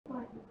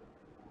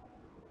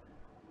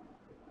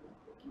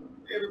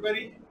Hey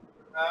everybody,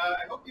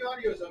 I hope the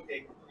audio is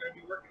okay. We're going to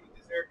be working with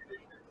this air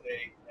conditioner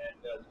today, and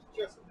there's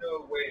just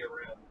no way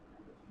around.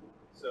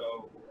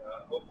 So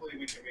hopefully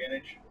we can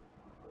manage.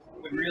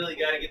 We really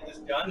got to get this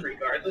done,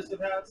 regardless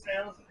of how it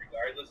sounds, and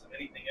regardless of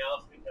anything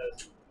else,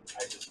 because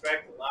I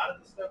suspect a lot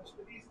of the stuff's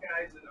for these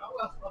guys. And oh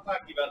well, I'll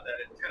talk to you about that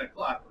at 10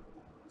 o'clock.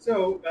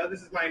 So this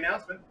is my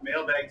announcement.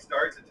 Mailbag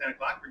starts at 10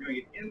 o'clock. We're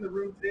doing it in the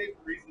room today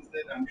for reasons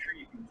that I'm sure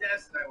you can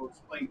guess, and I will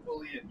explain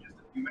fully in just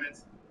a few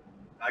minutes.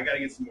 I got to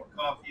get some more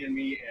coffee in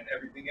me and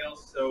everything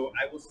else. So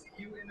I will see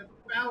you in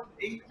about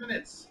 8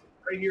 minutes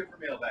right here for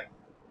Mailbag.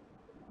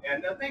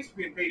 And thanks for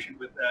being patient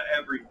with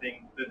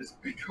everything that has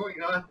been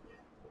going on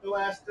the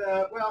last,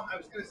 well, I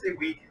was going to say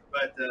week,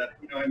 but,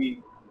 I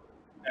mean,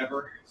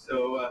 ever.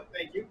 So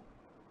thank you.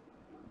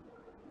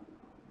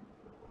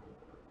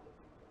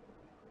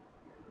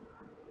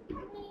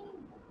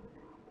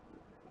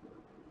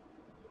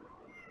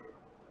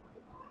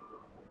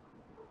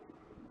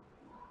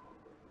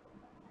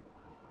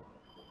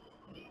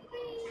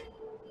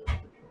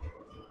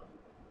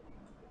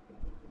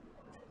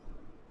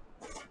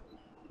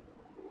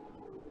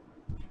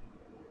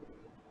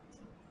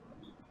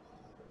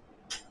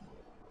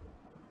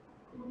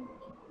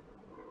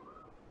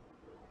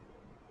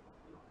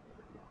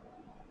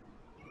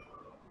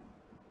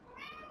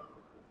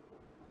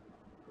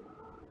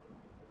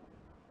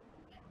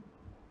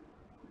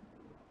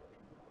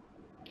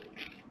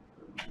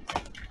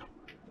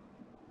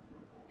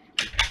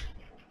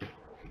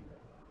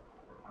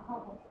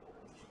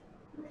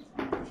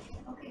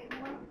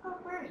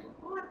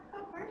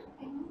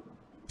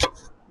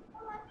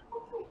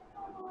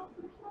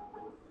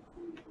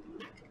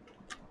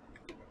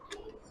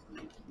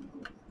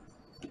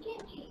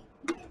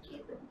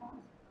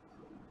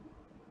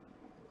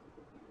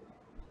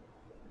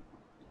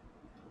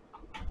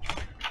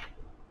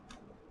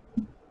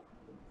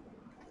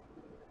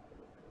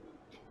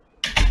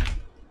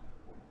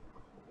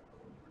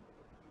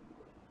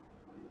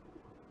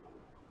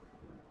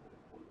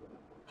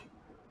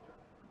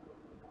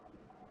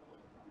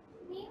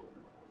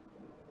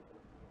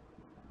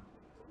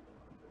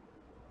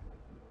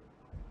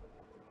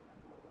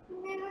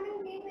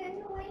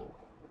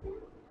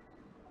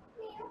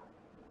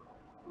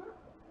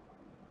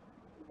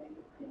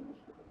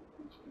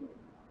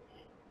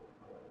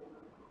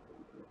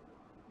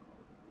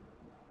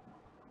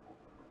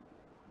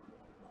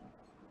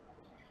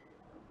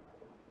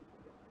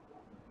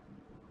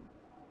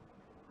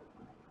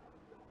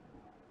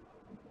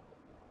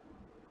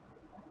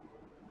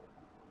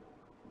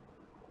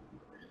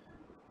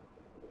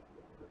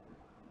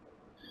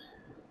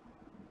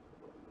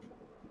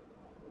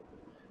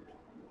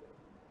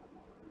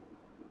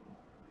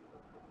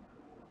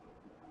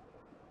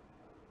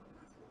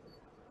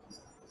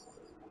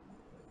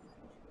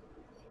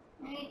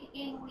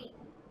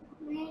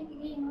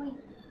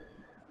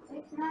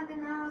 It's not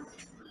enough.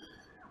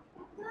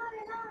 It's not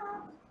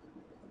enough.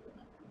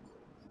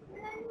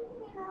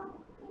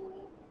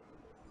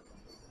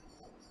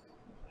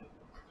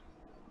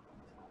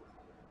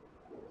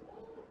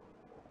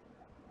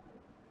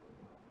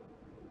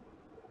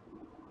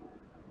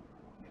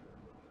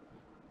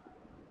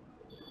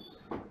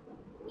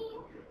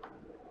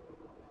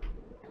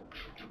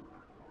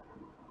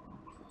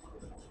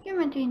 Come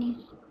on,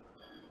 Jenny.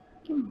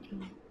 Come on,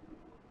 Jenny.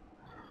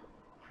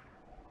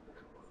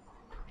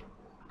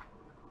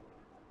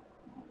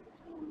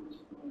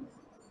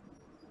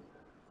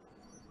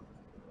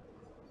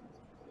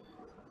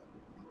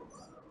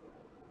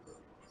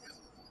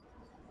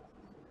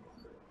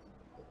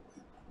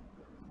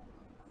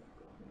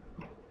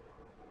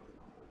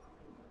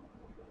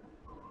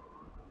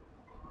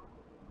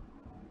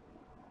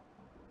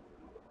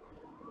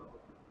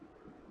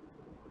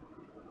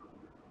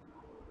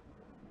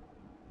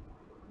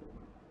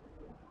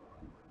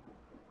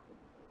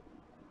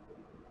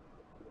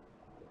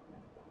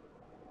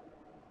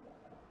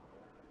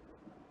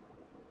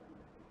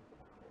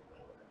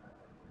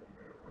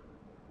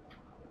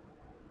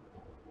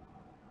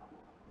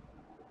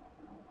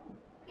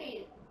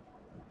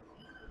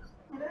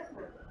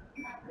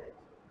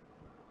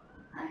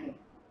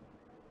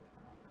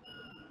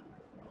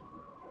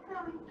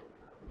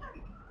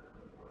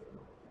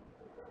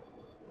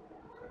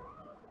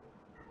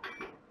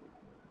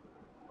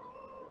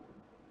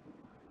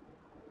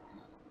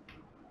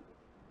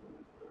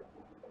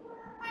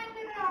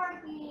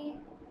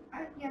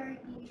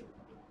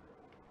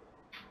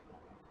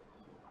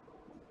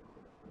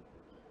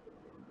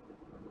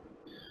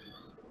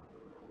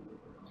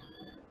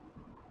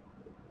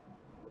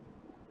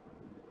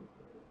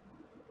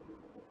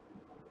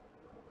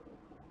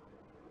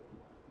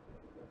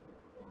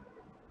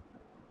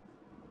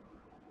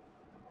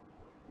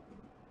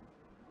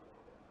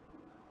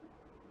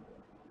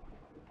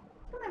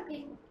 Come on,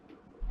 pig.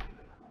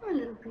 Come on,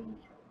 little pig.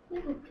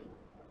 Little pig.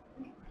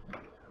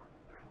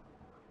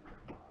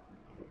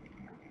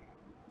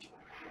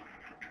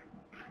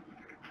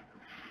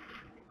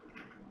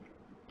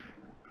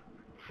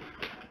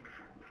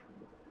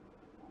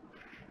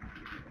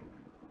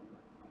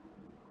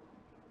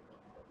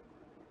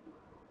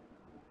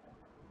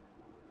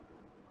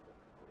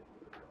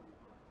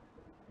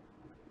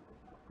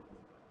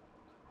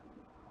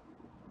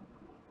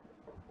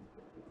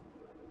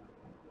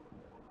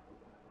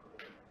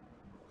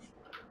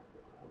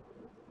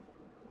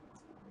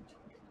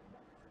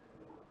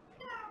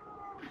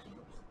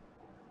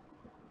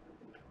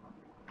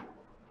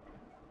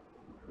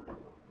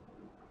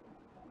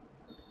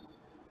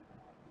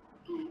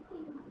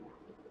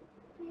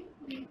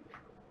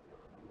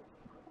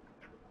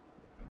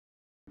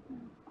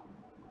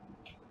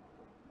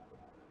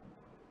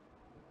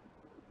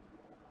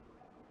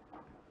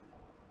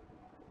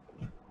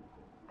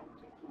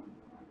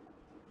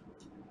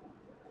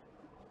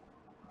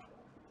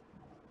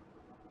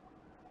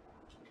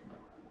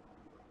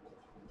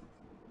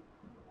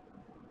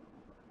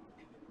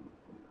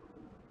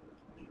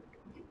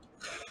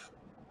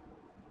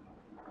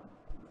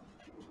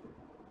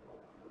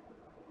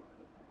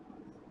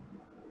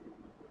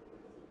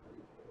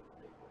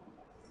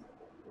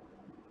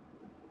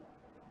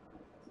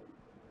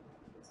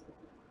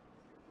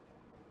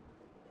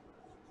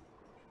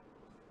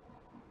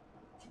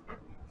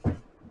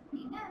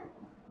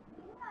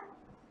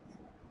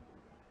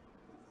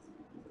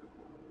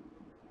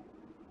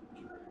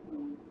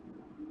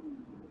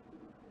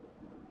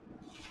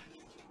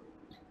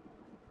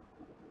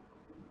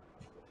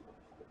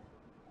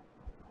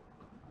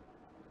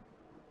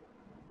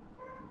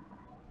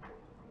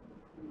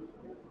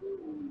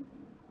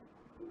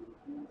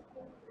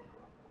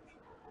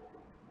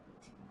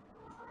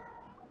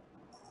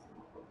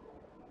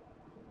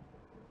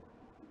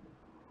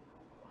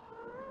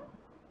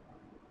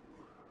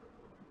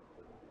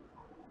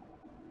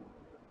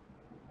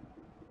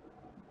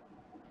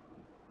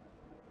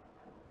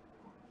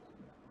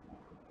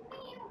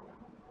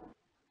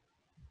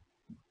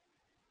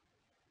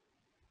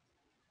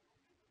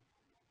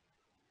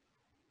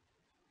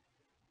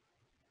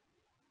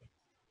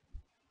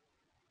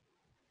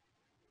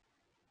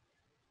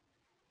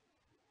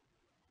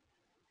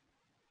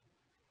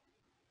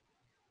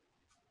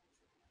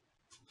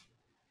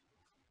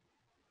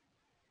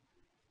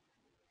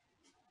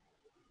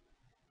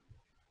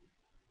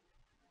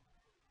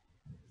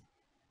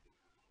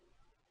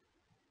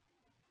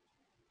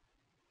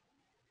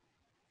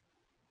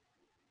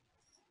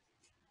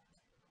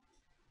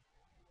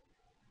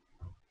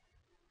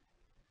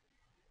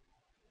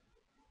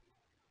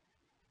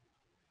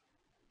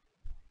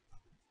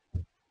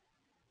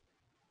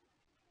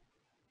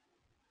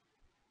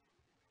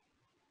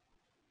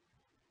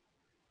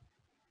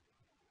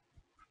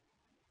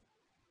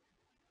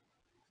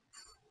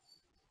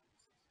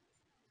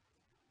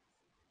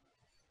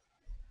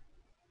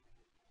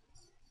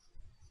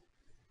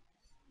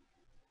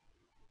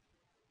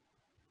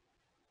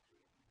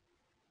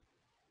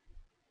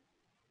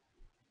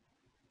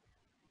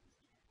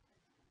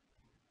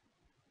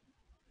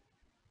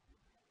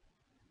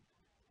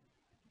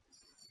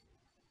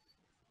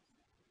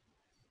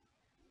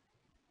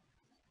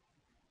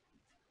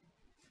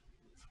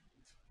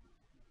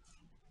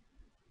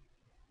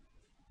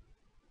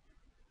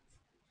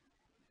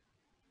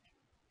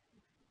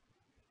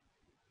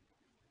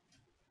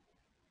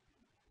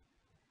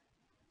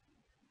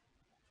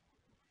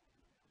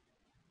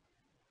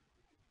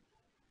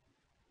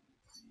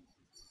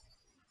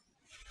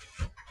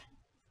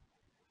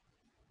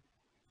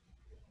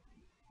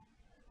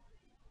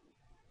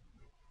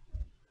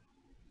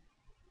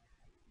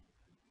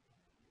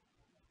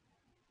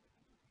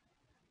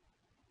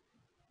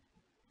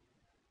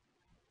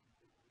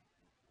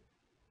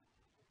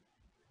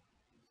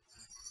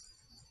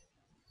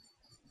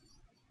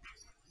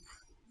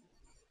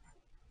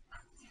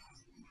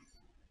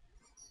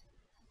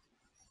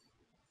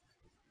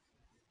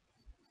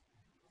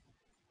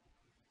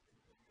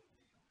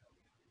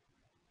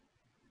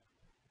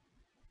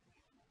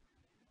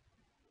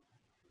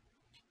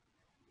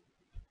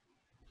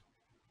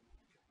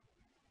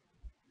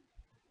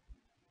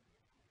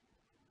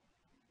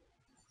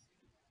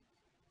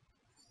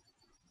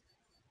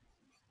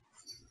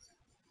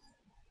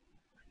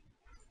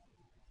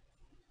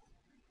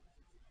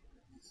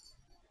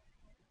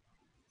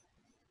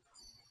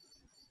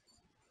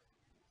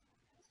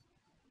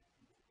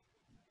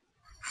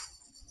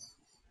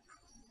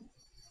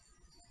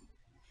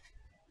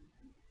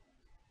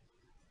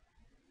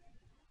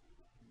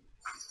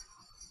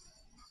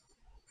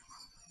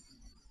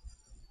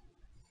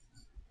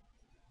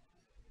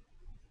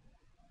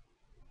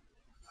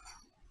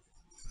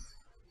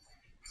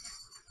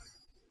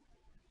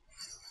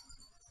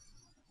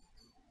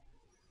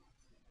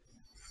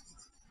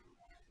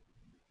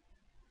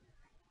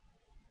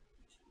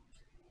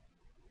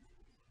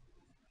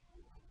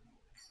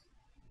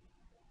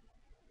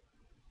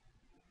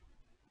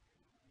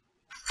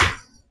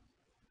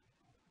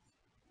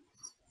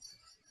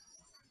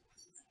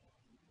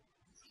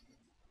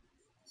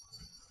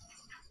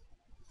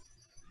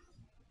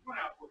 Come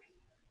on out, Porky.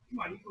 Come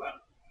on, you go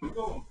out.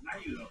 Go,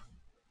 not you though.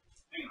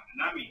 Hang on,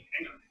 not me.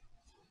 Hang on.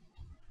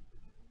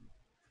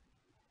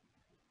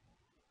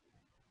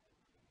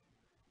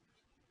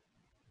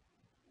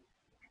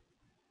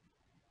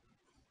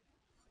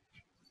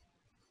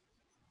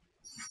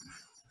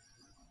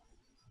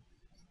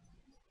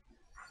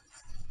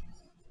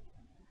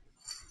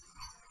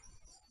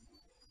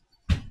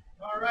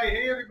 All right,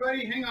 hey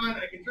everybody, hang on.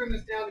 I can turn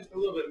this down just a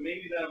little bit.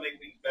 Maybe that'll make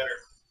things better.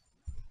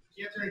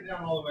 Can't turn it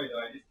down all the way though.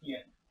 I just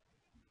can't.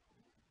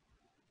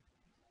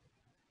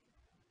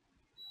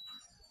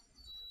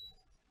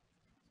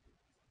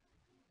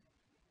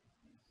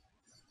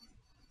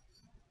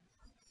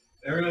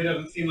 That really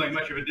doesn't seem like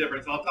much of a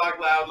difference. I'll talk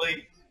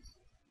loudly.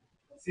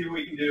 Let's see what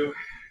we can do.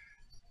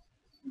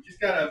 You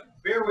just gotta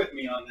bear with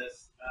me on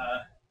this.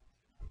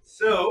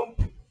 So,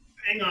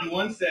 hang on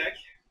one sec.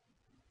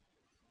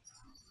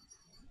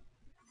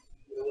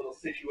 Get a little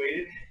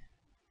situated.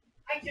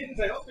 Hi, kittens.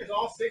 I hope there's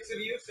all 6 of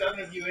you, 7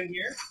 of you in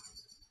here.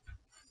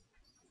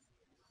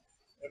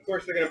 Of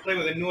course, they're going to play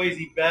with a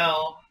noisy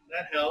bell.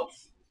 That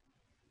helps.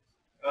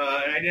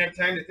 And I didn't have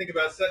time to think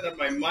about setting up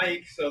my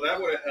mic, so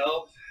that would have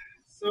helped.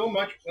 So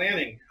much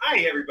planning. Hi,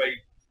 everybody.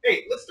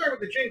 Hey, let's start with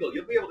the jingle.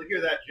 You'll be able to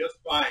hear that just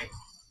fine.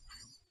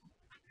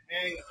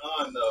 Hang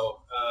on,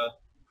 though.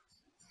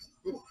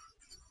 All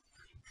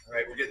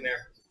right, we're getting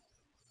there.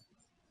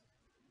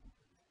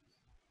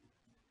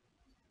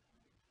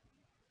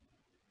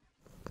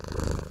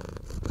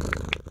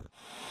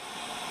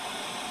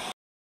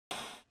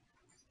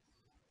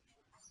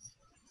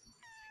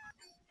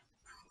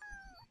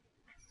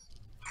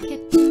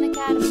 Kitten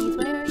Academy's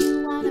where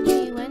you wanna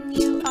be when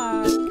you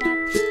are a cat.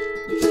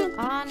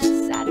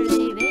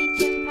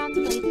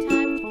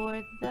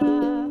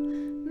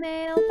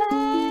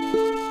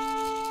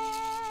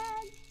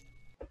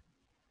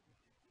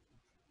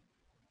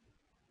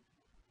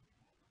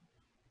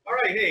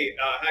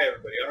 Hi,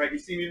 everybody. All right,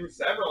 you see me from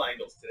several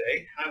angles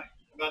today. How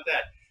about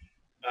that?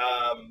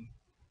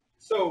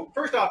 So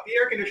first off, the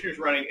air conditioner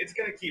is running. It's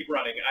going to keep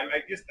running. I'm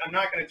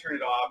not going to turn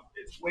it off.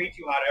 It's way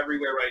too hot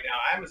everywhere right now.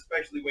 I'm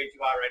especially way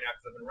too hot right now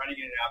because I've been running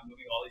in and out,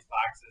 moving all these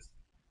boxes.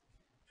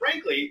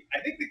 Frankly,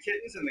 I think the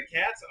kittens and the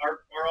cats are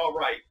all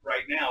right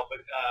now, but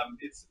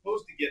it's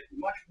supposed to get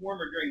much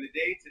warmer during the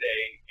day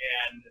today,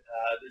 and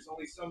there's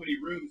only so many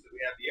rooms that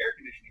we have the air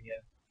conditioning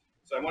in.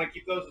 So I want to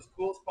keep those as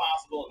cool as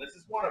possible, and this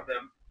is one of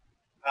them.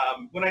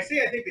 When I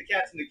say I think the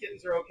cats and the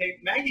kittens are okay,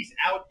 Maggie's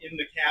out in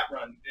the cat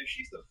run, and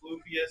she's the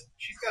floofiest.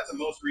 She's got the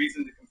most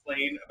reason to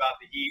complain about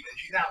the heat, and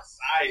she's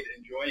outside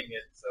enjoying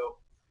it, so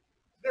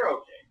they're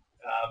okay.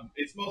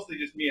 It's mostly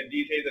just me and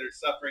DJ that are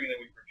suffering, and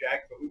then we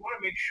project, but we want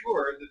to make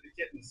sure that the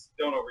kittens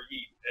don't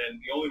overheat, and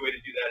the only way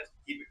to do that is to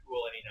keep it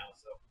cool anyhow.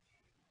 So,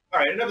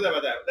 all right, enough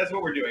about that. That's what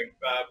we're doing.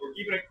 We're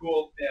keeping it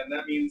cool, and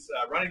that means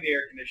running the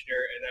air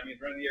conditioner, and that means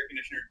running the air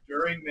conditioner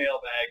during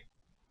mailbag,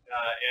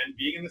 and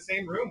being in the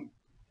same room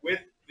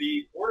with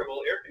the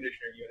portable air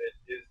conditioner unit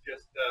is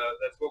just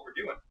that's what we're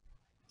doing.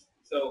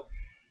 So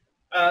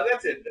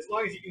that's it. As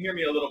long as you can hear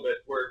me a little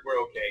bit, we're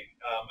okay.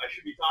 I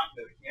should be talking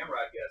to the camera,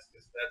 I guess,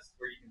 because that's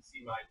where you can see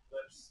my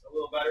lips a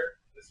little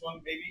better. This one,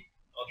 maybe?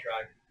 I'll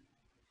try.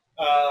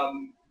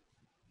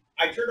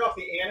 I turned off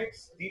the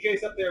annex.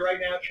 DJ's up there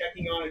right now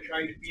checking on and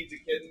trying to feed the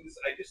kittens.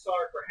 I just saw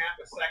her for half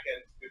a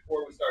second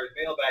before we started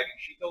mailbag, and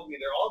she told me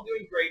they're all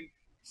doing great,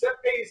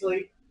 except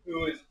Paisley,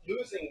 who is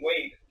losing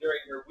weight during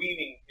her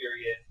weaning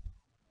period.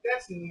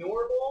 That's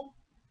normal,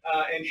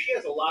 and she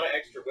has a lot of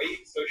extra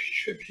weight, so she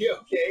should be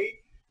okay.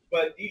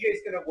 But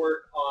DJ's going to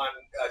work on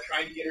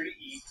trying to get her to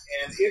eat,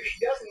 and if she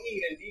doesn't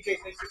eat and DJ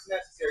thinks it's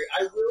necessary,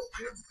 I will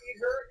tube feed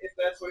her if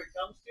that's what it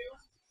comes to.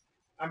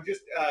 I'm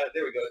just,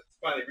 there we go, it's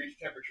finally reached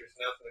temperature, so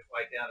now it's going to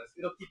quiet down.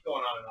 It'll keep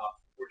going on and off.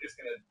 We're just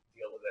going to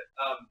deal with it.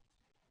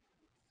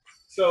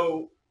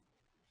 So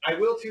I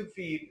will tube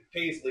feed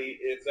Paisley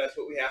if that's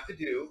what we have to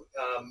do,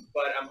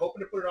 but I'm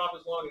hoping to put it off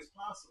as long as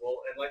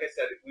possible. And like I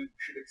said, we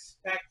should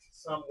expect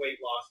some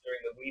weight loss during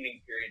the weaning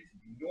period to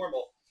be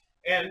normal.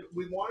 And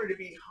we want her to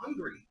be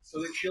hungry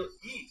so that she'll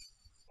eat.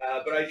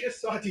 But I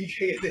just saw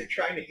DJ in there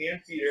trying to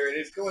hand feed her, and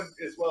it's going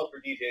as well for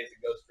DJ as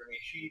it goes for me.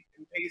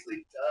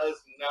 Paisley does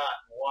not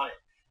want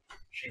it.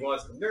 She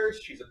wants to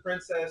nurse. She's a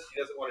princess. She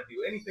doesn't want to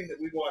do anything that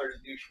we want her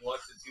to do. She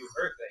wants to do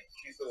her thing.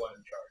 She's the one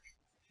in charge.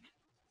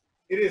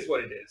 It is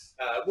what it is.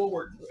 We'll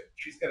work through it.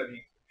 She's gonna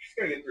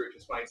get through it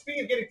just fine.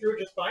 Speaking of getting through it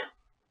just fine,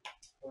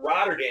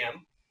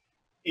 Rotterdam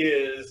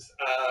is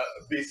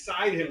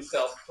beside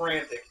himself,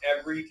 frantic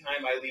every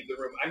time I leave the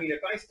room. I mean,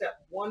 if I step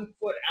 1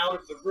 foot out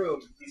of the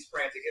room, he's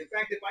frantic. In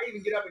fact, if I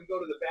even get up and go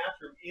to the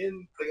bathroom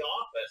in the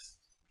office,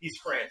 he's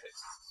frantic.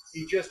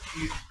 He's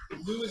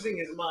losing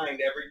his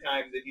mind every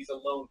time that he's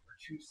alone for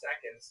 2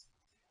 seconds.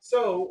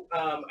 So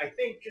I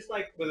think just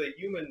like with a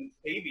human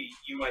baby,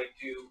 you might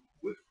do.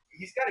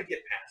 He's got to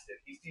get past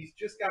it. He's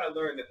just got to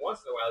learn that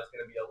once in a while he's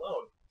going to be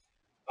alone.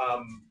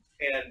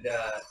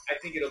 I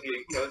think it'll be,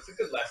 it's a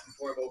good lesson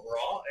for him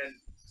overall. And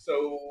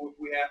so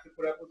if we have to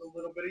put up with a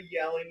little bit of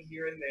yelling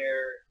here and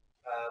there,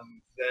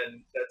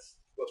 then that's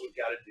what we've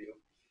got to do.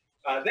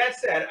 That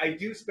said, I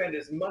do spend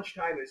as much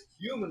time as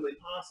humanly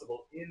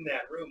possible in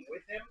that room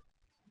with him,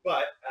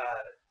 but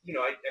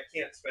I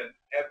can't spend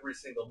every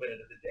single minute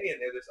of the day in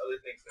there. There's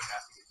other things that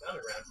have to get done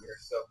around here,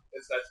 so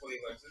that's when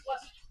he learns his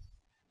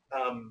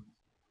lesson.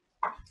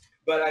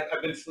 But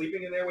I've been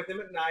sleeping in there with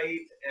him at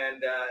night,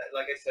 and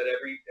like I said,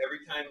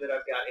 every time that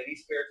I've got any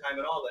spare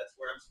time at all, that's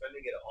where I'm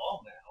spending it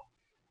all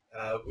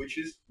now. Which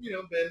has,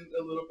 been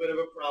a little bit of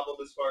a problem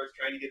as far as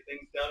trying to get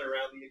things done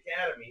around the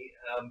academy.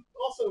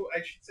 Also, I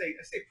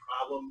say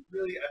problem.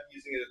 Really, I'm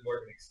using it as more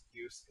of an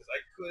excuse because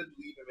I could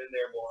leave him in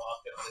there more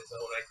often on his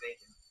own, I think,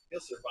 and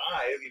he'll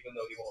survive even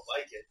though he won't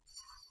like it.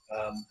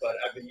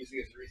 But I've been using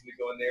it as a reason to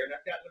go in there, and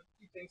I've gotten a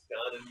few things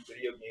done and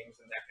video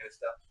games and that kind of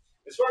stuff.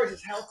 As far as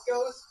his health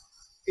goes,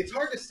 it's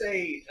hard to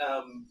say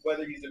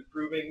whether he's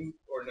improving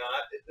or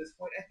not at this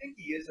point. I think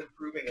he is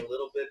improving a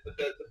little bit, but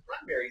the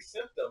primary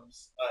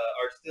symptoms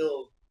are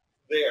still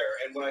there.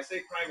 And when I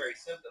say primary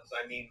symptoms,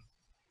 I mean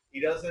he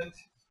doesn't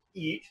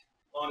eat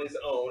on his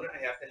own.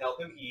 I have to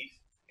help him eat,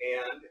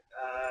 and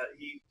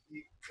he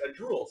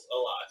drools a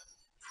lot.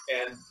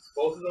 And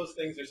both of those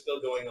things are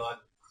still going on.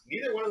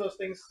 Neither one of those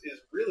things is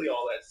really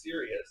all that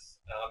serious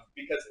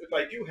because if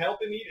I do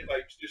help him eat, if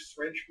I just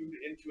syringe food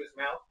into his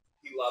mouth,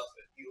 he loves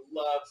it. He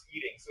loves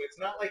eating. So it's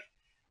not like,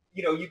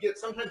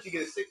 sometimes you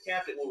get a sick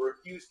cat that will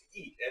refuse to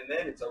eat, and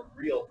then it's a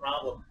real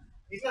problem.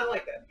 He's not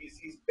like that.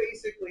 He's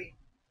basically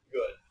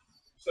good.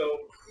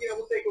 So,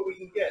 we'll take what we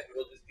can get.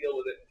 We'll just deal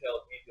with it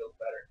until he feels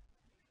better.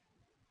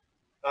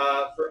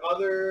 For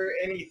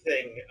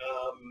anything,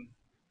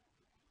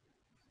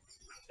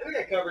 I think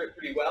I covered it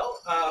pretty well.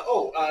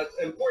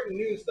 Important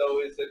news,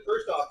 though, is that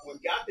first off, we've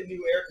got the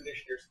new air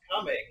conditioners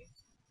coming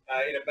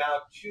in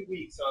about 2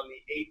 weeks on the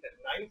 8th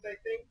and 9th, I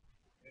think.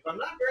 If I'm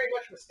not very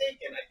much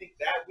mistaken, I think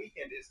that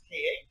weekend is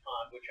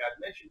KA-Con, which I've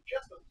mentioned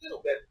just a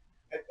little bit.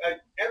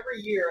 Every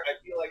year, I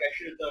feel like I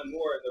should have done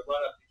more in the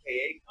run-up to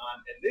KA-Con,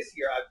 and this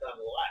year I've done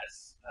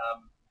less.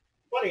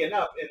 funny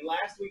enough, in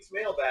last week's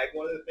mailbag,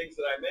 one of the things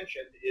that I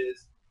mentioned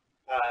is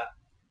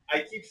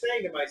I keep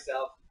saying to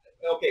myself,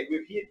 okay,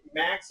 we've hit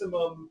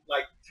maximum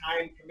like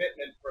time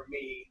commitment from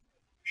me.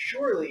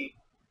 Surely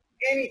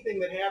anything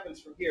that happens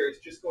from here is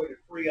just going to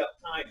free up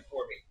time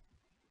for me.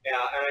 And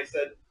I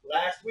said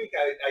last week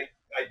I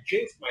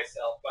jinxed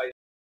myself by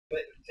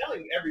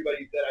telling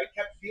everybody that I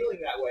kept feeling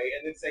that way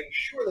and then saying,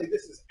 surely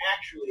this is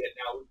actually it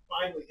now. We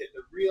finally hit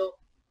the real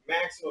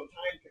maximum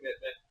time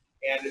commitment.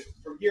 And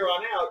from here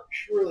on out,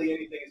 surely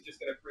anything is just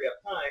going to free up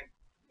time.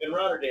 And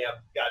Rotterdam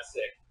got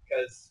sick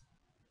because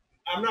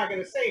I'm not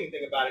going to say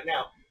anything about it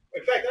now.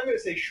 In fact, I'm going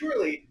to say,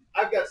 surely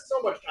I've got so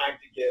much time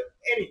to give.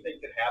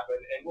 Anything can happen,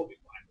 and we'll be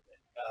fine with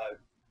it.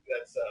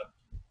 That's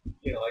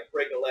like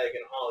break a leg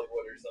in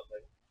Hollywood or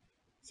something.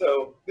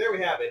 So there we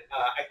have it.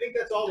 I think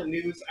that's all the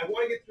news. I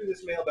want to get through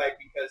this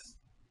mailbag because,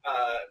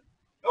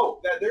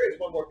 there is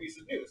one more piece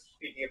of news.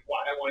 Speaking of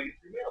why I want to get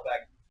through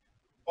mailbag,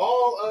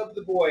 all of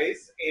the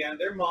boys and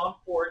their mom,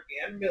 Port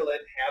and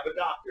Millet, have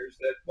adopters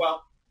that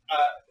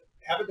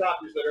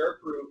are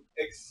approved,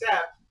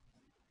 except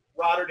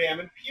Rotterdam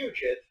and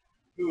Puget,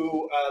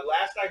 who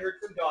last I heard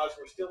from Dawes,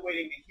 we're still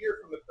waiting to hear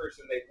from the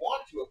person they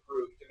want to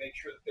approve to make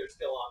sure that they're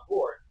still on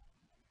board.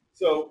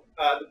 So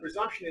the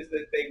presumption is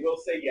that they will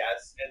say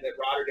yes, and that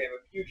Rotterdam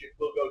and Puget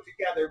will go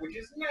together, which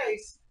is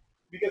nice,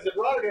 because if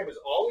Rotterdam is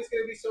always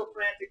going to be so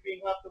frantic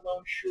being left alone,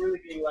 surely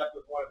being left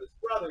with one of his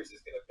brothers is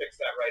going to fix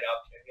that right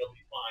up, and he'll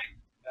be fine.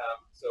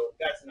 So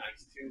that's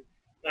nice, too.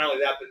 Not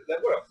only that, but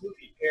what a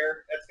floofy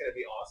pair. That's going to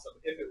be awesome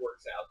if it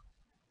works out.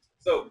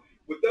 So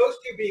with those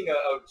two being a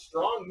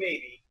strong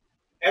maybe,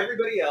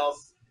 everybody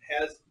else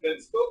has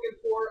been spoken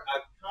for.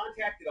 I've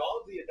contacted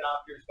all of the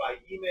adopters by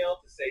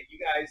email to say,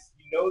 you guys,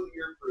 you know that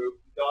you're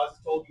approved. Dawes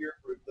has told you you're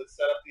approved. Let's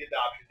set up the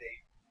adoption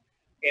date.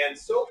 And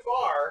so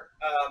far,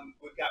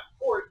 we've got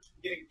Port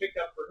getting picked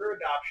up for her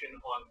adoption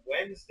on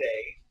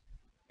Wednesday.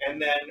 And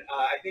then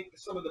I think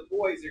some of the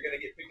boys are going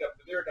to get picked up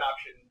for their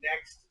adoption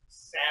next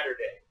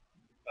Saturday.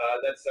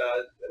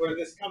 Or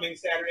this coming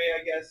Saturday,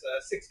 I guess,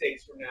 6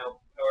 days from now,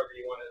 however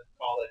you want to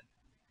call it.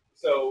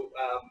 So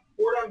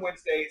Port on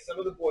Wednesday, some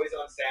of the boys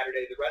on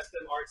Saturday. The rest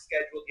of them aren't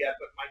scheduled yet,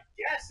 but my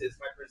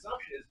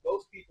presumption is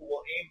most people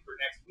will aim for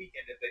next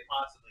weekend if they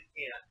possibly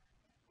can.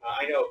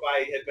 I know if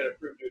I had been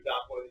approved to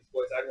adopt one of these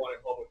boys, I'd want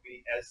him home with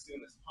me as soon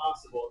as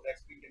possible.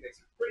 Next weekend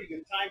makes a pretty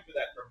good time for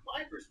that from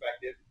my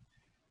perspective,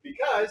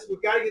 because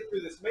we've got to get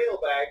through this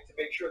mailbag to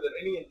make sure that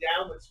any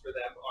endowments for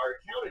them are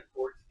accounted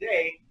for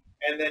today.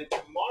 And then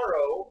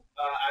tomorrow,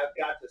 I've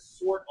got to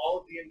sort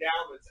all of the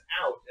endowments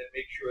out and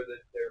make sure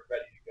that they're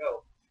ready to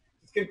go.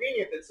 It's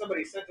convenient that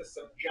somebody sent us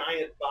some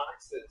giant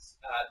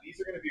boxes. These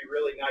are going to be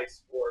really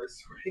nice for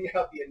sorting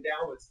out the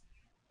endowments,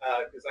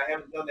 because I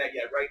haven't done that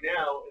yet. Right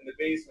now, in the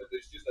basement,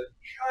 there's just a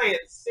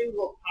giant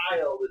single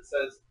pile that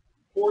says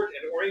Port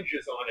and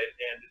Oranges on it,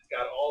 and it's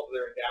got all of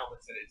their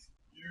endowments, and it's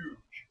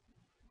huge.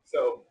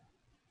 So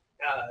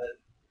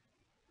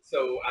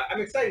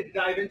I'm excited to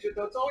dive into it,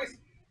 though.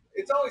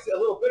 It's always a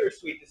little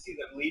bittersweet to see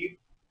them leave.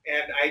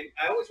 And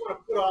I always want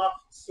to put off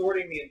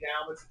sorting the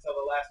endowments until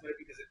the last minute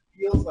because it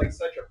feels like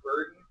such a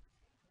burden.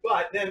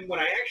 But then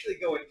when I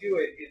actually go and do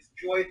it, it's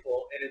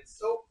joyful, and it's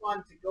so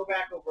fun to go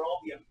back over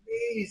all the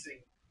amazing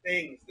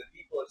things that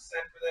people have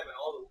sent for them and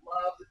all the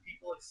love that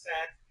people have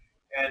sent,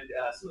 and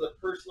some of the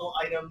personal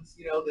items,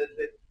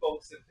 that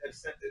folks have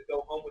sent to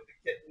go home with the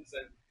kittens.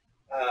 And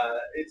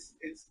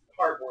it's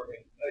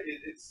heartwarming.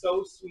 It's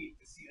so sweet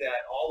to see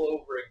that all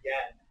over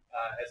again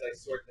as I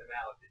sort them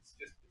out. It's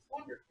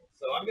wonderful.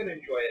 So I'm going to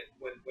enjoy it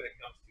when it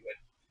comes to it,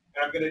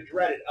 and I'm going to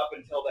dread it up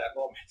until that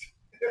moment.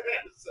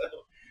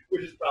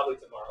 Which is probably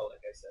tomorrow,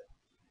 like I said.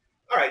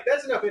 All right,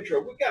 that's enough intro.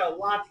 We've got a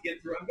lot to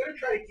get through. I'm going to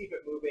try to keep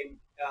it moving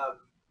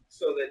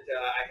so that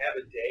I have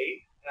a day,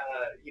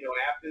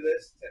 after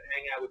this to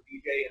hang out with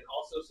DJ, and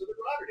also so that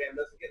Rotterdam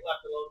doesn't get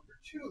left alone for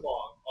too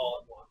long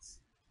all at once.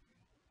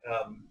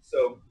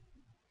 So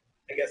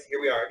I guess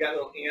here we are. I got a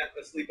little ant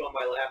asleep on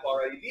my lap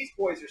already. These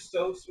boys are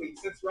so sweet.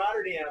 Since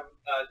Rotterdam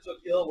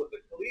took ill with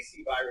the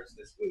Khaleesi virus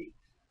this week,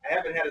 I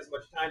haven't had as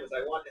much time as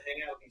I want to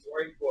hang out with these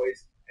orange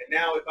boys. And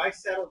now if I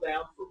settle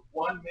down for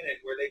 1 minute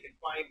where they can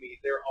find me,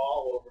 they're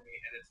all over me,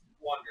 and it's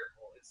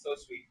wonderful. It's so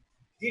sweet.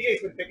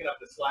 DJ's been picking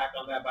up the slack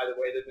on that, by the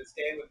way. They've been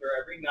staying with her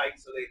every night,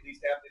 so they at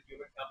least have the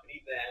human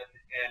company then,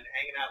 and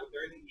hanging out with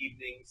her in the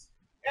evenings.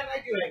 And I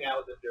do hang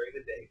out with them during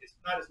the day, just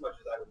not as much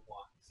as I would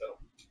want.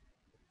 So,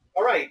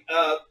 all right,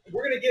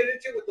 we're going to get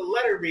into it with the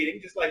letter reading,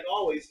 just like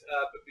always.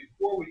 But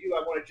before we do,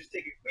 I want to just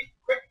take a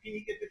quick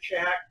peek at the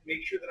chat,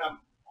 make sure that I'm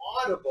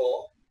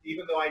audible,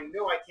 even though I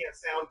know I can't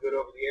sound good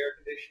over the air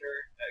conditioner.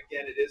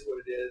 Again, it is what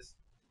it is.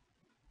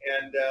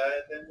 And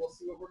then we'll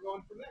see where we're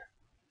going from there.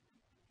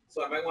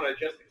 So I might want to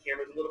adjust the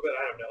cameras a little bit.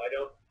 I don't know.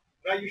 I'm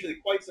not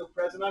usually quite so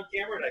present on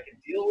camera, and I can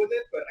deal with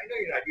it, but I know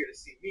you're not here to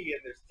see me,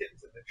 and there's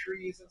kittens in the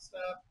trees and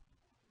stuff.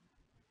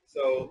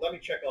 So let me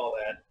check all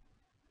that.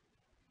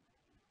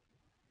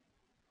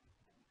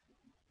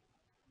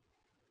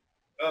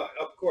 Oh,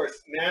 of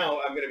course,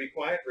 now I'm going to be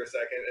quiet for a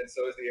second, and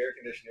so is the air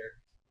conditioner.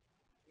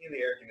 In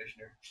the air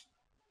conditioner.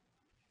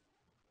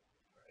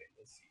 All right,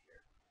 let's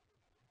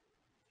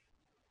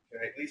Can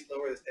I at least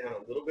lower this down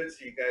a little bit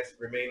so you guys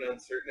remain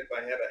uncertain if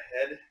I have a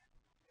head?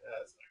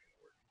 That's not going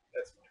to work.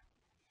 That's fine.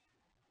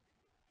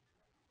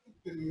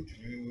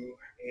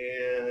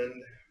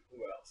 And who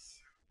else?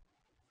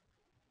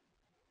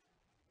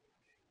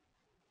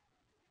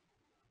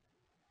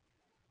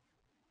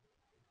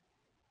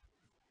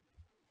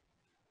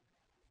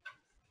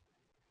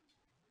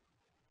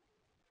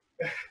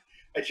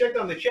 I checked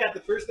on the chat. The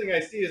first thing I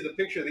see is the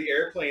picture of the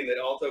airplane that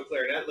Alto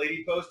Clarinet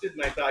lady posted,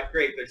 and I thought,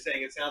 great, they're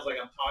saying it sounds like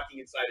I'm talking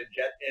inside a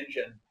jet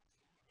engine.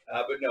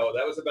 But no,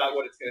 that was about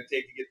what it's going to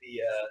take to get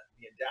the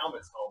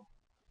endowments home.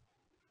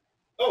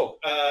 Oh,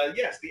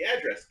 yes, the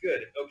address.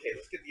 Good. Okay,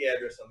 let's get the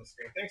address on the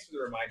screen. Thanks for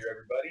the reminder,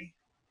 everybody.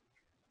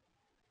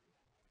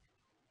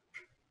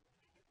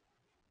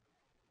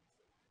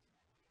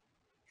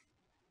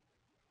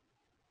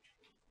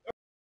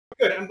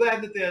 Good. I'm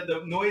glad that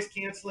the noise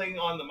canceling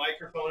on the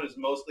microphone is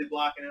mostly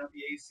blocking out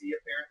the AC,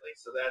 apparently,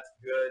 so that's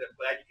good. I'm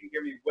glad you can hear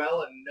me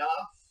well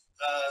enough.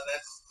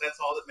 That's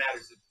all that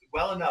matters.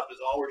 Well enough is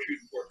all we're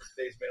shooting for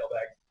today's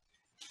mailbag.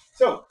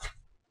 So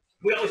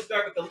we always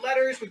start with the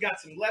letters. We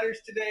got some letters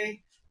today.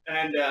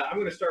 And I'm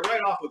going to start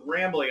right off with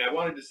rambling. I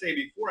wanted to say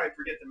before I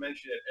forget to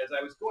mention it, as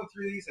I was going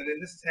through these, and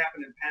then this has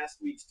happened in past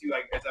weeks too,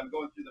 as I'm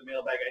going through the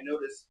mailbag, I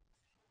noticed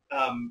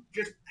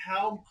just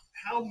how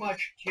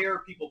much care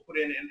people put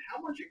in and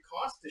how much it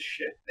costs to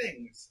ship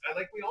things.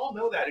 Like we all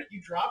know that if you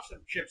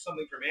ship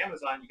something from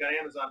Amazon, you got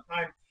Amazon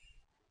Prime.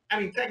 I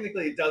mean,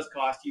 technically it does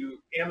cost you.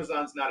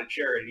 Amazon's not a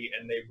charity,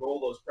 and they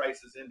roll those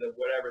prices into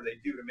whatever they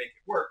do to make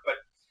it work.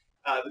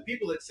 But the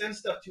people that send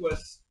stuff to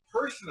us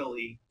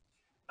personally,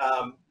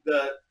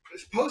 the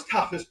post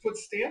office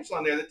puts stamps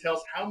on there that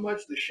tells how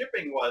much the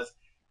shipping was,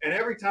 and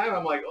every time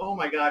I'm like, oh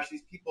my gosh,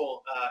 these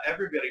people,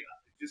 everybody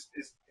just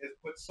has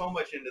put so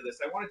much into this.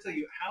 I want to tell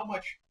you how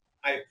much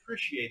I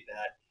appreciate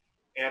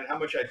that and how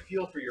much I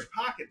feel for your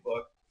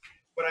pocketbook,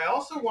 but I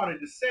also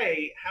wanted to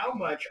say how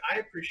much I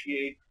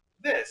appreciate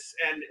this.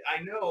 And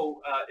I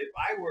know if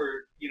I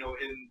were,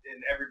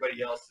 in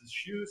everybody else's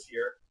shoes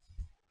here,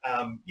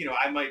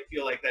 I might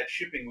feel like that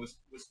shipping was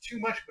too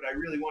much, but I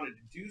really wanted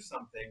to do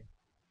something.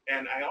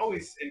 And I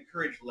always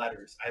encourage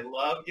letters. I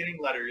love getting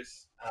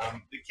letters.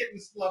 The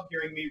kittens love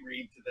hearing me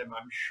read to them,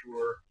 I'm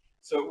sure.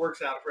 So it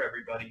works out for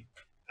everybody.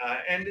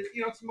 And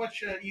it's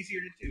much easier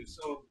to do.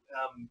 So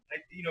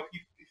if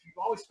you've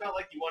always felt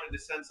like you wanted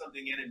to send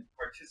something in and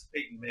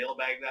participate in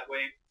mailbag that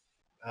way,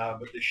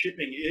 but the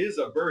shipping is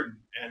a burden,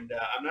 and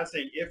I'm not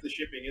saying if the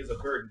shipping is a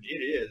burden,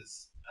 it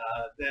is.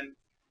 Then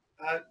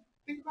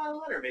think about a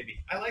letter, maybe.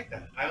 I like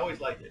that. I always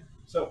like it.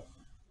 So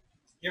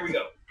here we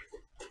go.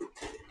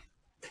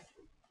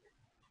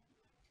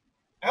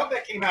 I hope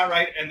that came out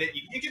right, and that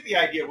you get the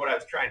idea of what I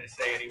was trying to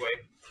say anyway,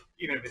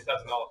 even if it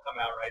doesn't all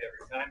come out right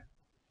every time.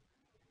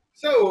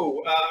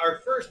 So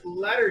our first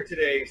letter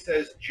today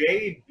says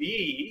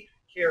JB,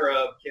 care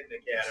of Kitten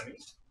Academy.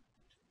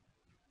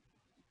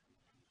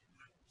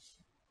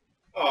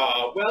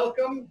 Aw,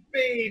 welcome,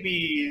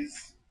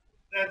 babies.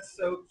 That's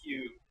so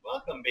cute.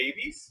 Welcome,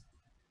 babies.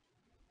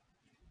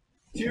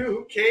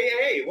 To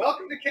KA.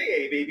 Welcome to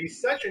KA, babies.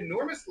 Such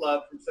enormous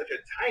love from such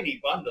a tiny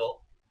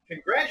bundle.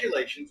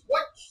 Congratulations.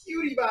 What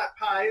cutie bot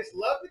pies.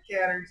 Love the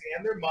Catterns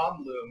and their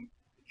mom Loom,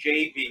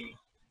 JB.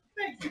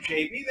 Thank you,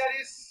 JB. That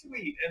is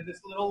sweet. And this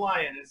little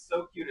lion is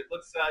so cute. It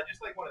looks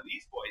just like one of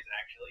these boys,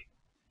 actually.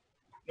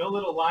 No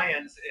little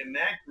lions in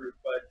that group,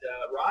 but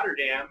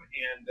Rotterdam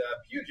and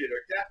Puget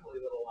are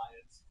definitely little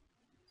lions.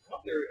 I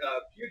hope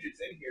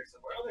Puget's in here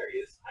somewhere. Oh, there he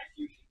is. Hi,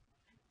 Puget.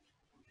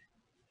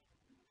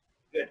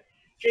 Good.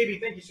 JB,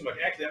 thank you so much.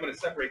 Actually, I'm going to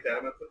separate that.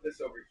 I'm going to put this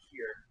over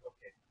here.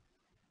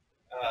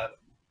 Okay.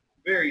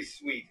 Very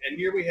sweet. And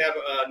here we have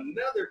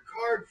another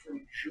card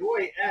from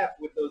Joy F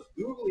with those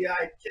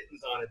googly-eyed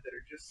kittens on it that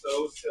are just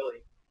so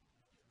silly.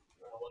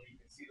 Well, you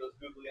can see those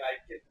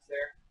googly-eyed kittens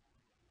there.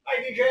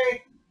 Hi,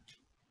 DJ.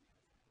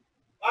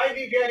 Hi,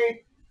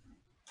 DJ.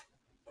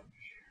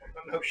 I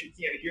don't know if she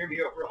can't hear me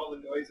over all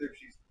the noise or if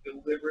she's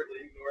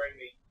deliberately ignoring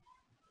me.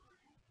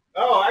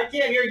 Oh, I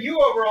can't hear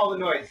you over all the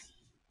noise.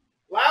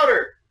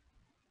 Louder.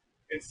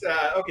 It's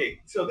okay.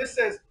 So this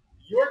says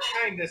your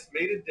kindness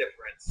made a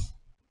difference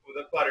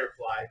with a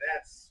butterfly.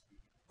 That's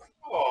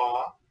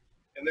aw.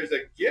 And there's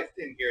a gift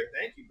in here.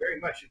 Thank you very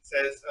much. It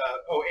says,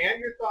 oh, and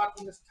your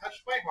thoughtfulness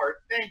touched my heart.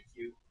 Thank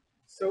you.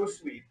 So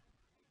sweet.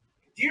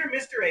 Dear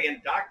Mr. A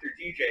and Dr.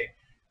 DJ,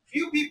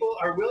 few people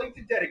are willing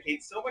to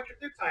dedicate so much of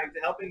their time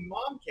to helping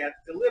mom cats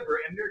deliver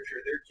and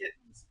nurture their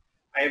kittens.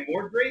 I am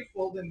more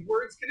grateful than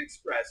words can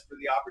express for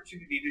the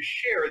opportunity to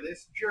share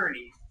this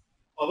journey.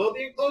 Although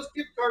the enclosed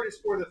gift card is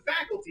for the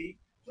faculty,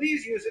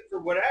 please use it for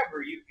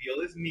whatever you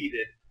feel is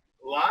needed.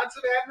 Lots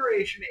of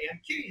admiration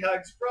and kitty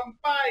hugs from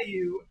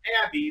Bayou,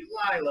 Abby,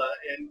 Lila,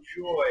 and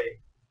Joy.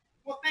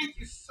 Well, thank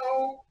you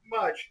so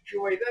much,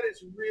 Joy. That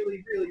is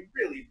really, really,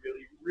 really,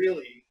 really,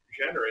 really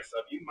generous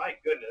of you. My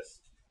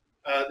goodness.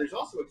 There's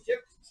also a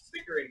gift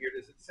sticker in here.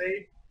 Does it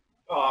say,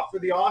 for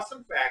the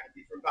awesome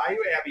faculty from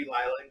Bayou, Abby,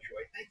 Lila, and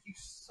Joy? Thank you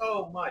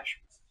so much.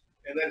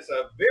 and that's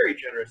very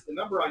generous. The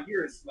number on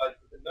here is smudged,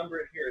 but the number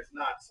in here is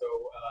not. So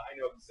I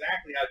know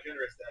exactly how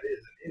generous that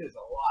is, and it is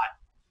a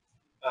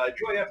lot.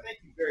 Joy F, thank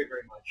you very,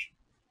 very much.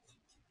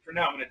 For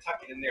now, I'm going to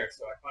tuck it in there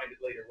so I find it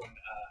later when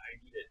I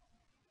need it.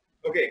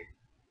 Okay,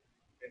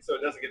 and so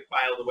it doesn't get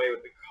filed away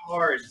with the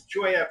cards.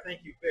 Joy F,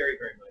 thank you very,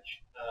 very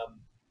much.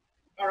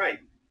 All right.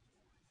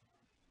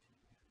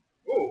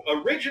 Oh,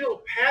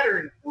 Original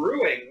Pattern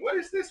Brewing. What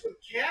is this with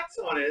cats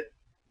on it?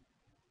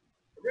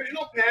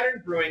 Original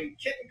Pattern Brewing,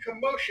 Kitten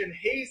Commotion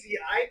Hazy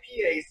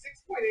IPA, 6.8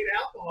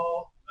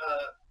 alcohol.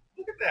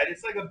 Look at that.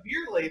 It's like a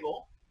beer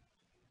label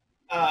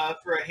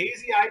for a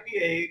hazy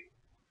IPA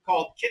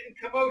called Kitten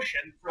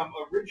Commotion from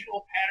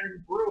Original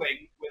Pattern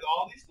Brewing with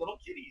all these little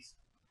kitties.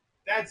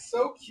 That's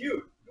so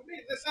cute. Who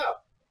made this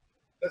up?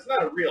 That's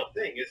not a real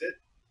thing, is it?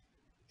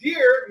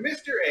 Dear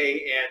Mr. A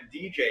and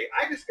DJ,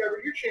 I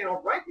discovered your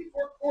channel right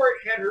before Court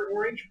had her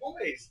orange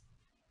boys.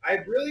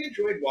 I've really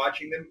enjoyed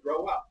watching them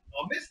grow up.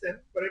 I'll miss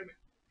them, but I'm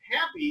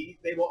happy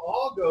they will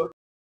all go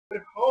to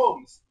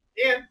homes,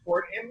 and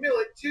Court and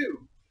Millet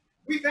too.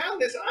 We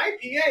found this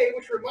IPA,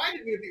 which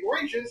reminded me of the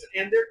oranges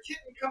and their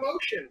Kitten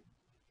Commotion.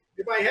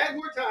 If I had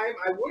more time,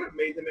 I would have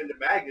made them into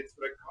magnets,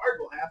 but a card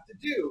will have to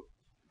do.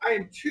 I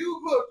am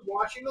too hooked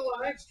watching the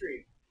live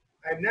stream.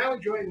 I am now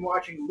enjoying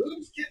watching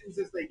Loom's kittens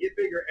as they get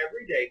bigger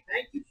every day.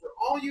 Thank you for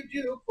all you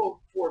do for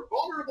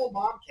vulnerable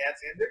mom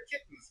cats and their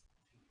kittens.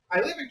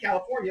 I live in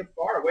California,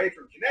 far away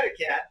from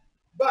Connecticut,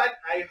 but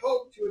I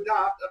hope to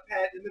adopt a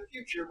pet in the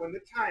future when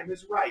the time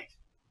is right.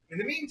 In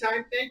the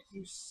meantime, thank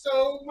you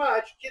so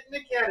much, Kitten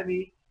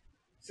Academy.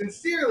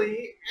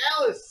 Sincerely,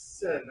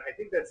 Allison. I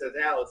think that says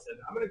Allison.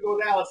 I'm going to go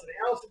with Allison.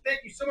 Allison,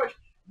 thank you so much.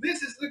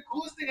 This is the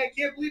coolest thing. I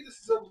can't believe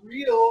this is a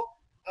real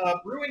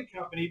brewing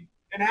company.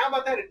 And how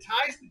about that? It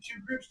ties the two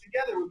groups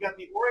together. We've got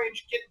the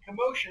Orange Kitten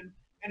Commotion,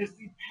 and it's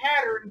the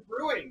Pattern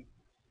Brewing.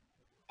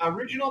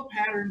 Original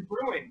Pattern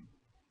Brewing.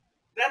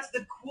 That's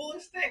the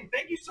coolest thing.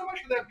 Thank you so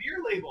much for that beer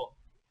label.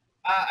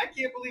 I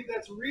can't believe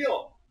that's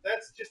real.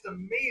 That's just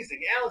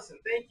amazing. Allison,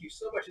 thank you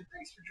so much. And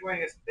thanks for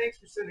joining us. Thanks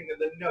for sending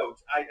the note.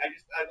 I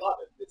love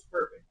it. It's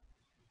perfect.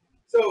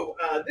 So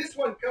this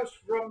one comes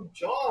from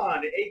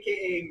Dawn,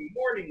 a.k.a.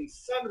 Morning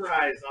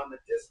Sunrise on the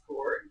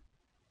Discord.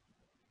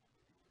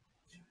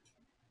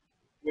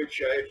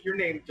 Which, if you're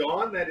named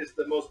Dawn, that is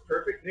the most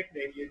perfect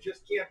nickname. You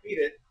just can't beat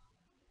it.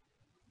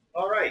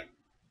 All right.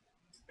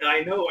 And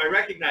I know, I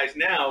recognize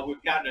now,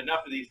 we've gotten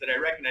enough of these that I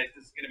recognize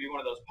this is going to be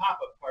one of those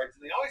pop-up cards.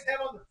 And they always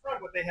have on the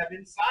front what they have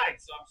inside.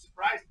 So I'm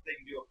surprised that they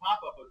can do a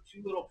pop-up of two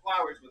little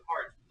flowers with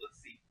hearts. But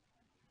let's see.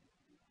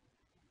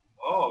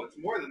 Oh, it's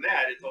more than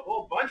that. It's a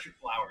whole bunch of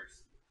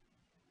flowers.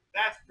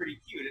 That's pretty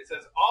cute. It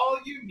says,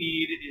 all you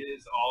need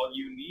is all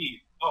you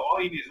need. Oh, all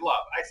you need is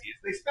love. I see it.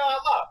 They spell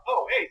out love.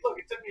 Oh, hey, look,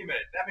 it took me a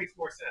minute. That makes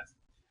more sense.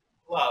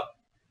 Love.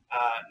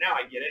 Now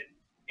I get it.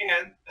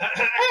 And,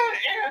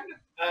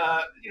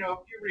 you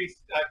know, puberty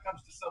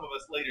comes to some of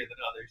us later than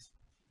others.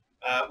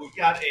 We've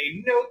got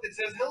a note that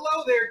says,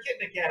 hello there,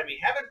 Kitten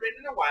Academy. Haven't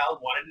written in a while.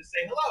 Wanted to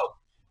say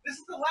hello. This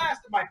is the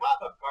last of my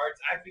pop-up cards.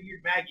 I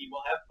figured Maggie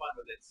will have fun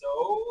with it. So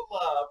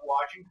love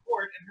watching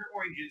Court and her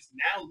oranges,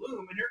 now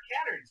Loom and her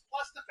Catterns,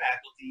 plus the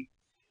faculty.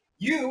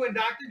 You and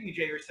Dr.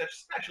 DJ are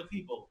such special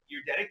people. Your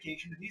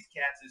dedication to these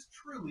cats is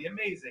truly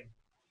amazing.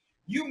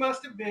 You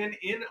must have been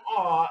in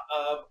awe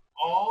of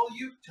all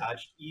you've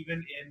touched,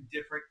 even in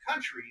different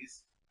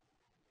countries.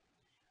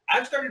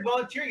 I've started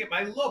volunteering at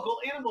my local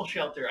animal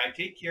shelter. I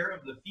take care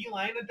of the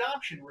feline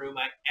adoption room.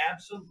 I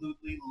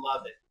absolutely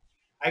love it.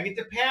 I get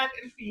to pat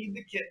and feed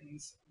the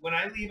kittens. When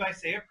I leave, I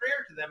say a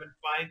prayer to them and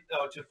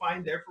to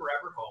find their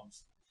forever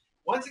homes.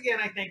 Once again,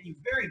 I thank you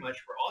very much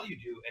for all you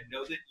do and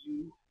know that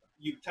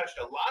you've touched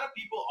a lot of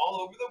people all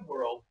over the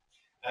world.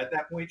 At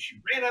that point, she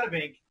ran out of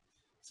ink.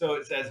 So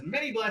it says,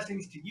 many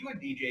blessings to you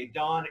and DJ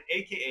Dawn,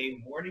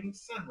 a.k.a. Morning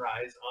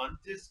Sunrise on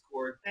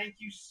Discord. Thank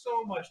you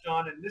so much,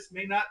 Dawn. And this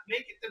may not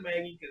make it to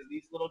Maggie because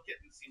these little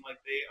kittens seem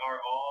like they are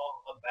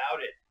all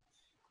about it.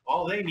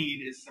 All they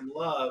need is some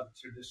love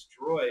to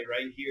destroy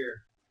right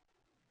here.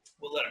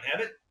 We'll let them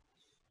have it.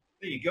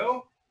 There you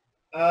go.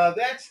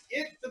 That's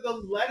it for the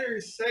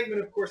letters segment.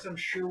 Of course, I'm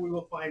sure we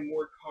will find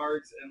more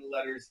cards and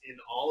letters in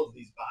all of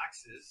these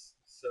boxes.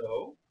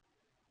 So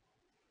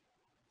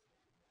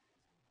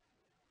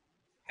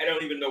I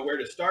don't even know where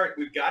to start.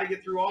 We've got to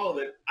get through all of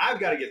it. I've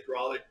got to get through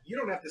all of it. You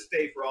don't have to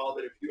stay for all of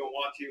it if you don't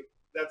want to.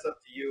 That's up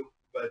to you.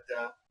 But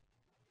it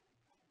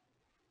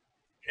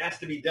has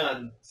to be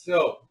done.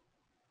 So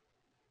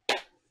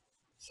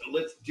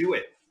let's do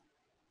it.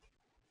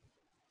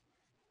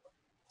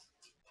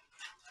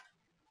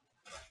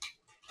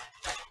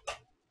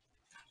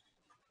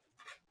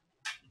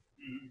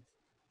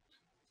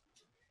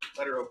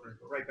 Letter opener,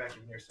 go right back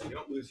in here so we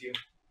don't lose you.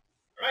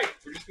 All right,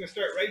 we're just going to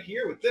start right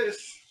here with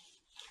this.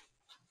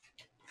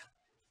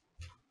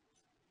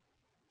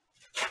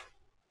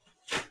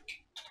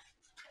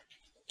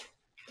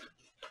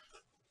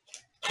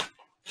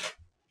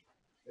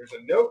 There's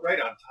a note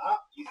right on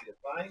top, easy to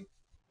find.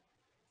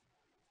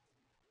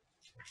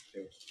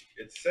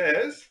 It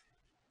says,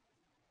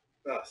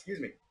 excuse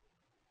me.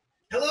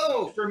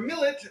 Hello, for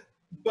Millet,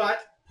 Butt,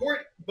 Port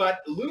Butt,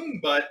 Loom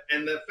Butt,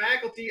 and the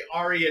faculty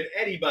Ari and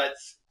Eddie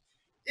Butts.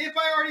 If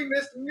I already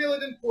missed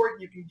Millet and Port,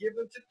 you can give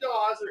them to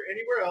Dawes or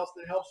anywhere else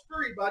that helps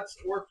furry butts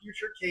or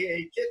future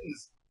KA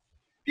kittens.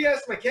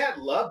 P.S. My cat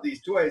loved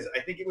these toys.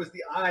 I think it was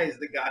the eyes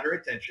that got her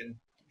attention.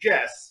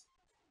 Jess.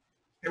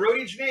 I wrote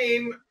each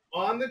name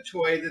on the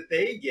toy that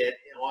they get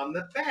on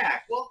the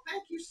back. Well,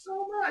 thank you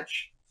so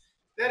much.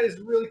 That is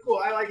really cool.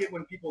 I like it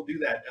when people do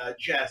that,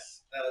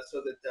 Jess,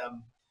 so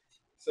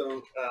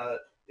that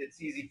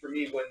it's easy for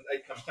me when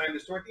it comes time to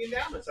sort the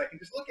endowments. I can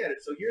just look at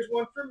it. So here's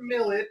one for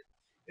Millet.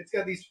 It's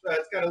got these.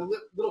 It's got a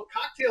little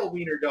cocktail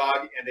wiener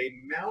dog and a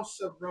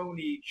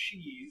mouse-a-roni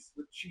cheese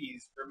with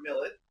cheese for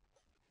Millet.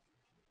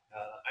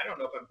 I don't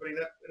know if I'm putting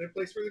that in a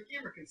place where the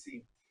camera can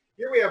see.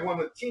 Here we have one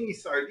with teeny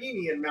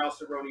sardini and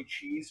mouse-a-roni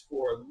cheese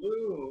for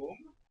Loom.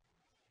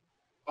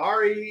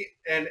 Ari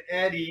and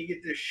Eddie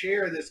get to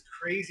share this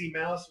crazy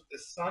mouse with the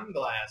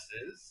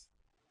sunglasses.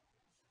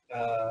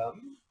 I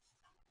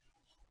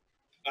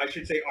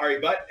should say Ari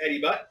Butt, Eddie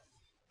Butt.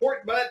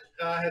 Port Butt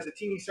has a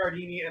teeny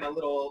sardini and a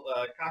little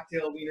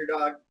cocktail wiener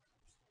dog.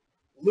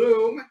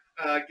 Loom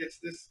gets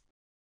this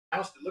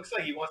mouse that looks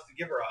like he wants to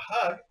give her a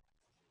hug.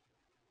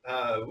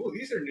 Ooh,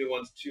 these are new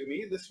ones to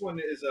me. This one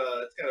is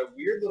it's got a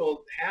weird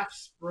little half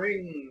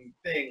spring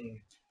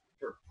thing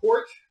for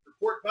Port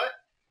Butt.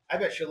 I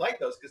bet she'll like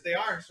those because they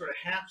are sort of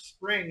half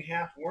spring,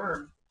 half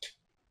worm.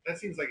 That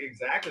seems like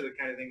exactly the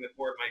kind of thing that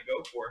Port might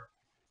go for.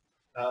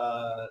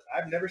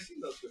 I've never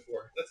seen those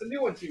before. That's a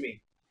new one to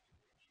me.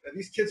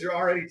 These kids are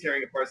already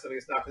tearing apart something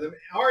that's not for them.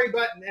 Ari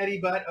Butt and Eddie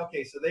Butt.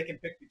 Okay, so they can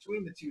pick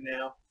between the two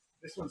now.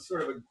 This one's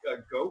sort of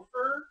a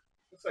gopher.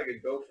 Looks like a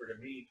gopher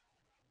to me.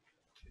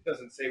 It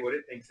doesn't say what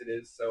it thinks it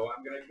is, so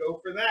I'm going to go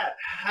for that.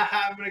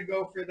 I'm going to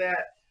go for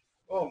that.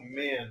 Oh,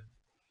 man.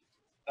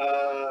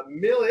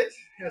 Millet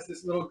has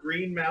this little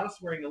green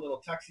mouse wearing a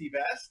little tuxie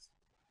vest.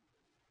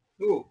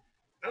 Ooh,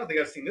 I don't think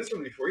I've seen this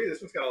one before either.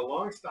 This one's got a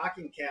long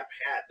stocking cap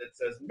hat that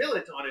says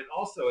Millet on it.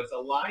 Also, it's a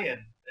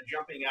lion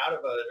jumping out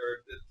of a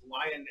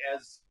lion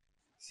as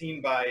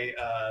seen by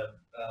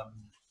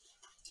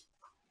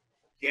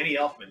Danny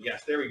Elfman.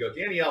 Yes, there we go.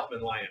 Danny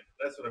Elfman lion.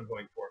 That's what I'm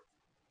going for.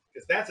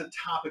 Because that's a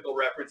topical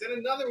reference. And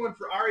another one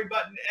for Ari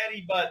Butt and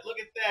Eddie Butt. Look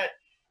at that.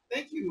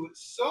 Thank you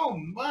so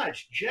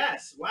much,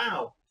 Jess.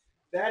 Wow.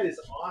 That is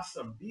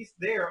awesome.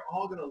 They are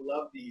all going to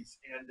love these.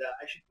 And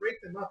I should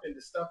break them up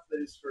into stuff that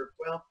is for,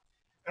 well,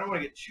 I don't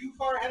want to get too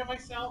far ahead of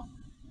myself,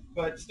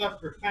 but stuff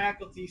for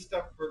faculty,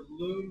 stuff for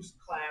Loom's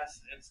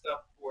class, and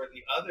stuff for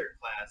the other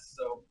class.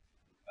 So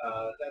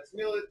that's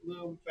Millet,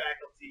 Loom,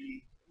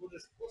 faculty.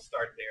 We'll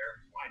start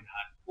there. Why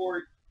not?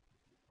 Port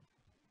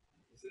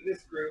is in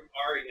this group.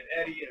 Ari and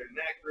Eddie are in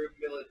that group.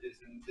 Millet is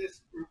in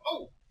this group.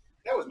 Oh,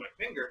 that was my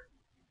finger.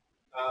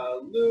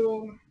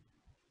 Loom,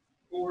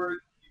 Port.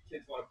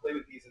 Kids want to play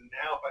with these, and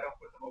now if I don't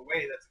put them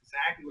away, that's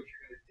exactly what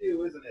you're going to do,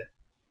 isn't it?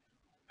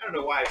 I don't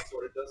know why I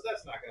sorted those.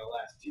 That's not going to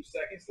last 2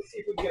 seconds. Let's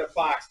see if we can get a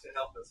box to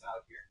help us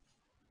out here.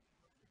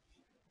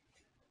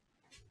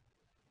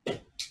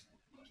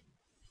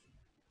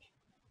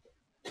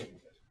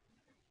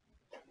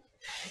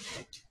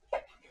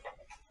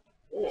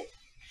 Oh,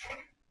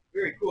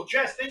 very cool.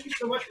 Jess, thank you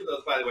so much for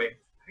those, by the way.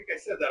 I think I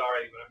said that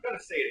already, but I'm going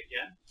to say it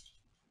again.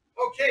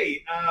 Okay,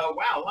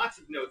 wow, lots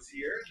of notes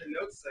here. The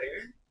notes say,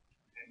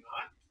 hang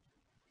on.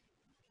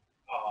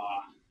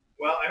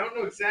 Well, I don't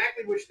know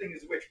exactly which thing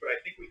is which, but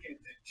I think we can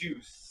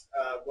deduce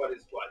what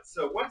is what.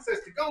 So one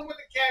says, to go with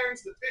the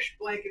Catterns, the fish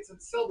blankets, and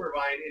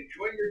Silvervine,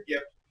 enjoy your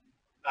gift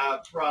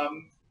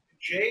from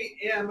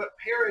J.M.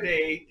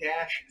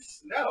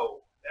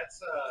 Paraday-Snow.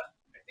 That's,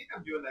 I think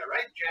I'm doing that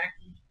right,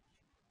 Jackie.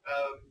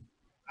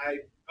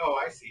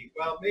 I see.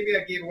 Well, maybe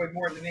I gave away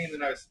more of the name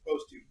than I was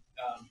supposed to,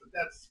 but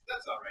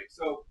that's all right.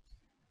 So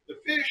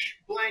the fish,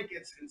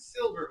 blankets, and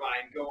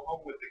Silvervine go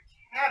home with the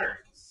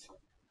Catterns.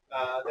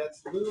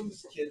 That's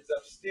Loom's kids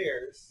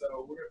upstairs,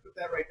 so we're going to put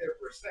that right there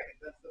for a second.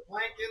 That's the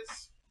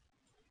blankets,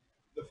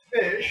 the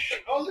fish.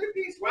 Oh, look at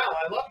these. Wow,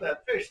 I love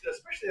that fish,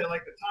 especially I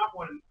like the top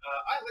one.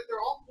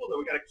 They're all cool,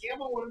 though. We got a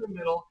camel one in the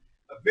middle,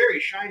 a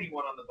very shiny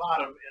one on the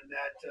bottom, and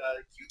that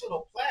cute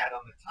little plaid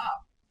on the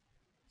top.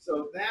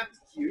 So that's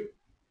cute.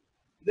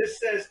 This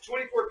says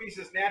 24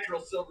 pieces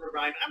natural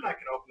Silvervine. I'm not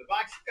going to open the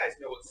box. You guys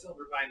know what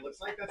Silvervine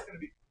looks like. That's going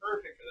to be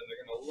perfect for them. They're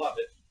going to love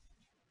it.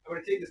 I'm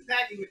going to take this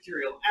packing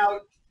material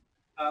out.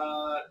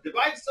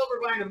 Divide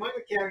Silvervine among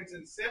the Catterns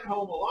and send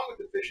home along with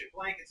the fish and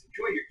blankets.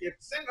 Enjoy your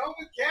gift. Send home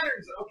with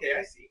Catterns. Okay,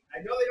 I see.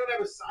 I know they don't have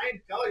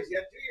assigned colors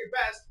yet. Do your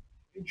best.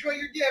 Enjoy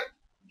your gift,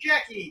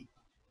 Jackie.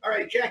 All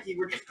right, Jackie.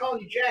 We're just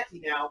calling you Jackie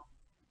now.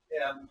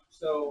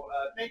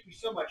 Thank you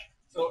so much.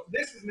 So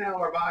this is now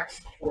our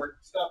box for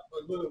stuff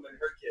for Loom and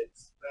her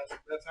kids.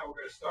 That's how we're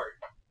going to start.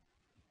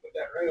 Put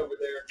that right over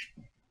there.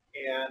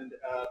 And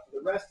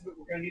for the rest of it,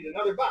 we're going to need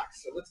another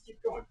box. So let's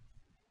keep going.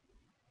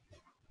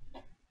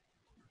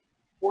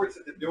 Port's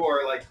at the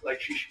door, like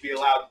she should be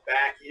allowed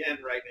back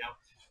in right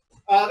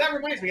now. That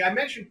reminds me, I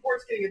mentioned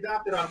Port's getting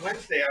adopted on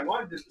Wednesday. I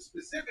wanted to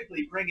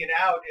specifically bring it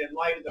out in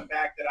light of the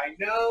fact that I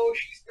know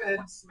she's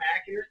been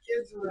smacking her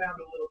kids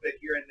around a little bit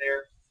here and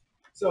there.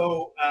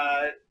 So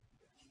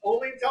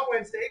only until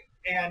Wednesday.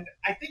 And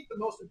I think the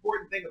most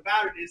important thing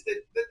about it is that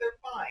they're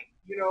fine.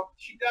 You know,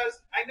 she does.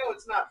 I know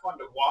it's not fun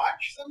to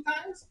watch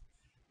sometimes,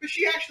 but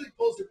she actually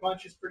pulls her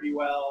punches pretty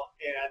well,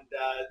 and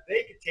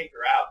they could take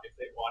her out if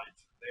they wanted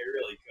to. They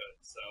really could.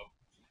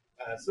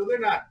 So they're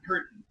not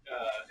hurting,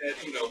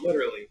 you know,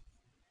 literally.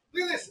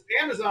 Look at this.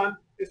 Amazon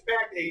has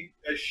packed a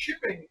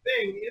shipping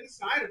thing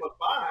inside of a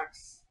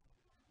box.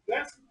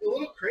 That's a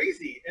little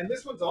crazy. And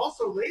this one's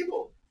also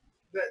labeled.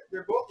 That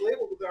they're both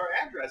labeled with our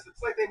address.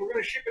 It's like they were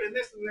going to ship it in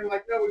this, and they're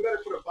like, no, we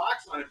better put a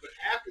box on it. But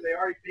after they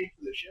already paid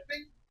for the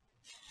shipping,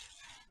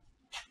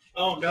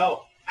 oh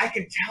no, I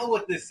can tell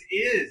what this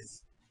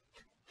is.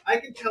 I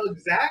can tell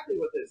exactly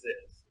what this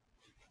is.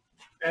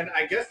 And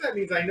I guess that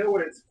means I know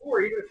what it's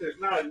for, even if there's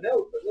not a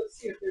note. But let's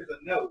see if there's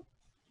a note.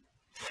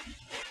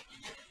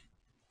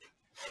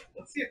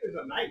 Let's see if there's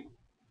a knife.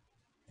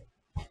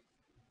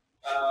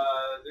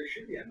 There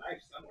should be a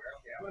knife somewhere.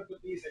 Okay, I'm going to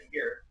put these in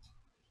here.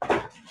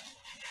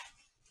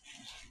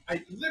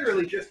 I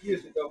literally just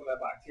used it to open that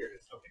box. Here it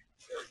is. Okay,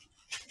 there we go.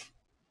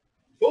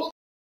 We'll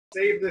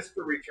save this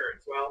for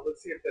returns. Well,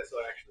 let's see if this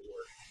will actually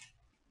work.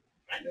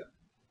 Kind of.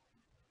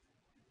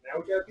 Now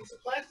we've got a piece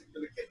of plastic for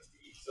the kids to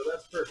eat, so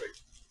that's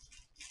perfect.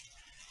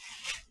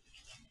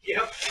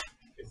 Yep,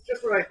 it's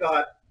just what I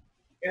thought.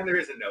 And there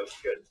is a note.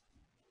 Good.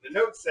 The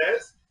note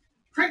says,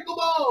 "Crinkle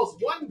balls,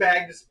 one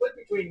bag to split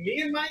between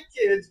me and my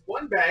kids,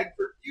 one bag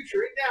for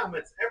future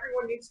endowments.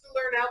 Everyone needs to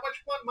learn how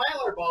much fun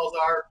Mylar balls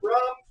are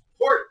from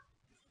Port."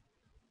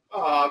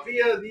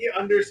 Via the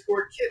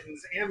 _Kittens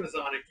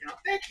Amazon account.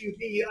 Thank you,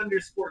 the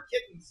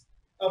 _Kittens.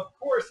 Of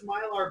course,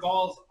 Mylar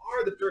balls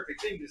are the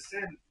perfect thing to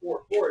send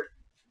for Port.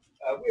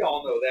 We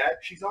all know that.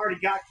 She's already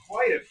got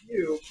quite a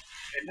few,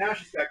 and now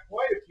she's got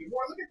quite a few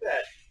more. Look at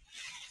that.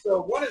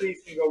 So one of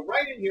these can go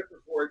right in here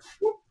for Port,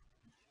 whoop,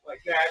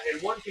 like that,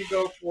 and one can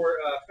go for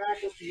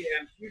faculty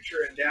and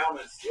future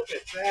endowments. Look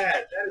at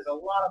that. That is a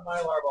lot of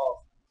Mylar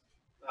balls.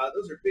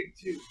 Those are big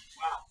too.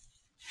 Wow.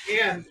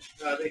 And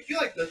they feel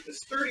like the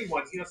sturdy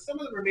ones. You know, some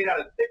of them are made out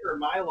of thicker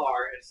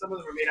Mylar, and some of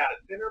them are made out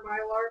of thinner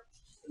Mylar.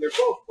 And they're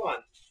both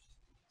fun.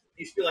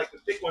 These feel like the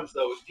thick ones,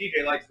 though.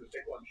 DJ likes the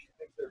thick ones. She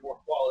thinks they're more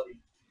quality.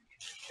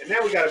 And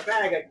now we got a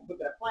bag I can put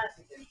that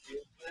plastic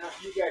into. Now,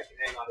 you guys can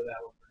hang on to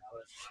that one for now.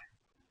 That's fine.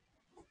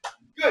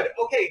 Good.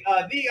 Okay.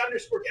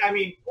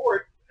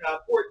 Port.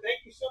 Port,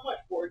 thank you so much,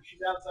 Port. She's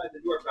outside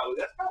the door probably.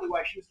 That's probably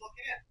why she was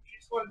looking in. She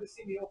just wanted to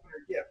see me open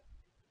her gift.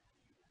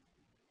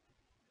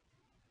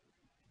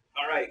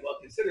 All right. Well,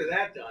 consider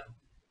that done.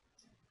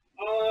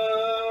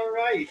 All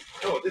right.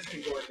 Oh, this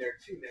can go in there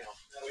too now.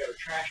 Now we have a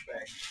trash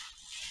bag.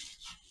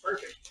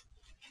 Perfect.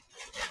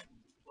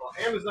 Well,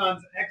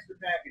 Amazon's extra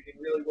packaging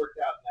really worked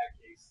out in that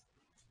case.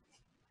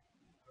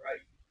 All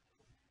right.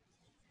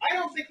 I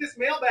don't think this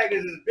mailbag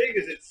is as big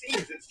as it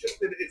seems. It's just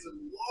that it's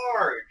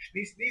large.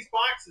 These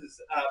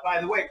boxes, by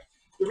the way,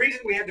 the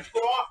reason we had to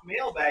put off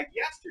mailbag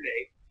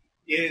yesterday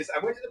is I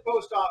went to the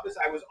post office.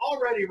 I was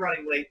already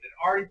running late and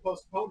already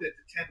postponed it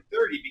to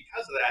 10:30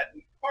 because of that.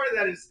 And part of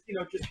that is, you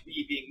know, just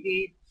me being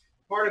me.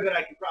 Part of it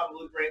I can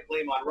probably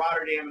blame on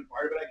Rotterdam, and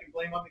part of it I can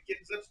blame on the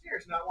kittens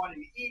upstairs not wanting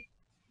to eat.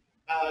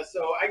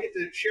 So I get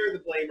to share the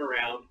blame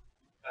around,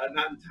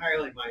 not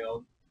entirely my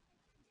own.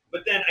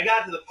 But then I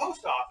got to the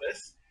post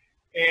office,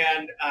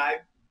 and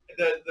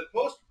the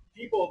post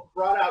people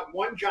brought out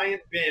one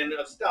giant bin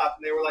of stuff,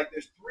 and they were like,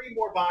 "There's 3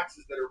 more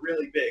boxes that are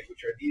really big,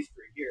 which are these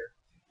 3 here.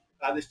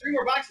 There's 3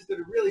 more boxes that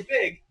are really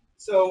big."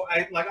 So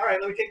I'm like, "All right,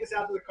 let me take this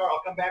out to the car.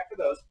 I'll come back for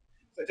those."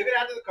 So I took it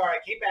out to the car. I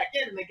came back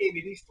in, and they gave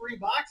me these 3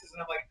 boxes,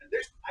 and I'm like,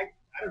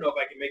 I don't know if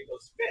I can make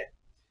those fit.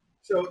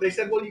 So they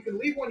said, "Well, you can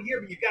leave one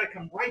here, but you've got to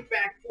come right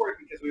back for it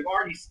because we've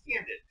already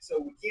scanned it, so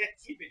we can't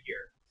keep it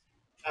here."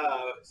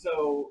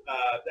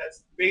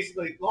 That's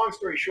basically, long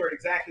story short,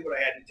 exactly what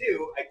I had to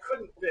do. I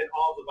couldn't fit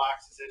all the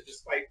boxes in,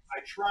 despite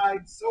I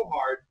tried so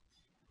hard.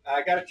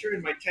 I got to turn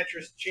in my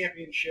Tetris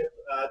championship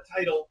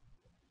title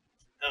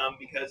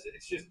because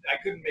it's just I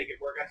couldn't make it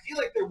work. I feel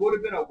like there would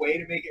have been a way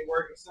to make it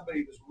work if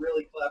somebody was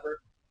really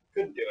clever.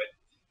 Couldn't do it.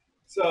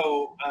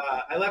 So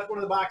I left one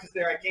of the boxes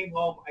there. I came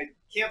home. I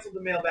canceled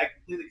the mailbag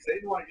completely because I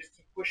didn't want to just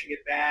keep pushing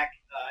it back,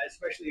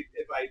 especially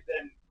if I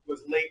then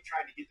was late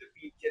trying to get to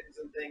feed kittens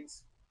and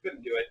things.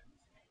 Couldn't do it.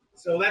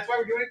 So that's why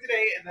we're doing it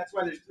today, and that's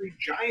why there's 3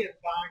 giant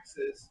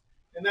boxes,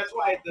 and that's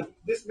why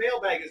this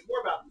mailbag is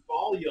more about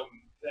volume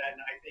than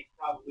I think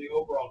probably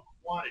overall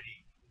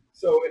quantity.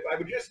 So if I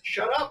would just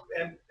shut up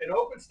and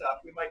open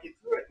stuff, we might get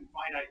through it in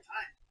finite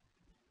time.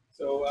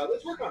 So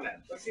let's work on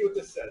that. Let's see what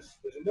this says.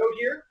 There's a note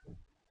here.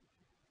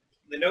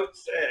 The note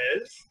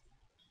says,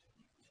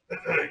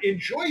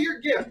 "Enjoy your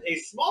gift. A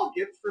small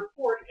gift for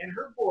Port and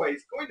her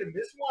boys. Going to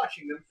miss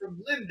watching them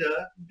from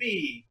Linda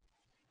B."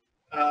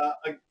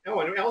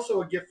 And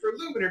also a gift for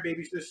Loom and her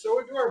babies. They're so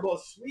adorable. A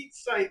sweet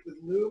sight with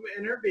Loom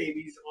and her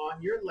babies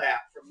on your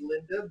lap from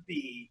Linda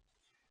B.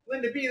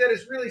 Linda B, that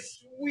is really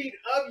sweet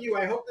of you.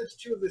 I hope that's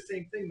 2 of the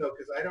same thing, though,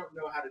 because I don't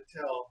know how to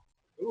tell.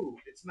 Ooh,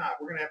 it's not.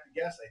 We're going to have to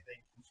guess, I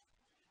think.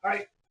 All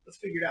right, let's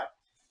figure it out.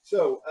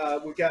 So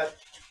we've got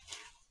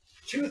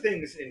 2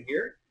 things in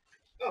here.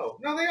 Oh,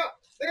 no, they are.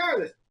 They are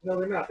this. No,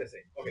 they're not the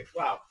same. Okay,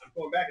 wow. I'm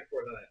going back and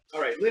forth on that.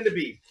 All right, Linda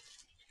B.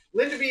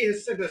 Linda B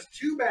has sent us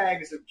 2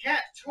 bags of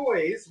cat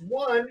toys.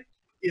 One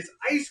is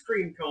ice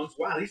cream cones.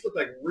 Wow, these look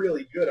like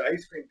really good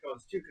ice cream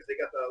cones too, because they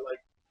got the like.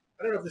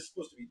 I don't know if this is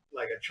supposed to be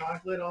like a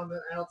chocolate on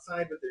the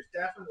outside, but there's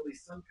definitely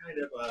some kind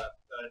of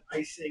an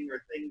icing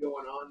or thing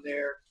going on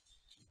there,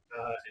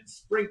 and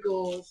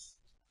sprinkles.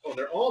 Oh,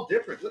 they're all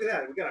different. Look at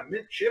that. We got a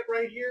mint chip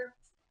right here.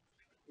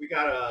 We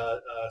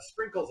got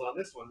sprinkles on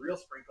this one, real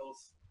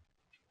sprinkles.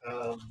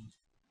 Um,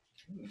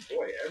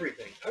 Boy,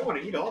 everything. I want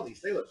to eat all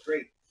these. They look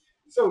great.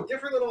 So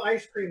different little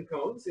ice cream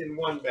cones in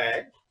one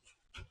bag,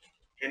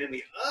 and in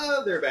the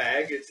other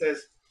bag it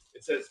says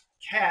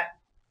cat.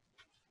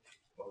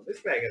 Oh,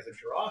 this bag has a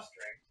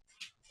drawstring.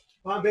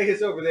 Bombay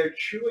is over there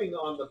chewing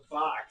on the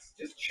box,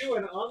 just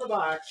chewing on the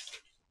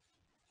box,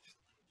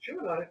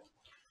 chewing on it.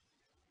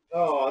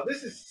 Oh,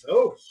 this is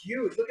so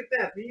cute. Look at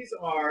that. These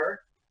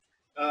are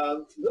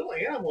little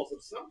animals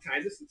of some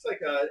kind. This looks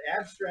like an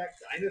abstract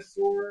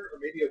dinosaur or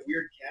maybe a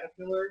weird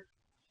caterpillar.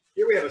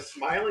 Here we have a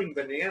smiling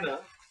banana.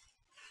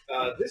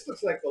 This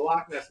looks like the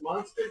Loch Ness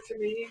Monster to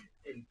me.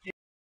 And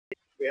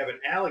we have an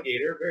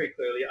alligator, very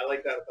clearly. I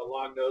like that with the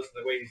long nose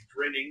and the way he's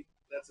grinning.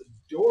 That's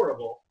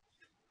adorable.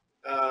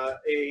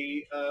 A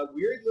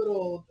weird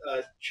little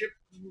chip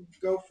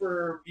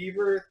gopher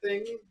beaver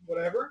thing,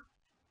 whatever.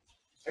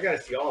 I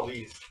gotta see all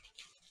these.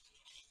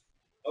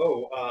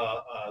 Oh,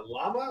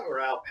 llama or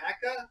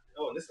alpaca.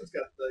 Oh, and this one's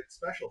got the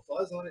special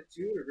fuzz on it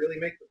too to really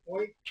make the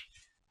point.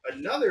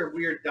 Another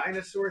weird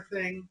dinosaur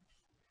thing.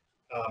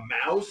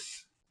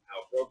 Mouse.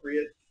 How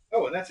appropriate.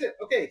 Oh, and that's it.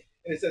 Okay.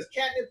 And it says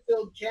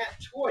catnip-filled cat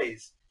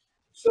toys.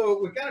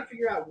 So we've got to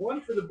figure out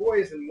one for the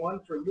boys and one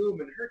for Loom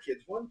and her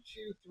kids. 1,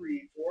 2,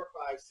 3, 4,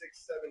 5,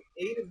 6, 7,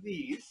 8 of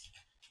these.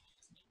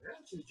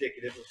 That's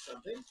indicative of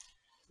something.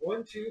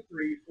 1, 2,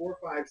 3, 4,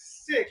 5,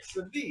 6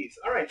 of these.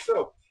 All right.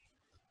 So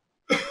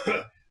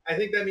I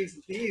think that means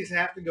that these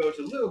have to go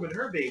to Loom and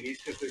her babies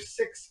because there's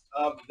 6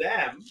 of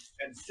them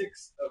and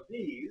 6 of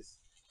these.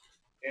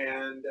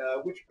 And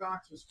which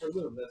box was for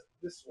Loom? That's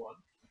this one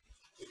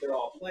that they're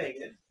all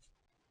playing in.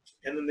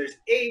 And then there's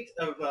 8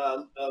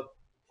 of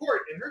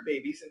Port and her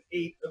babies and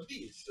 8 of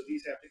these. So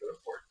these have to go to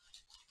Port.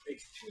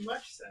 Makes too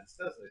much sense,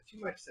 doesn't it? Too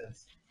much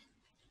sense.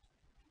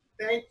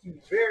 Thank you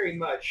very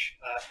much,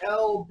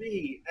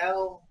 LB,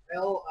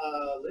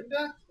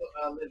 Linda?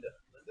 Linda?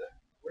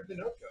 Where'd the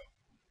note go?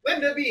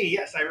 Linda B,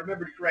 yes, I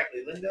remembered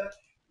correctly.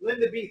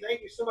 Linda B,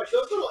 thank you so much.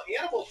 Those little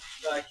animal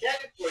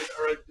catnip toys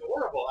are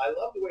adorable. I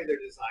love the way they're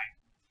designed.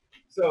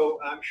 So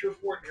I'm sure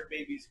Fort and her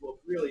babies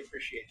will really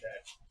appreciate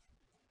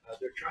that.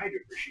 They're trying to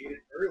appreciate it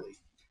early,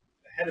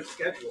 ahead of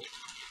schedule.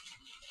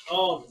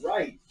 All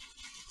right.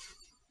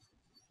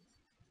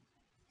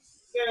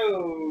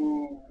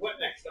 So what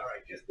next? All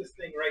right, just this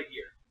thing right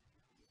here.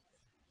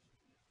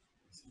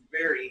 It's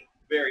very,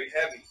 very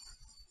heavy.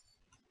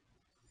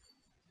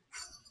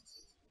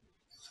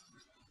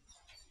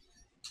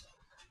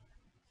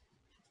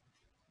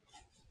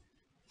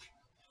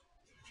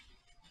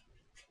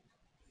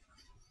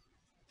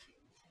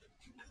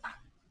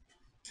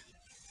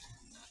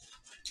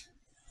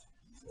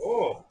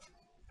 Oh,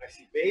 I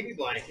see baby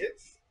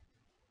blankets.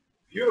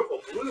 Beautiful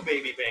blue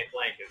baby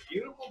blankets.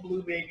 Beautiful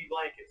blue baby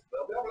blankets.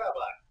 Blah, blah, blah,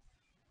 blah.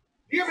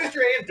 Dear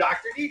Mr. A and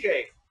Dr.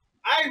 DJ,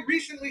 I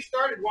recently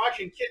started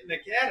watching Kitten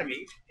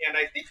Academy, and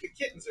I think the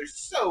kittens are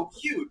so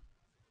cute.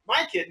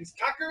 My kittens,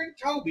 Tucker and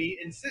Toby,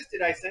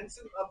 insisted I send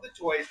some of the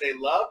toys they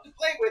love to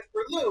play with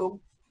for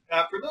Loom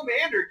and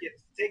her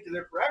kittens to take to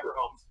their forever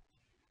homes.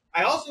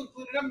 I also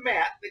included a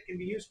mat that can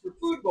be used for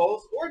food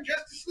bowls or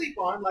just to sleep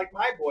on like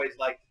my boys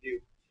like to do.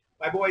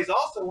 My boys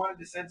also wanted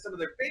to send some of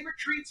their favorite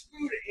treats,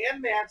 food,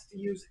 and mats to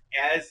use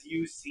as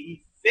you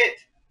see fit.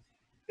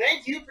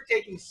 Thank you for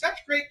taking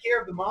such great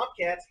care of the mom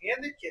cats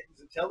and their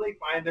kittens until they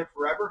find their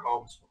forever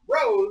homes.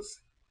 Rose,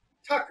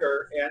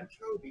 Tucker, and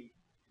Toby.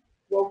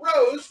 Well,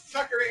 Rose,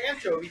 Tucker,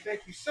 and Toby,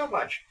 thank you so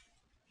much.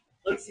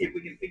 Let's see if we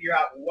can figure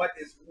out what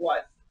is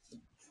what. All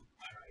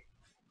right.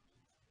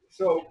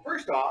 So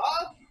first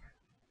off,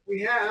 we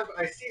have,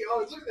 I see,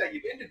 oh, look at that.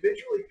 You've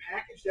individually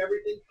packaged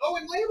everything. Oh,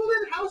 and labeled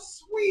it. How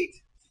sweet.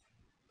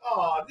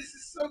 Oh, this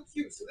is so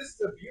cute. So this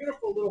is a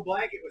beautiful little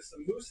blanket with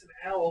some moose and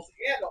owls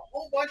and a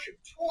whole bunch of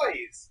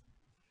toys.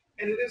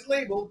 And it is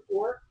labeled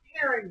for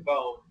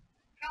herringbone.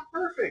 How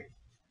perfect.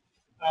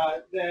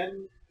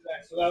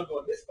 So that'll go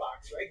in this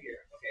box right here.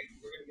 Okay,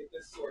 we're going to get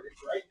this sorted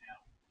right now.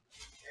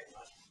 Hang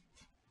on.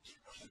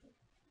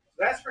 So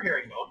that's for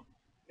herringbone.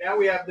 Now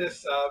we have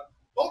this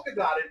polka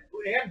dotted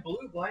and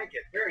blue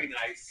blanket. Very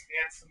nice.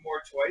 And some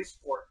more toys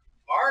for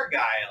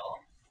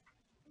Argyle.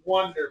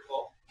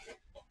 Wonderful.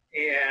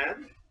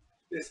 And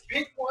this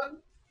pink one,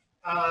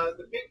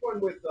 the pink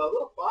one with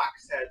little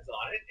box heads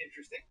on it.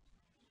 Interesting.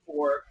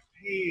 For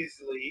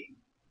Paisley.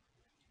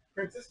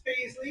 Princess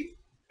Paisley.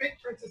 Pink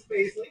Princess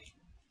Paisley.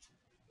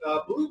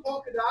 Blue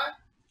polka dot.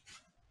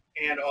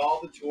 And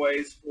all the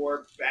toys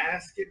for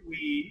Basket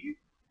Weave.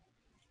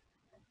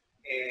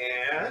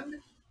 And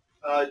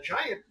a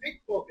giant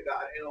pink polka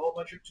dot and a whole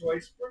bunch of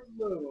toys for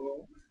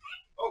Loom.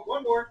 Oh,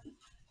 one more.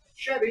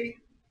 Chevy.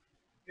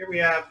 Here we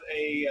have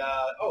a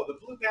the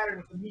blue pattern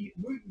with the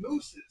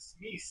mooses.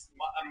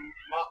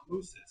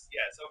 Mooses.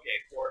 Yes, okay,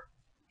 for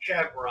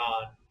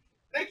Chevron.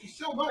 Thank you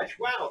so much.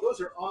 Wow, those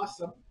are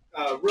awesome.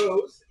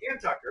 Rose and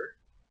Tucker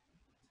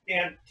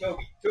and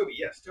Toby.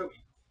 Yes,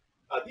 Toby.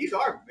 These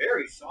are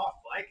very soft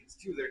blankets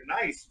too. They're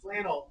nice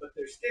flannel, but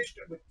they're stitched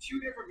with two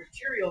different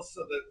materials,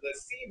 so the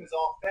seam is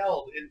all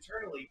felled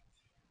internally.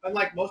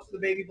 Unlike most of the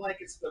baby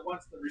blankets, the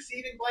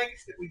receiving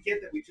blankets that we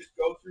get that we just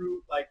go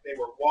through like they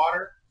were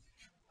water,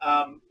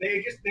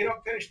 they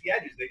don't finish the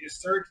edges. They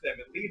just serge them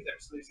and leave them.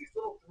 So there's these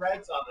little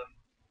threads on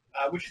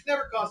them, which has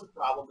never caused a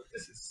problem. But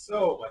this is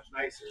so much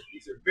nicer.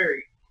 These are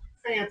very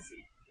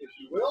fancy, if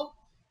you will.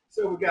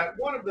 So we've got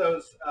one of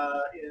those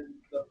in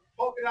the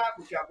polka dot.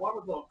 We've got one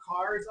with little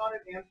cars on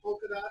it and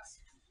polka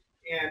dots.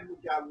 And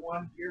we've got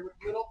one here with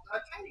little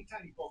tiny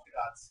polka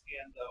dots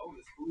and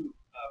this blue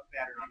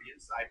pattern on the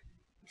inside.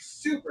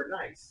 Super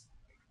nice.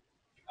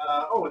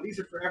 And these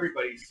are for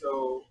everybody.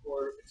 So,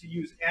 or to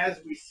use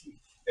as we see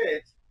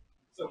fit.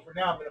 So for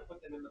now, I'm going to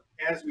put them in the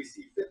as we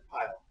see fit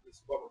pile. This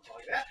is what we're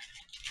calling that.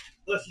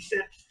 Plus, you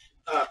sent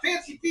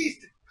Fancy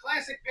Feast,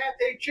 classic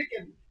pate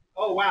chicken.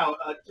 Oh, wow.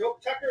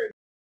 Tucker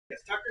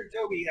and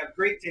Toby have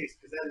great taste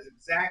because that is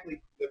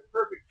exactly the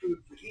perfect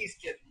food for these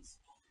kittens.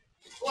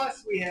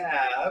 Plus, we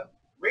have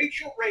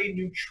Rachel Ray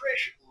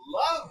Nutrish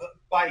Love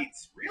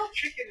Bites. Real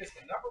chicken is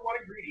the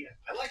 #1 ingredient.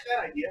 I like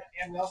that idea.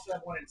 And we also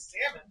have one in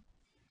salmon.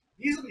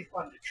 These will be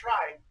fun to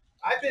try.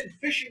 I've been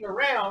fishing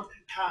around,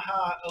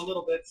 a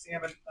little bit,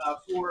 salmon,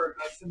 for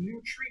some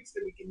new treats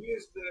that we can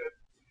use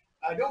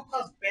that don't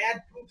cause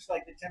bad poops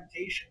like the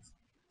Temptations.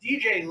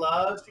 DJ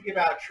loves to give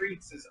out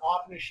treats as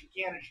often as she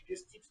can, and she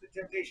just keeps the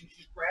Temptations.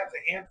 She just grabs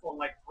a handful and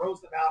like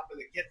throws them out for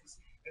the kittens,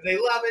 and they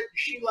love it.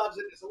 She loves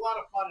it. It's a lot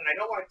of fun, and I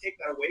don't want to take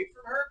that away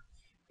from her.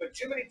 But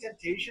too many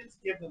Temptations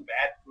give them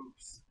bad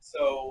poops.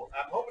 So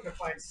I'm hoping to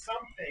find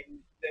something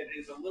that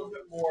is a little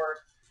bit more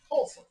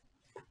wholesome.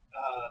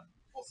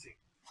 We'll see.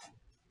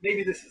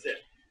 Maybe this is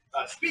it.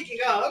 Speaking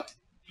of,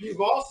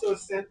 you've also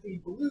sent the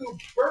blue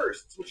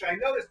bursts, which I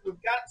noticed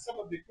we've got some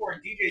of before,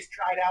 and DJ's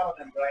tried out on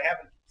them, but I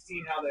haven't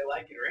seen how they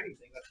like it or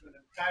anything. That's been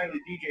an entirely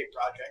DJ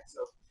project.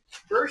 So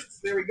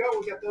bursts, there we go.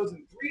 We got those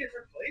in 3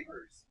 different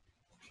flavors.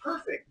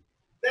 Perfect.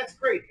 That's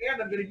great.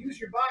 And I'm going to use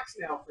your box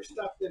now for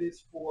stuff that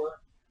is for,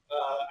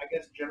 I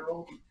guess,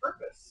 general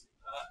purpose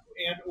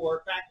and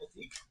or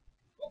faculty.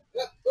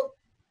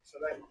 So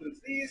that includes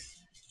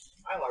these.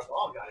 Mylar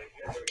ball got in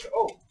here. There we go.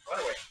 Oh, by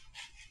the way.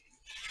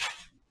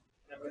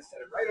 I'm going to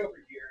set it right over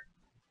here.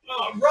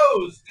 Oh,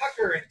 Rose,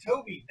 Tucker, and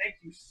Toby, thank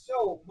you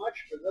so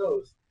much for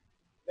those.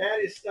 That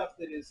is stuff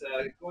that is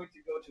going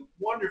to go to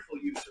wonderful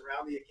use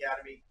around the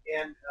academy.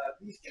 And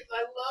these kittens,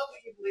 I love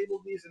that you've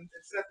labeled these and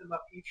set them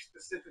up each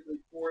specifically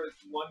for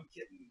one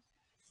kitten.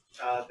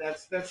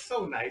 That's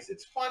so nice.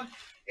 It's fun,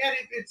 and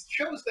it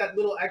shows that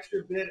little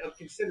extra bit of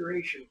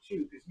consideration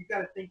too, because you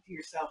got to think to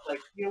yourself like,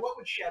 what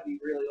would Chevy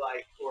really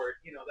like, or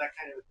that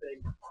kind of a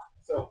thing.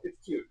 So it's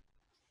cute.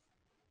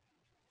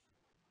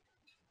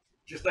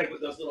 Just like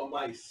with those little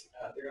mice,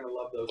 they're gonna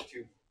love those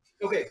too.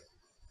 Okay.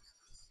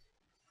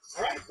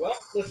 All right. Well,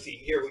 let's see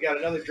here. We got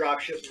another drop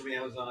ship from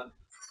Amazon.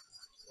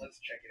 Let's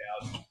check it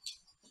out.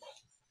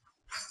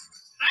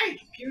 Hi,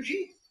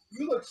 Pugy.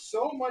 You look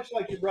so much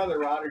like your brother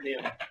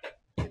Rotterdam.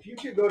 If you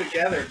two go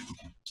together,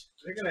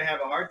 they're going to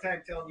have a hard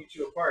time telling you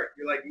two apart.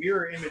 You're like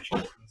mirror image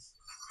kittens.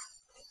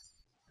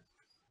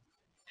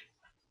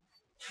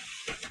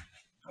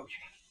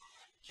 Okay.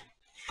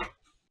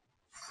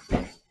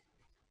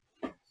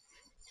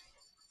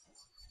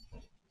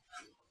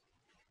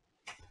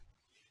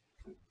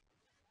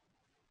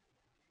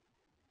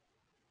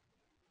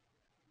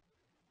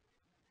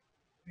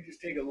 Let me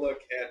just take a look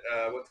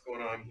at what's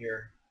going on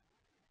here.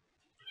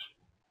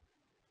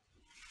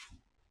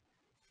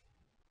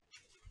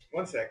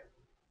 One sec.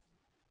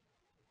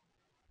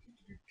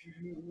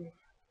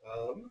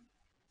 Oh,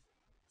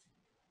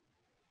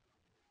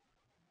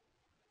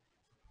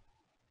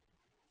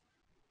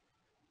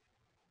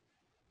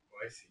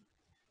 I see.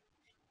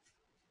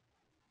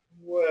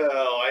 Well,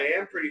 I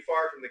am pretty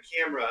far from the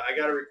camera. I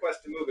got a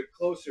request to move it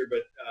closer,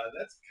 but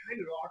that's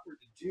kind of awkward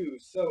to do.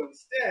 So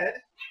instead,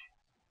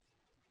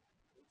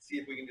 let's see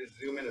if we can just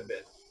zoom in a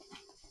bit.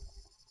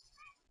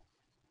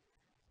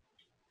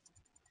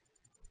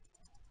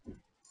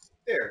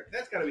 There,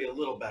 that's got to be a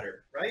little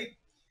better, right?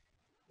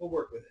 We'll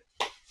work with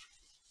it.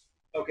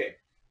 Okay,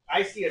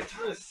 I see a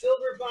ton of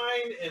silver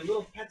vine and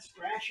little pet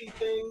scratchy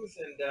things,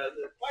 and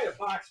quite a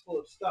box full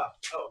of stuff.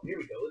 Oh, here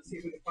we go. Let's see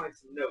if we can find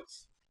some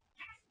notes.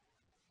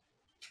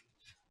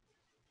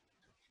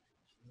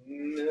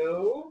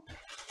 No.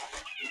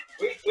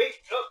 Wait.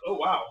 Oh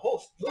wow.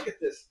 Look at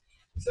this.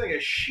 It's like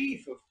a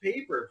sheaf of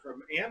paper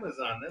from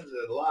Amazon. That's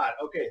a lot.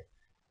 Okay.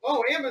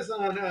 Oh,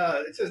 Amazon.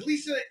 It says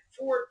Lisa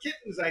for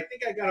Kittens. I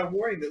think I got a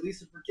warning that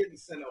Lisa for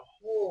Kittens sent a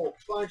whole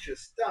bunch of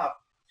stuff.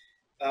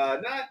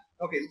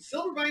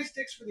 Silver vine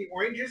sticks for the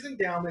oranges and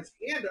Dalmats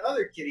and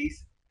other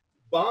kitties.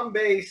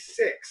 Bombay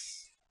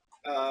 6.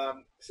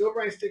 Silver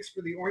vine sticks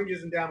for the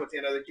oranges and Dalmats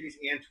and other kitties.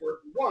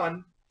 Antwerp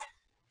 1.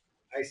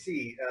 I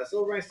see.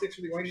 Silverline sticks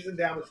for the oranges and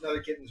downwards and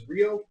other kittens.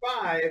 Rio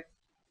 5.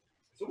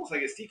 It's almost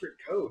like a secret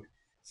code.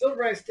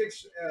 Silverline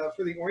sticks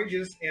for the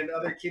oranges and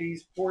other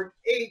kitties. Port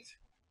 8.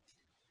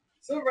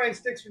 Silverline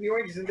sticks for the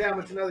oranges and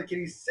downwards and other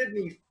kitties.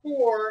 Sydney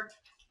 4.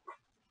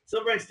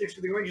 Silverline sticks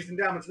for the oranges and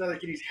downwards and other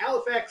kitties.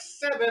 Halifax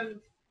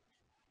 7.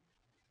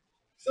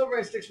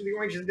 Silverline sticks for the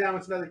oranges and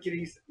downwards and other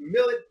kitties.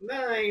 Millet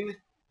 9.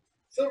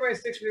 Silverline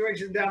sticks for the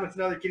oranges and downwards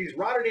and other kitties.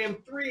 Rotterdam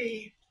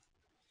 3.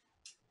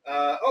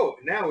 Oh,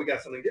 now we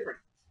got something different.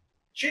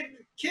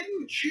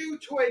 Kitten Chew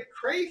Toy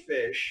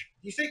Crayfish.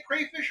 Do you say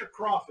crayfish or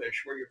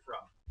crawfish where you're from?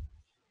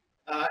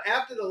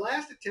 After the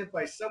last attempt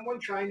by someone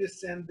trying to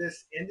send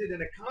this ended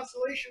in a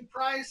consolation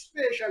prize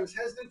fish, I was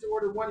hesitant to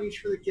order one each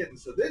for the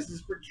kittens. So this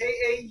is for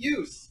KA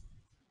use.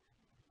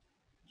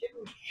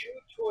 Kitten Chew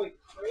Toy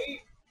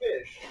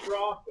Crayfish,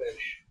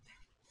 crawfish.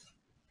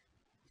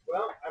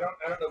 Well, I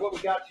don't know what we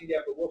got to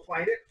yet, but we'll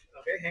find it.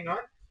 Okay, hang on.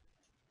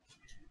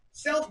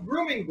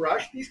 Self-grooming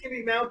brush. These can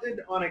be mounted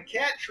on a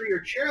cat tree or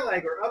chair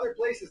leg or other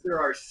places. There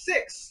are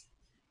 6.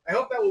 I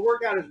hope that will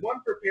work out as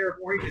one per pair of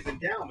oranges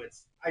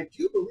endowments. I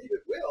do believe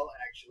it will,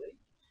 actually.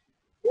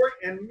 Port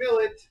and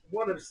millet,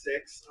 1 of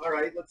 6. All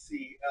right, let's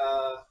see.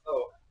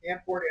 And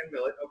port and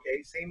millet.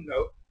 Okay, same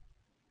note.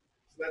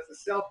 So that's the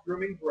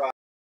self-grooming brush.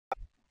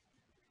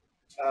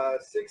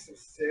 6 of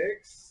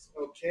 6.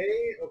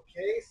 Okay.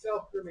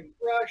 Self-grooming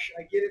brush.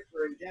 I get it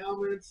for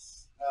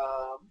endowments.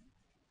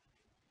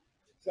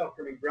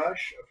 Self-grooming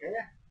brush. Okay.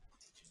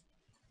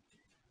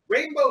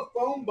 Rainbow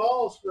foam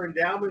balls for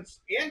endowments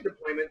and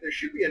deployment. There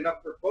should be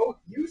enough for both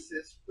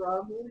uses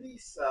from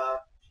Lisa.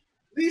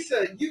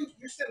 Lisa, you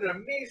sent an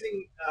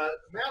amazing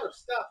amount of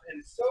stuff and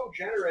it's so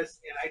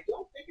generous. And I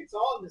don't think it's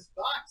all in this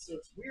box. So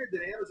it's weird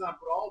that Amazon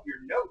put all of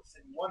your notes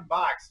in one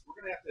box. We're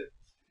going to have to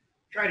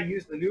try to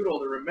use the noodle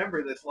to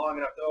remember this long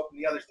enough to open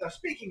the other stuff.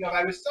 Speaking of,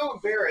 I was so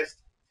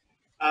embarrassed.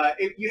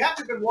 If you have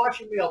to have been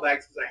watching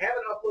Mailbags, because I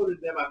haven't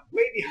uploaded them, I'm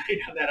way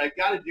behind on that. I've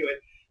got to do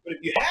it. But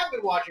if you have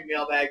been watching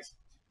Mailbags,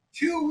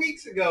 2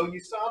 weeks ago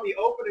you saw me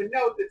open a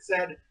note that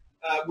said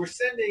we're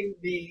sending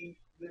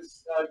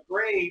this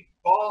gray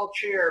ball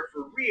chair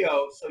for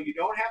Rio, so you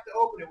don't have to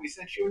open it. We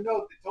sent you a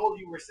note that told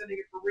you we're sending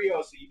it for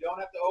Rio, so you don't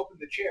have to open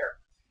the chair.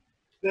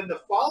 Then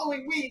the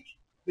following week,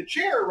 the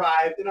chair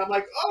arrived, and I'm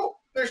like, oh,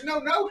 there's no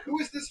note. Who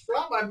is this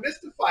from? I'm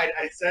mystified.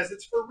 It says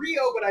it's for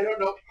Rio, but I don't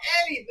know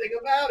anything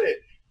about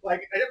it.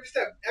 Like, I just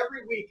have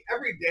every week,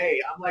 every day,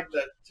 I'm like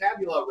the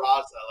tabula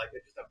rasa, like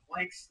just a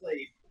blank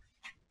slate.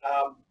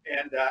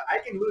 I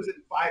can lose it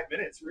in 5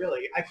 minutes,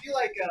 really. I feel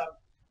like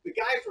the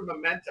guy from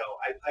Memento,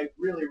 I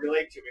really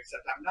relate to him,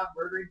 except I'm not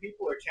murdering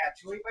people or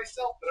tattooing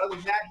myself. But other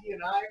than that, he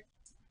and I,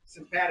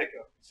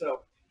 simpatico.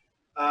 So,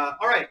 all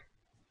right.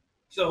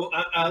 So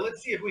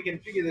let's see if we can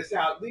figure this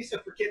out. Lisa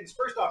for Kittens,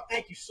 first off,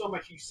 thank you so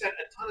much. You sent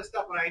a ton of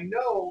stuff, and I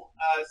know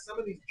some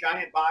of these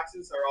giant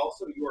boxes are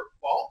also your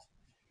fault.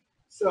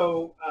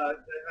 So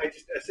I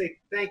say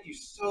thank you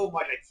so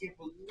much. I can't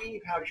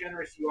believe how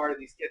generous you are to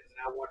these kittens and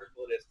how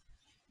wonderful it is.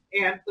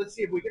 And let's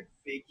see if we can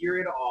figure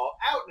it all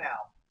out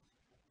now.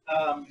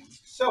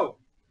 So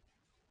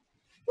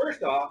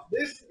first off,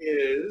 this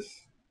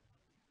is,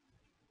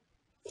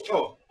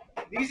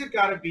 these have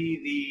got to be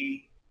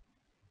the,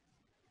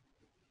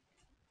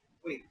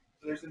 wait,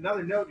 there's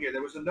another note here.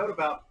 There was a note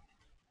about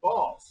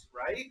balls,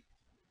 right?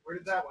 Where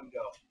did that one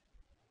go?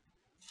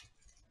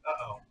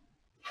 Uh-oh.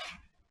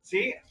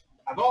 See,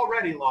 I've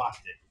already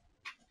lost it.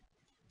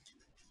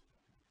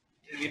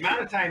 And the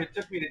amount of time it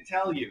took me to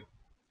tell you,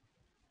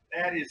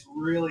 that is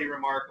really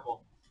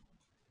remarkable.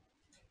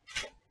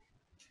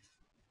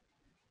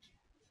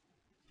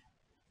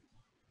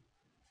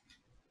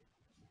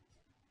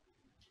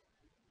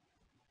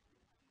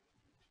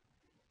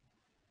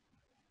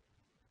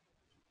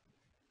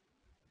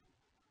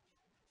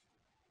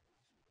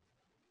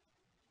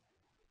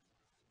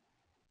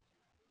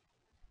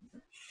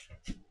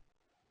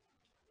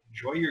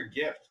 Enjoy your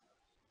gift.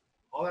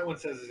 All that one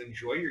says is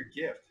enjoy your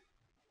gift.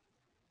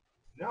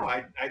 No,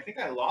 I think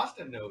I lost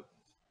a note.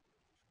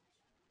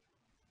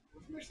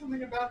 Wasn't there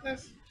something about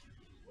this?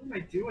 What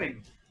am I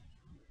doing?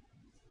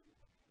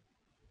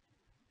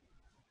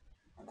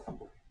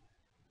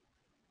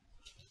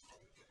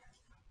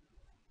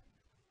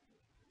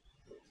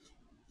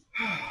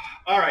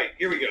 All right,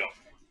 here we go.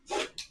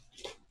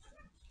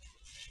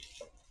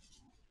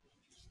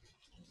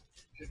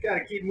 Just got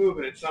to keep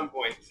moving at some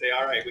point and say,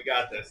 all right, we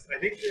got this. I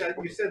think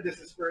you said this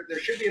is for, there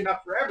should be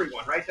enough for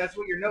everyone, right? That's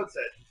what your note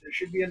said. There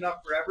should be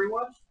enough for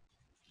everyone.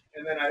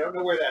 And then I don't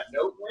know where that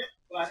note went,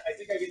 but I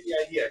think I get the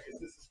idea because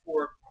this is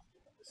for,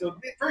 so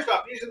first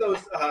off, these are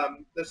those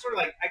sort of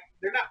like,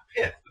 they're not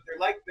pith, but they're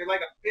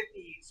like a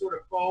pithy sort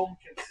of foam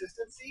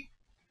consistency.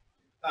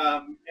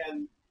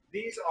 And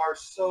these are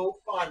so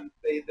fun.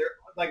 They're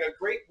like a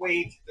great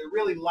weight. They're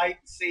really light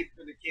and safe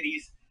for the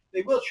kitties.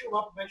 They will chew them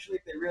up eventually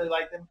if they really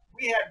like them.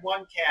 We had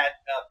one cat,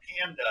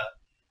 Panda,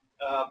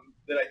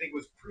 that I think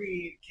was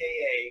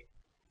pre-KA,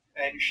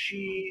 and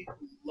she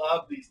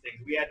loved these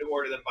things. We had to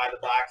order them by the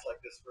box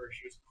like this for her.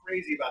 She was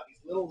crazy about these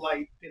little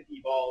light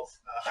pithy balls.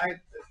 I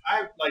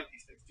like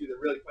these things too. They're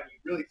really fun.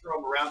 You really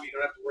throw them around. You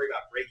don't have to worry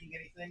about breaking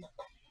anything.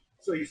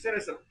 So you sent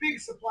us a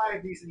big supply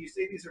of these, and you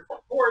say these are for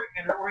port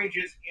and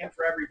oranges and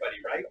for everybody,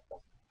 right?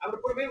 I'm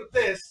going to put them in with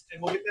this,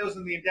 and we'll get those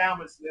in the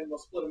endowments, and then we'll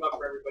split them up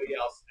for everybody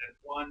else. And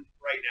one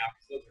right now,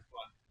 because those are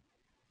fun.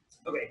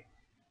 Okay.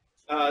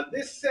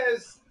 This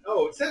says,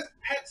 it says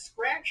pet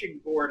scratching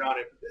board on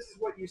it, but this is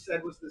what you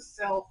said was the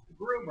self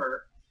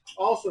groomer,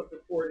 also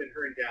for port in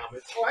her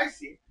endowments. Oh, I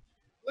see.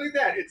 Look at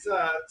that. It's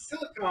a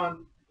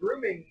silicone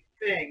grooming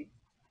thing.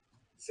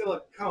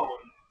 Silicone.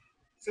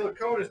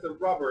 Silicone is the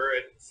rubber,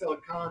 and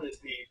silicone is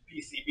the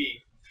PCB.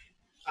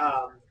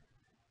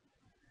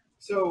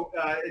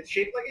 It's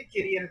shaped like a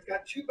kitty, and it's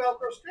got two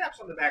Velcro straps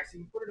on the back, so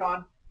you can put it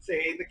on,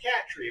 say, the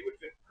cat tree. It would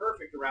fit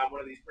perfect around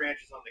one of these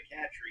branches on the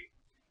cat tree,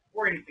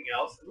 or anything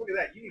else. And look at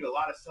that. You need a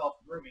lot of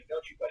self-grooming,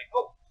 don't you, buddy?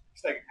 Oh,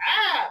 it's like,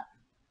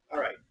 All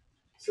right.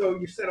 So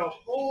you set a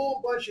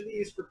whole bunch of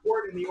these for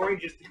port and the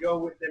oranges to go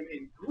with them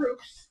in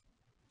groups.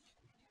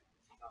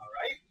 All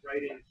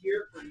right in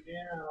here for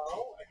now.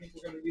 I think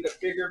we're going to need a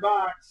bigger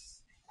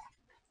box.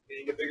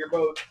 Getting a bigger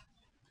boat.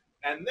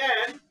 And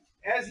then,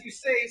 as you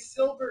say,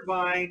 silver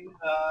vine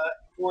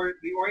for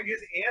the oranges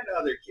and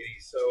other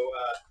kitties. So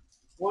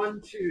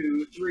 1,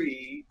 2,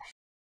 3,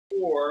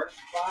 4,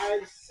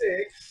 5,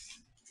 6,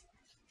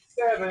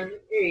 7,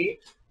 8,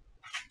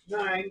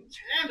 9,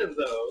 10 of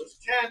those.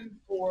 10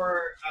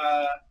 for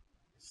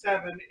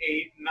 7,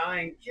 8,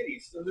 9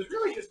 kitties. So there's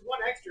really just one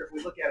extra if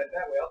we look at it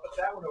that way. I'll put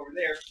that one over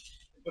there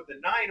and put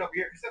the 9 over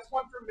here because that's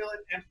one for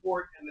Millet and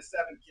Port and the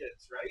 7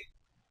 kids, right?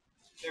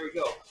 There we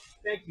go.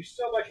 Thank you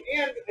so much.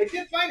 And I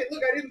did find it.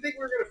 Look, I didn't think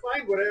we were going to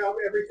find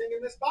everything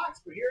in this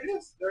box, but here it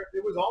is.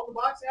 It was all in the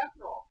box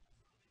after all.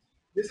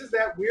 This is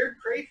that weird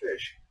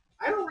crayfish.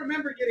 I don't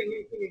remember getting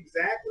anything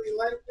exactly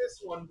like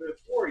this one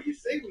before. You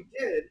say we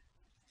did,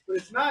 but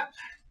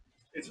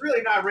it's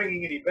really not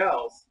ringing any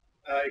bells,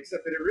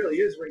 except that it really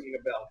is ringing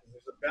a bell,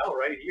 because there's a bell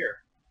right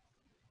here.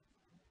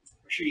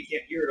 I'm sure you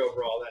can't hear it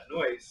over all that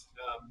noise.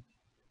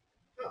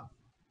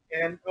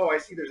 And, I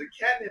see there's a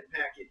catnip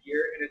packet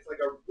here, and it's like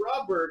a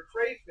rubber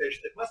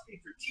crayfish that must be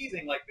for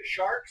teasing like the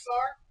sharks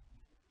are.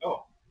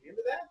 Oh, you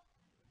into that?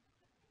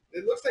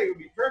 It looks like it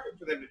would be perfect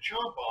for them to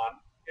chomp on.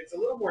 It's a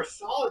little more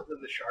solid than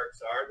the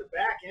sharks are. The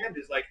back end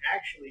is like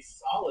actually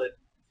solid.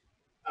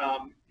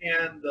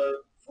 And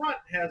the front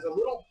has a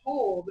little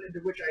hole into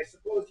which I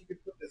suppose you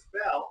could put this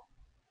bell.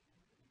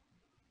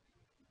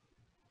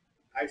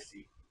 I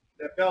see.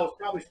 That bell is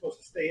probably supposed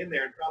to stay in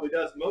there and probably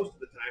does most of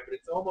the time, but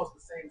it's almost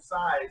the same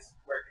size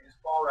where it can just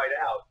fall right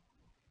out.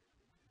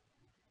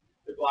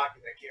 They're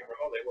blocking that camera.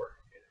 Oh, they were.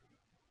 Okay,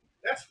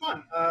 that's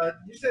fun.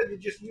 You said you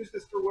just use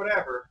this for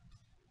whatever.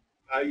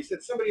 You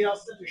said somebody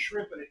else sent a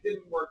shrimp and it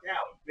didn't work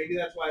out. Maybe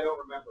that's why I don't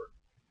remember.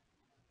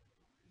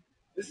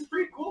 This is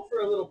pretty cool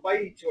for a little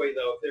bitey toy,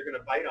 though, if they're going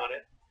to bite on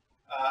it.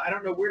 I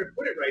don't know where to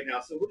put it right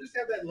now, so we'll just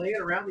have that laying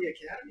around the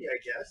academy,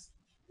 I guess.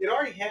 It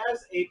already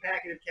has a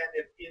packet of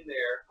catnip in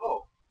there.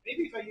 Oh,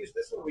 maybe if I use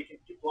this one, we can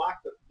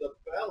block the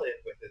bell in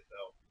with it,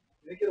 though.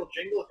 You think it'll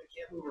jingle if it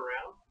can't move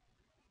around?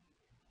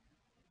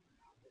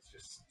 Let's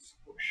just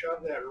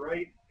shove that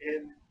right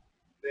in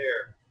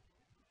there.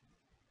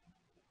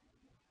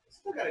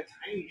 It's still got a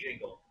tiny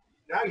jingle.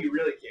 Now you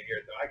really can't hear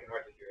it, though. I can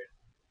hardly hear it.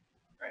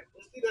 All right,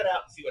 let's do that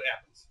out and see what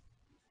happens.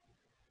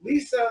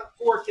 Lisa,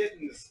 4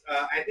 kittens.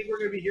 I think we're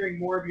going to be hearing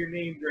more of your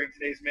name during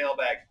today's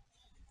mailbag.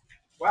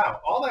 Wow,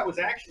 all that was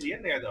actually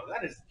in there, though.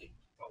 That is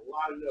a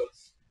lot of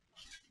notes.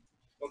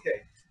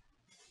 Okay.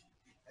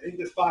 I think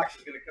this box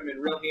is going to come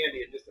in real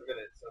handy in just a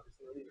minute, so I'm just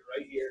going to leave it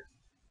right here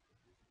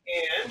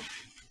and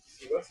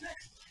see what's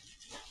next.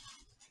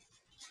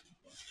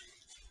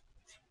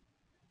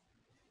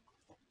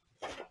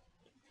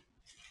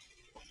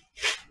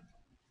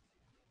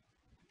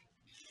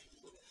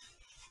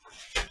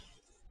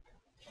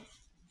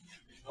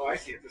 Oh, I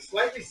see. It's a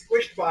slightly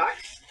squished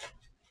box.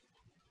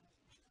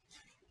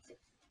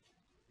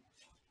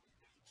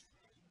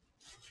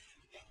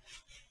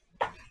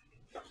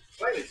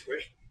 Slightly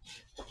squished.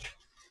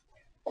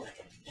 And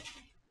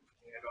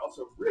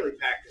also really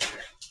packed in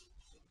there.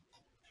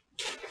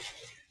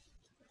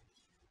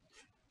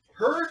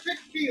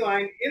 Perfect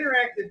feline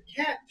interactive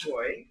cat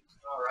toy.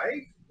 All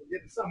right, we're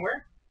getting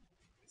somewhere.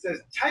 It says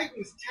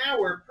Titan's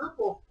Tower,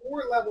 purple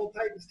 4-level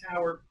Titan's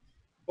Tower,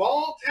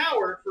 ball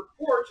tower for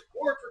Port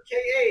or for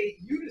KA.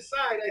 You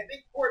decide. I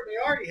think Port may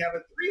already have a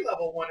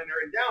 3-level one in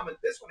her endowment.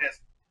 This one has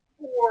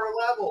 4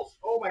 levels.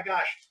 Oh my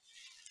gosh.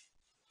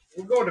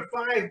 We're going to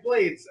 5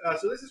 blades.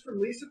 So this is from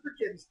Lisa for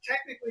Kittens,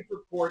 technically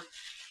for Port.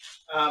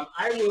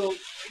 I will,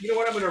 you know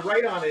what I'm going to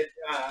write on it?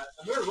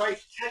 I'm going to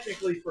write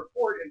technically for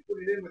Port and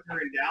put it in with her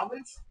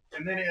endowments.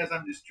 And then as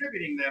I'm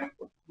distributing them,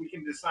 we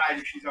can decide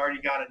if she's already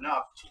got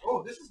enough.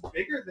 Oh, this is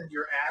bigger than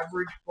your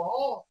average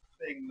ball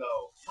thing,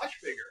 though. Much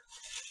bigger.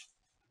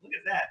 Look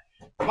at that.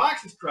 The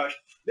box is crushed.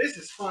 This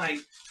is fine.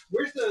 Do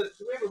we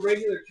have a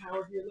regular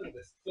tower here? Look at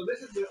this. So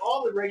this is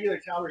all the regular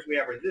towers we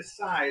have are this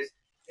size.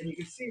 And you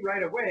can see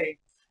right away,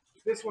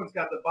 this one's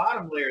got the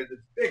bottom layer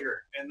that's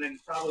bigger, and then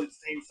probably the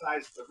same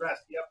size as the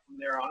rest. Yep, from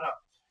there on up.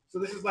 So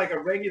this is like a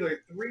regular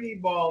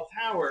 3-ball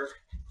tower,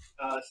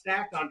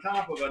 stacked on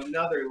top of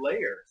another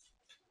layer.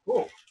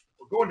 Cool.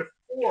 We're going to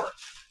 4.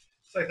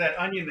 It's like that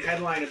Onion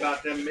headline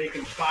about them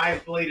making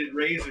 5-bladed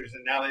razors,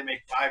 and now they make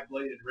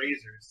 5-bladed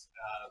razors.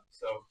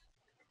 So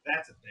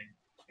that's a thing.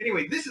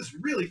 Anyway, this is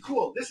really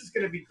cool. This is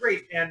going to be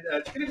great, and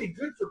it's going to be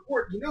good for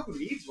Port. You know who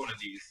needs one of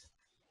these?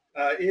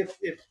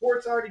 If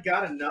Port's already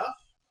got enough,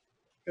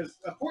 because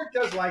Port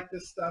does like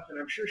this stuff, and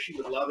I'm sure she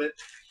would love it.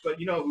 But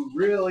you know who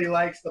really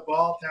likes the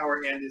ball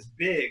tower and is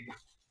big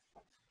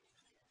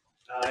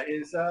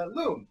is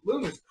Loom.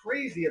 Loom is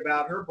crazy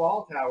about her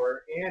ball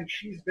tower, and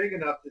she's big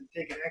enough to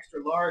take an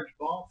extra large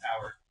ball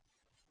tower.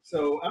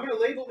 So I'm going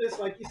to label this,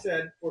 like you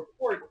said, for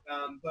Port.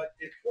 But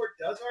if Port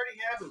does already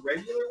have a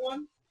regular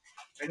one,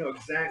 I know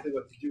exactly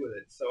what to do with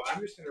it. So I'm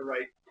just going to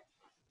write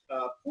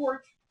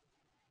Port,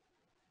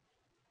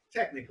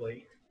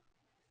 technically,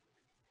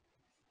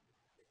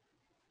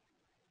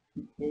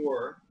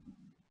 or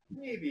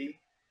maybe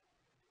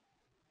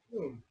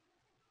Loom.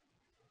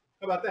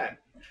 How about that?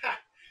 Ha!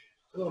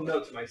 A little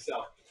note to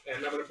myself.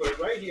 And I'm going to put it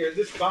right here.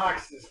 That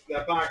box is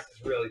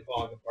really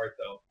falling apart,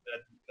 though.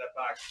 That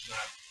box is not.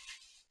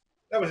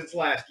 That was its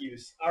last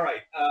use. All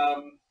right.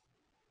 All right.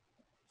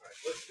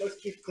 Let's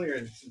keep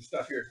clearing some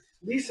stuff here.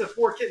 Lisa,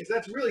 4 kittens.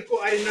 That's really cool.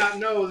 I did not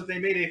know that they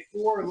made a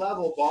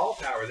 4-level ball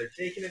tower. They're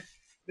taking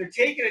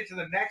it to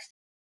the next.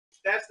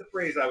 That's the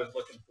phrase I was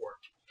looking for.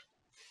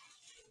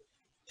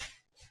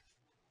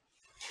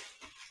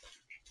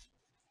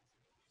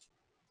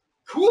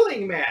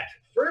 Cooling mat.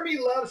 Fermi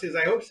loves his.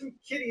 I hope some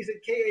kitties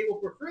at KA will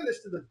prefer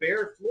this to the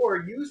bare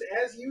floor. Use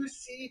as you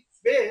see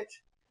fit.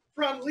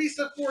 From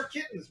Lisa, 4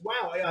 kittens.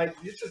 Wow,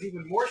 this is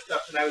even more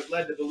stuff than I was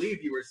led to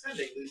believe you were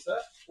sending, Lisa.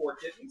 4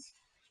 kittens.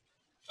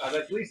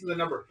 That's Lisa the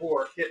number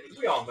 4 kittens.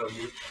 We all know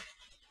you.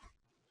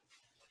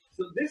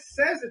 So this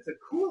says it's a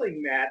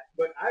cooling mat,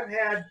 but I've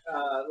had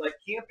like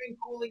camping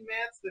cooling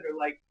mats that are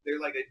like they're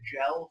like a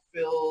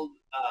gel-filled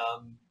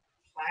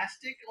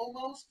plastic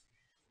almost.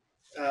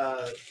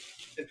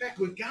 In fact,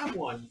 we've got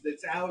one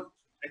that's out.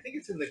 I think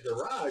it's in the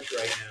garage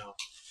right now.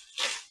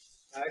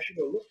 I should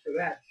go look for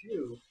that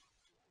too.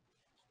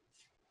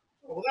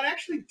 Well, that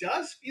actually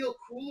does feel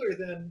cooler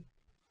than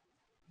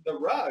the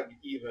rug,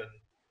 even.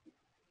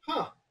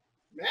 Huh.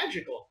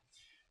 Magical.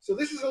 So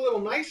this is a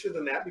little nicer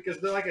than that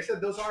because, like I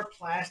said, those are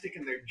plastic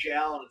and they're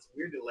gel and it's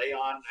weird to lay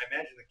on. I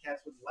imagine the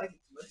cats wouldn't like it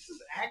too much. This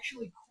is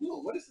actually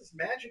cool. What is this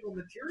magical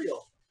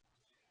material?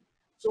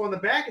 So on the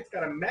back, it's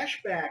got a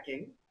mesh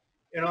backing.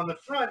 And on the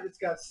front, it's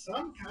got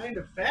some kind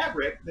of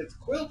fabric that's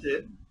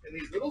quilted in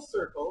these little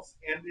circles,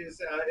 and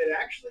it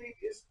actually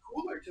is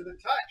cooler to the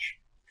touch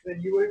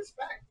than you would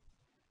expect.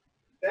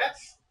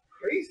 That's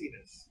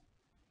craziness.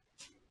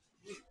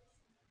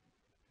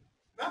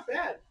 Not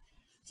bad.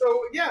 So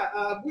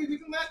yeah, we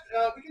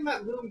can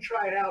let Loom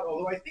try it out.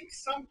 Although I think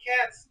some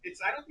cats,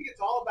 I don't think it's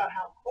all about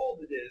how cold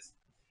it is.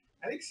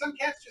 I think some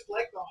cats just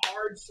like the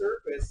hard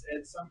surface,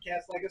 and some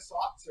cats like a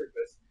soft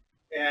surface.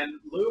 And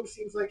Loom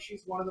seems like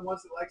she's one of the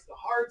ones that likes the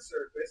hard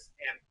surface,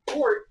 and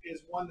Port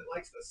is one that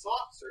likes the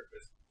soft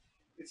surface.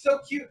 It's so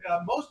cute.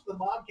 Most of the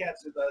mom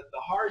cats are the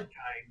hard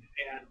kind,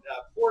 and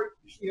Port,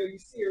 you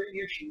see her in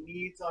here. She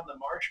kneads on the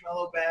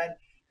marshmallow bed.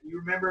 And you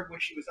remember when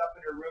she was up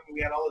in her room and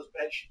we had all those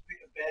beds. She'd pick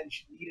a bed and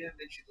she'd knead it, and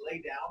then she'd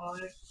lay down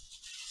on it.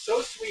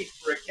 So sweet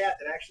for a cat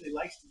that actually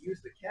likes to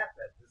use the cat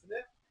bed, isn't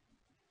it?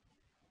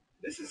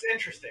 This is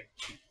interesting.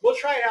 We'll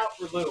try it out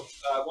for Loom,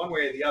 one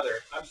way or the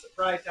other. I'm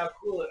surprised how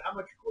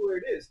much cooler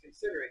it is,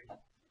 considering.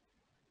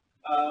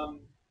 All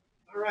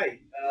right.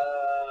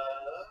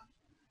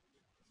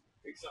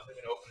 Pick something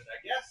and open it, I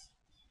guess.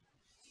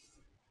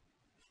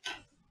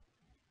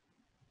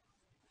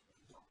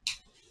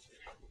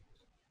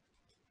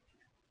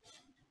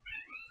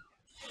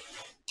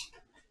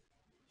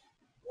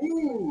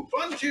 Ooh,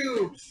 fun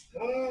tubes.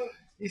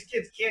 These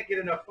kids can't get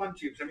enough fun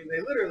tubes. I mean,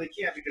 they literally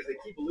can't because they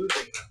keep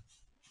losing them.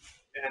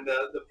 And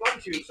the fun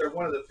tubes are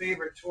one of the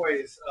favorite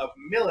toys of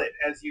Millet.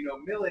 As you know,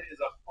 Millet is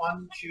a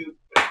fun tube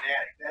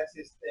fanatic. That's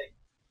his thing.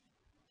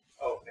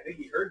 Oh, I think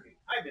he heard me.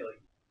 Hi, Millie.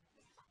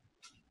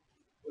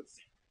 Let's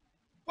see.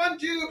 Fun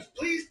tubes,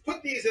 please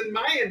put these in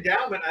my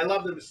endowment. I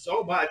love them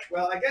so much.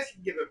 Well, I guess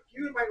you can give a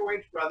few to my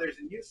Wayne brothers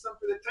and use some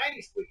for the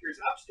tiny squeakers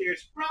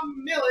upstairs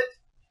from Millet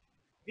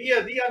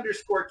via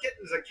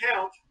 _Kittens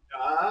account.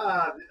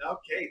 Ah,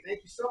 okay.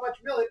 Thank you so much,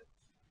 Millet.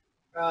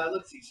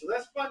 Let's see. So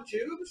that's fun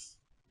tubes.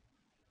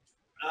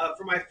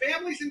 For my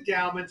family's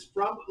endowments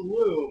from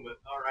Loom.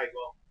 All right,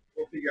 well,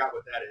 we'll figure out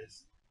what that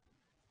is.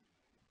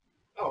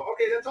 Oh,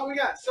 okay, that's all we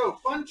got. So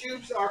fun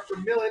tubes are for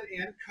Millet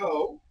and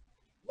Co.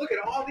 Look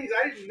at all these.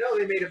 I didn't know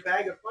they made a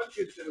bag of fun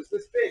tubes that was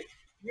this big.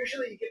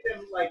 Usually you get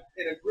them like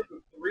in a group of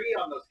 3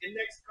 on those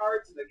index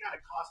cards, and they kind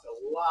of cost a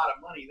lot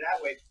of money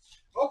that way.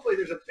 Hopefully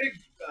there's a big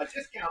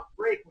discount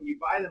break when you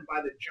buy them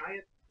by the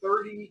giant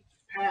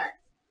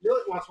 30-pack.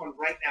 Millet wants one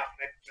right now.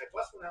 Can I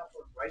bust one out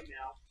for him right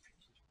now?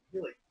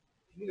 Millet.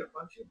 You need a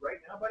fun tube right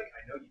now, buddy?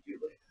 I know you do.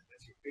 Look at that.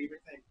 That's your favorite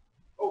thing.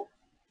 Oh,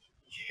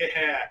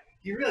 yeah.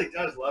 He really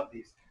does love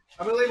these.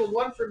 I'm going to label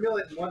one for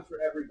Millet and one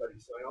for everybody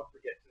so I don't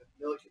forget.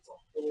 Millet gets a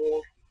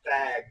whole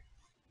bag.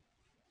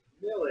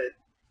 Millet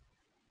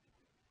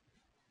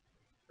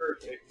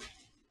Perfect.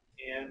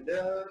 And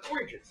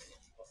oranges.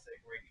 I'll say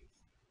oranges.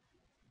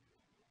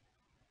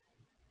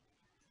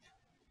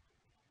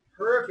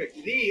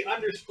 Perfect. The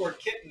underscore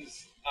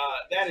kittens.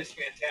 That is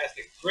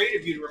fantastic. Great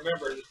of you to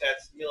remember that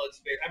that's Millet's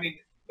favorite. I mean,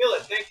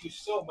 Millet, thank you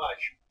so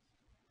much.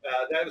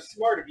 That was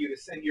smart of you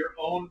to send your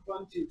own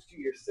fun tubes to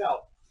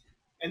yourself.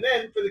 And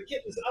then for the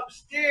kittens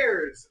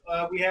upstairs,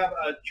 we have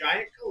a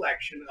giant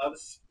collection of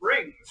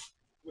springs,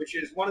 which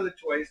is one of the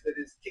toys that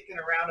is kicking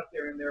around up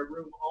there in their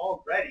room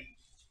already.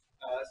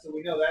 So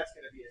we know that's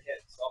going to be a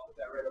hit. So I'll put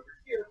that right over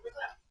here for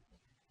that.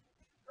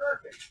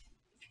 Perfect.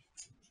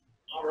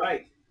 All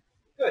right.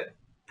 Good.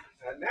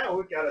 Now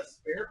we've got a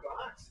spare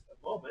box at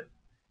the moment.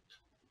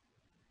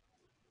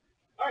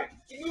 All right,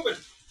 keep moving.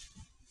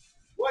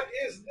 What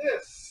is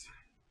this?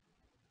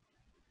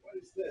 What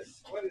is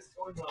this? What is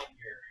going on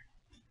here?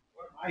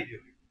 What am I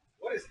doing?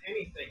 What is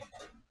anything?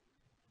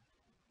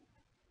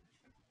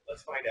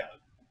 Let's find out.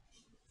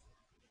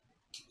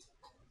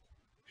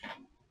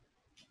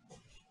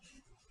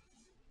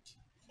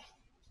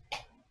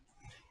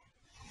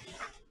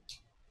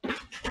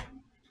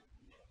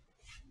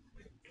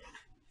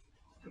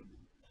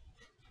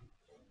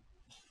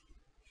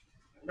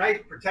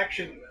 Knife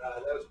protection,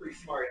 that was pretty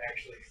smart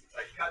actually.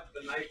 I cut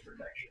the knife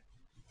protection.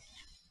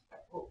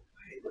 Oh,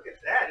 hey, look at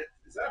that.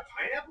 Is that a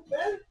pineapple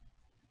bed?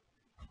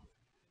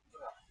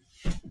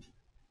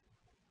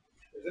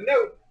 There's a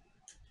note.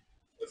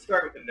 Let's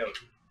start with the note.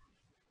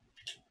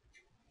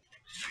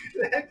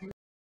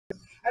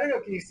 I don't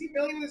know, can you see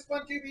Billy with this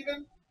fun tube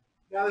even?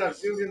 Now that I've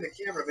zoomed in the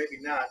camera, maybe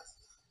not.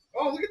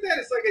 Oh, look at that.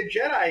 It's like a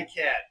Jedi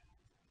cat.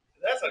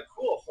 That's a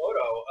cool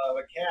photo of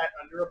a cat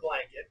under a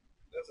blanket.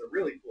 That's a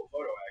really cool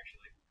photo, actually.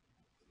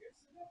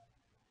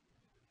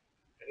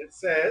 And it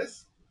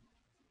says,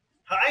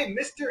 "Hi,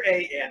 Mr.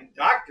 A and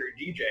Dr.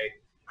 DJ.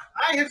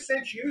 I have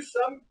sent you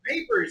some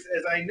papers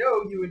as I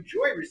know you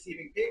enjoy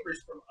receiving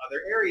papers from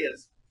other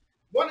areas.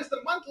 One is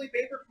the monthly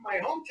paper from my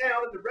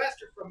hometown, and the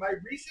rest are from my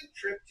recent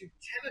trip to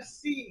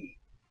Tennessee."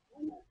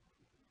 Ooh,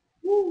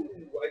 ooh,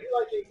 I do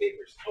like getting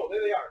papers. Oh,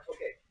 there they are.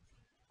 Okay.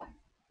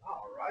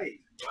 All right.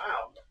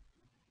 Wow.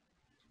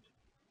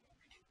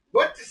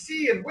 What to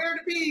see and where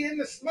to be in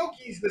the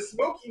Smokies, the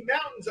Smoky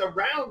Mountains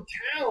around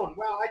town.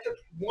 Wow, I took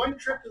one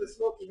trip to the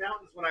Smoky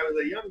Mountains when I was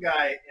a young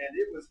guy, and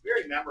it was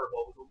very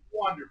memorable. It was a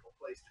wonderful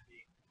place to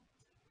be.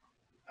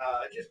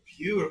 Just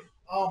beautiful.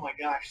 Oh my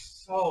gosh,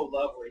 so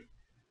lovely.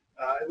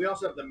 We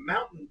also have the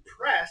Mountain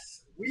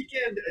Press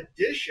Weekend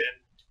Edition.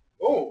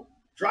 Oh,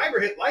 driver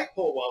hit light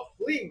pole while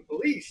fleeing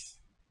police.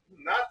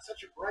 Not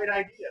such a bright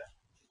idea.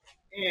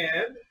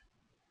 And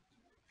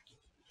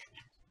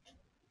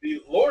the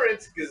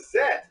Lawrence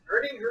Gazette,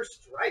 earning her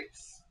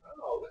stripes.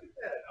 Oh, look at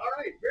that. All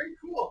right, very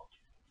cool.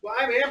 Well,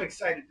 I am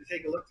excited to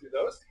take a look through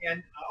those.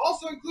 And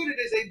also included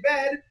is a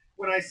bed.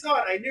 When I saw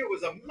it, I knew it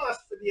was a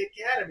must for the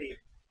Academy.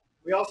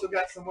 We also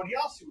got someone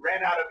else who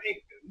ran out of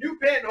ink. New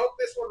pen. Hope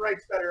this one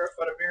writes better,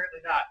 but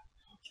apparently not.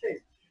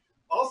 Okay.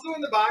 Also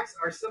in the box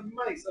are some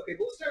mice. Okay,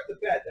 we'll start with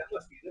the bed. That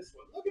must be this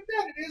one. Look at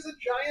that. It is a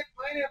giant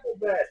pineapple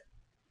bed.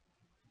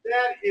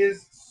 That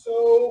is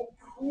so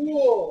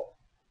cool.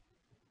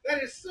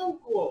 That is so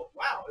cool.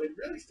 Wow, it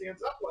really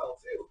stands up well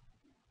too.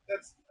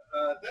 That's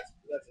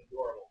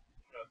adorable.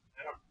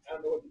 I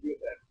don't know what to do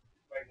with that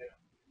right now.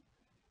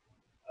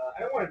 I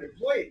don't want to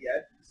deploy it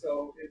yet,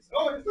 so it's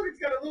got a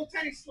little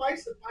tiny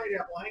slice of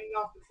pineapple hanging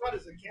off the front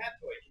as a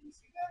cat toy. Can you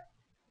see that?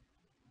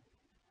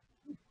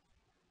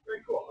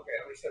 Very cool. Okay,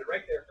 I'm gonna set it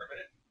right there for a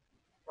minute.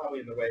 Probably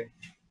in the way.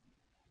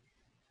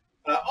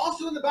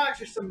 Also in the box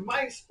are some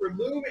mice for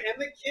Loom and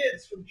the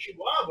kids from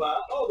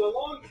Chihuahua. Oh, the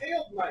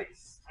long-tailed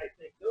mice. I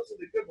think those are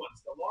the good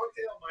ones. The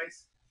long-tailed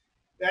mice.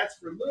 That's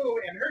for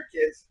Loom and her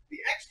kids. The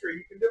extra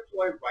you can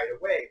deploy right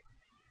away.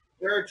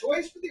 There are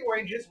toys for the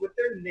oranges with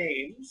their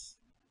names.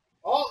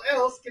 All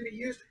else can be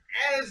used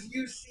as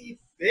you see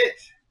fit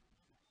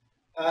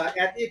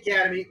at the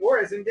Academy or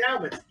as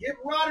endowments. Give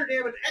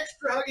Rotterdam an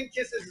extra hug and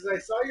kisses as I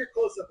saw your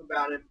close-up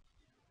about him.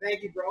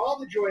 Thank you for all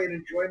the joy and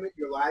enjoyment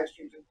your live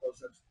streams and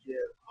close-ups give.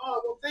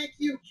 Oh, well, thank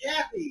you,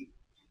 Kathy.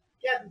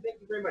 Kathy, thank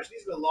you very much.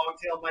 These are the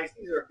long-tail mice.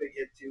 These are a big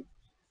hit, too.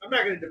 I'm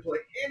not going to deploy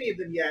any of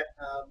them yet,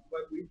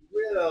 but we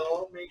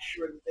will make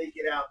sure that they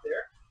get out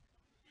there.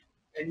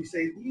 And you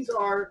say these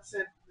are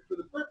sent for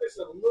the purpose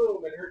of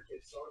Loom and her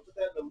kids. So I'm going to put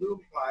that in the Loom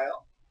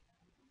pile.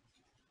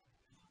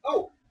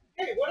 Oh,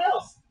 hey, what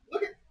else?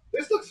 Look at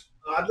this. Looks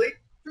oddly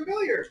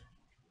familiar,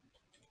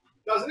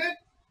 doesn't it?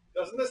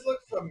 Doesn't this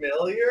look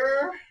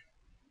familiar?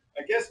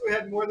 I guess we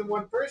had more than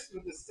one person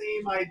with the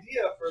same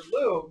idea for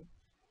Loom.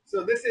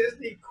 So this is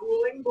the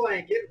cooling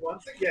blanket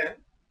once again.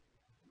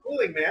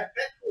 Cooling mat,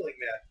 pet cooling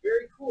mat.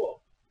 Very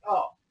cool.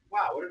 Oh,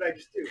 wow, what did I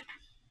just do?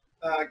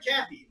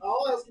 Kathy,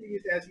 all else can be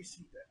used as you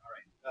see fit. All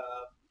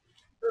right,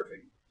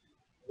 perfect.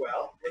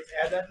 Well, let's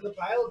add that to the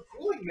pile of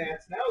cooling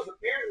mats. Now is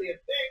apparently a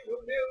thing.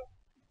 Who knew?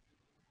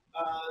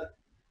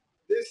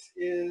 This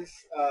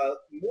is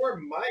more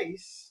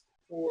mice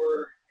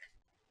for.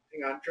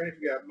 Hang on, I'm trying to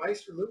figure out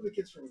mice for Loom, the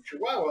kids from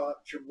Chihuahua.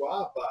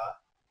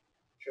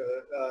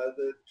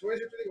 The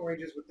toys are for the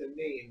oranges with the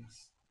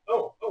names.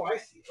 Oh, I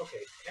see.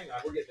 Okay, hang on,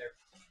 we're getting there.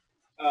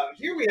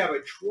 Here we have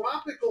a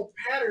tropical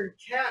pattern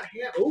cat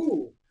hammock.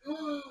 Ooh,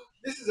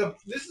 this is a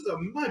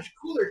much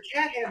cooler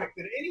cat hammock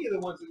than any of the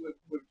ones that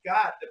we've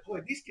got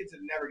deployed. These kids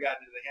have never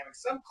gotten into the hammock.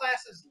 Some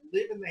classes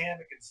live in the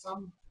hammock and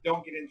some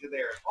don't get into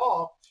there at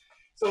all.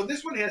 So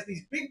this one has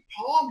these big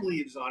palm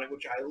leaves on it,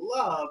 which I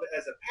love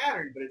as a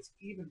pattern, but it's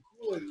even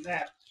cooler than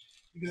that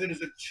because it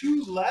is a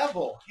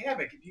two-level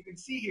hammock. If you can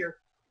see here,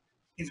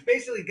 it's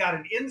basically got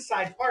an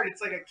inside part.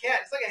 It's like a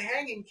cat. It's like a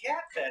hanging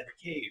cat bed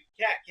cave,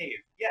 cat cave.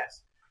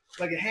 Yes,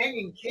 like a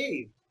hanging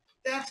cave.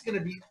 That's going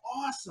to be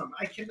awesome.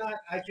 I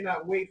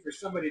cannot wait for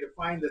somebody to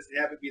find this and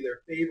have it be their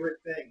favorite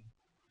thing.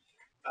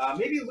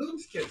 Maybe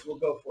Loom's kids will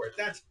go for it.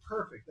 That's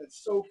perfect.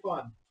 That's so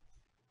fun.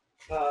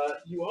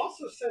 You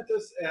also sent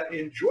us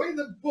enjoy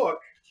the book,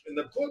 and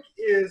the book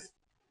is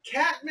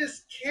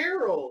Catmas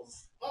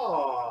Carols.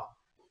 Aw,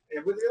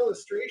 and with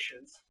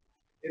illustrations.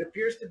 It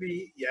appears to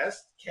be,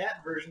 yes,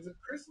 cat versions of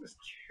Christmas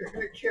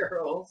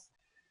carols.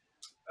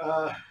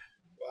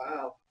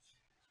 Wow.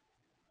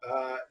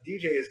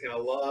 DJ is going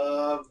to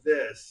love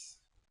this.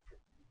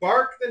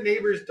 Bark the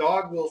Neighbor's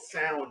Dog Will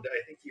Sound.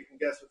 I think you can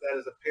guess what that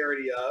is a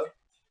parody of.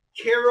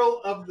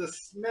 Carol of the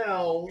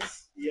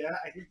Smells. Yeah,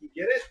 I think you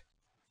get it.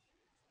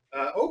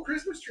 Oh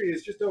Christmas Tree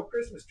is just Oh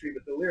Christmas Tree,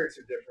 but the lyrics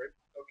are different.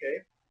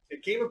 Okay.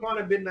 It came upon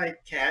a midnight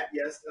cat.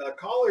 Yes.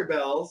 Collar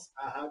bells.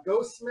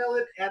 Go smell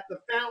it at the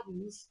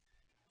fountains.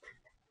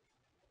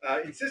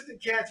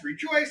 Insistent cats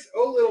rejoice.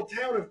 Oh, little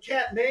town of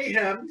cat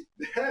mayhem.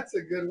 That's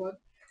a good one.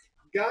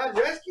 God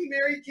rescue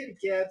merry kitty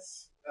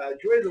cats.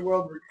 Joy of the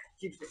world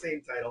keeps the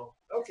same title.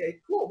 Okay,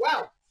 cool.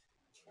 Wow.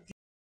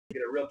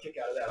 Get a real kick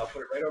out of that. I'll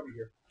put it right over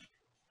here.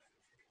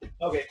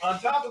 Okay, on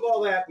top of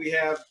all that, we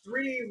have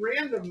 3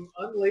 random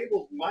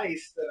unlabeled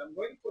mice that I'm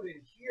going to put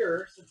in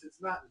here since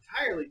it's not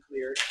entirely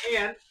clear,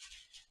 and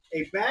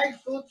a bag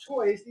full of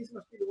toys. These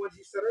must be the ones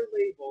you said are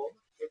labeled.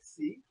 Let's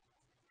see.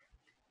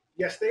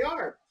 Yes, they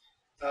are.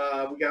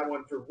 We got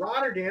one for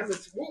Rotterdam.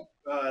 That's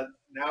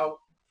now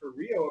for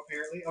Rio,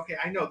 apparently. Okay,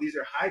 I know these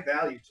are high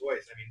value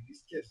toys. I mean,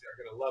 these kids are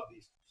going to love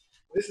these.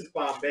 This is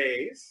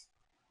Bombay's.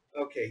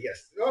 Okay,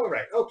 yes. All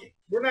right. Okay,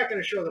 we're not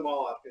going to show them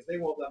all off because they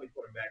won't let me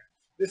put them back.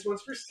 This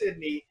one's for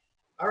Sydney.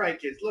 All right,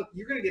 kids. Look,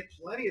 you're going to get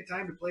plenty of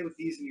time to play with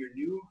these in your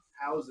new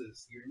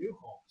houses, your new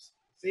homes.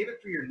 Save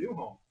it for your new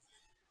home.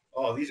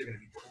 Oh, these are going to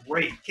be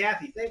great.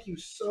 Kathy, thank you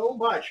so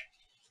much.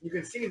 You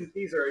can see that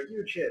these are a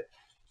huge hit.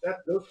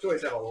 Those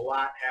toys have a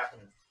lot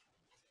happening.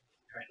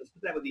 All right, let's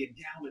put that with the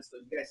endowments, though.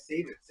 You guys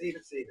save it, save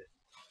it, save it.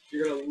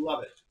 You're going to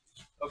love it.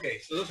 Okay,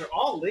 so those are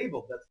all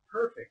labeled. That's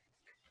perfect.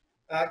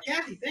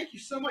 Kathy, thank you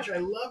so much. I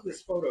love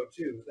this photo,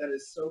 too. That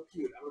is so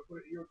cute. I'm going to put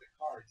it here with the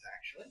cards,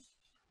 actually.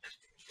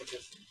 Put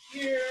this in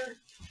here.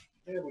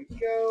 There we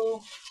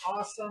go.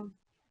 Awesome.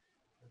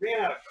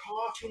 Ran out of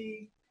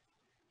coffee.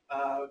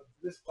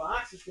 This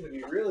box is going to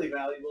be really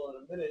valuable in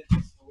a minute. So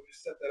we'll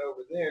just set that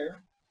over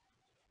there.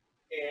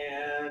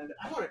 And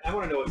I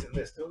want to know what's in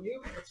this, don't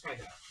you? Let's find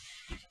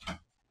out.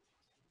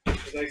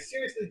 Because I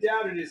seriously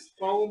doubt it is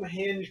foam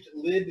hinged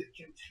lid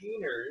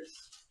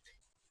containers.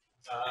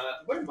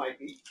 But it might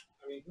be.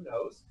 I mean, who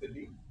knows? Could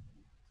be.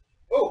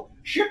 Oh,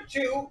 shipped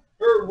to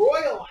Her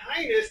Royal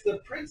Highness the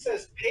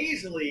Princess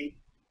Paisley,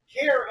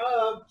 care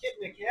of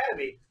Kitten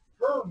Academy.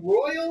 Her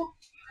Royal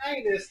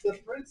Highness the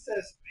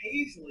Princess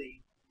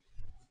Paisley.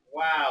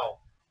 Wow.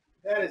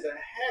 That is a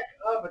heck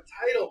of a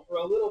title for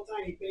a little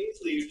tiny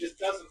Paisley who just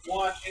doesn't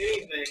want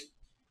anything.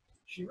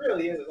 She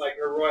really is like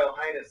Her Royal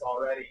Highness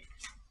already.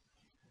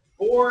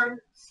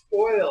 Born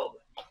spoiled.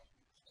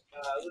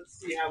 Let's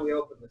see how we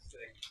open this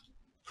thing.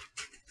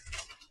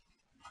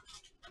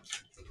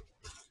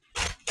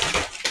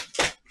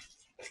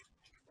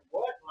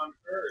 What on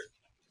earth?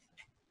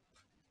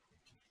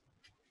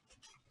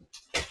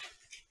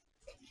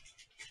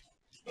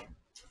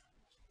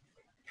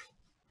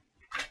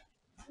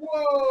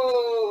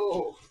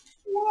 Whoa!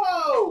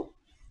 Whoa!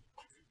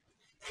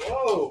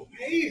 Whoa,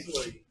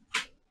 Paisley!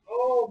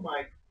 Oh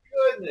my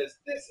goodness,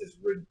 this is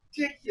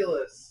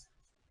ridiculous.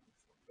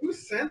 Who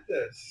sent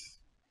this?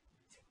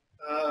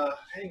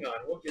 Hang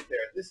on, we'll get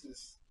there. This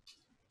is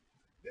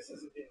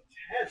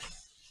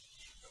intense.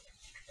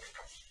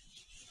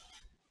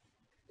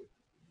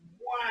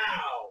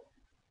 Wow.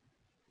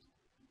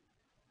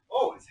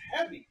 Oh, it's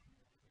heavy.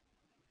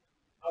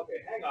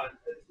 Okay, hang on.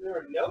 Is there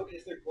a note?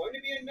 Is there going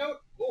to be a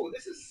note? Oh,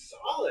 this is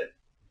solid.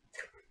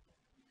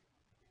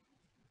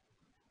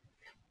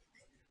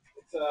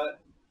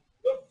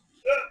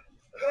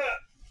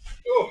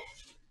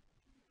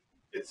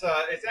 It's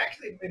oh, it's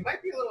actually it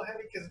might be a little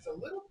heavy because it's a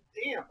little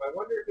damp. I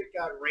wonder if it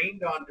got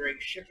rained on during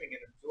shipping and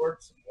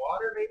absorbed some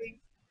water. Maybe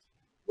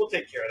we'll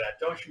take care of that.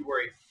 Don't you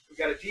worry. We've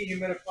got a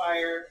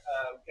dehumidifier.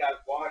 We've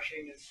got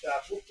washing and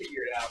stuff. We'll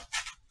figure it out.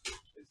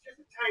 It's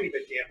just a tiny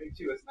bit damping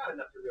too. It's not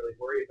enough to really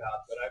worry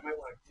about, but I might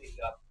want to clean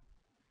it up.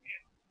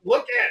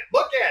 Look at it.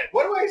 Look at it.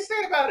 What do I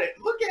say about it?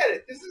 Look at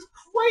it. This is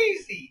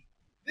crazy.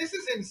 This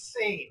is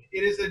insane.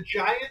 It is a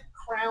giant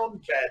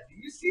crown bed. Do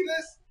you see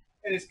this?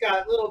 And it's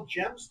got little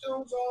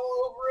gemstones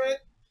all over it.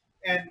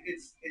 And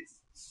it's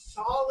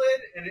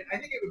solid, and I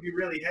think it would be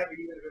really heavy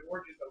even if it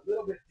were just a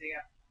little bit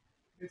damp.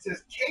 It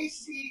says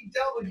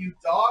KCW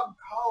Dog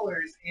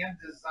Collars and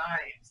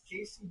Designs.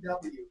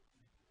 KCW.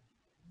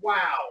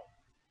 Wow.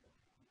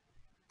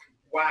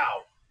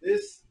 Wow.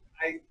 This,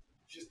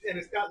 and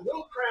it's got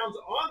little crowns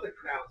on the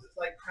crowns. It's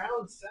like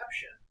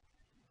crownception.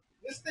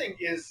 This thing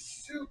is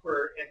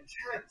super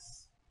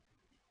intense.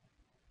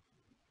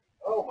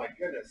 Oh my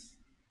goodness.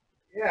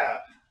 Yeah,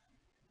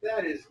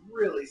 that is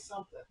really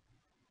something.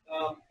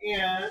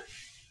 And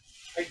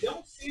I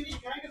don't see any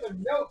kind of a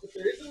note, but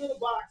there is a little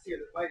box here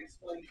that might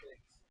explain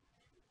things.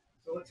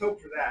 So let's hope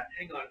for that.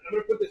 Hang on. I'm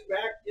going to put this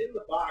back in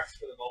the box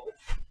for the moment.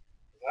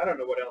 I don't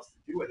know what else to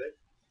do with it.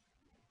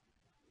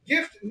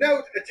 Gift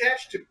note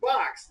attached to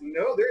box.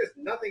 No, there is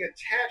nothing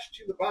attached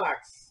to the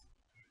box.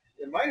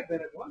 It might have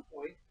been at one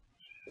point.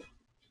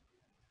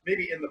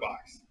 Maybe in the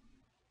box.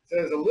 It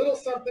says a little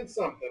something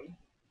something.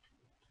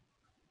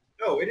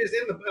 Oh, it is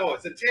in the. Oh,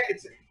 it's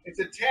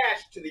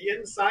attached to the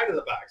inside of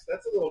the box.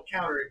 That's a little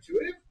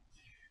counterintuitive.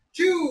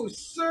 To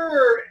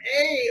Sir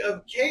A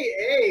of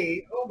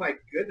KA. Oh my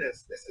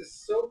goodness, this is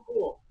so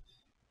cool.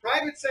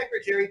 Private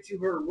Secretary to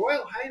Her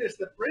Royal Highness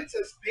the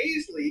Princess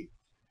Paisley.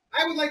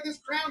 I would like this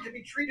crown to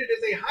be treated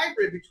as a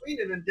hybrid between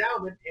an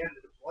endowment and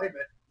a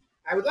deployment.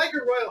 I would like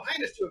Her Royal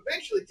Highness to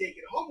eventually take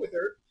it home with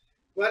her,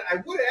 but I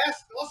would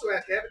also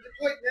ask to have it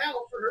deployed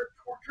now for her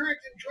current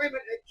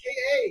enjoyment at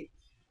KA.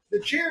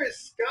 The chair is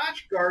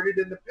Scotch guarded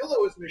and the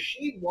pillow is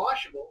machine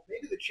washable.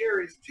 Maybe the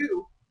chair is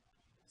too.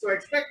 So I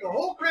expect the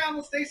whole crown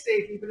will stay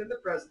safe even in the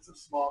presence of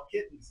small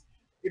kittens.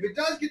 If it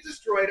does get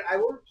destroyed, I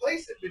will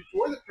replace it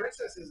before the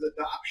princess's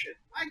adoption.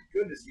 My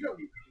goodness, you don't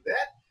need to do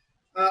that.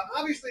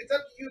 Obviously, it's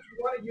up to you if you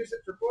want to use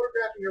it for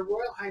photographing Your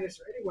Royal Highness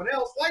or anyone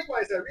else.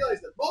 Likewise, I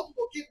realize that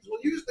multiple kittens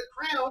will use the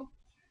crown,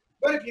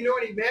 but if you know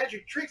any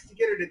magic tricks to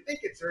get her to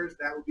think it's hers,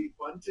 that would be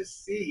fun to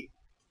see.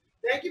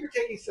 Thank you for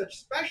taking such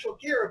special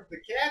care of the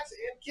cats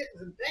and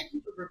kittens, and thank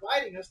you for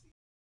providing us the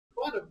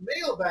fun of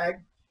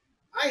Mailbag.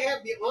 I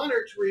have the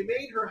honor to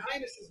remain Her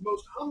Highness's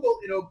most humble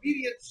and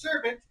obedient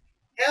servant,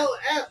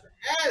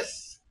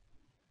 LFS.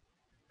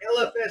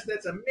 LFS,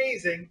 that's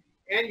amazing.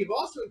 And you've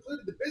also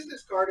included the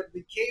business card of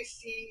the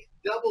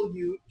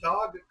KCW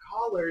Dog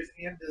Collars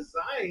and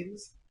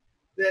Designs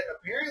that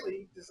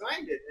apparently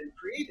designed it and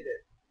created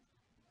it.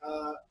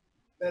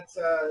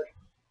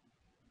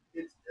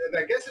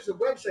 I guess there's a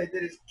website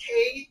that is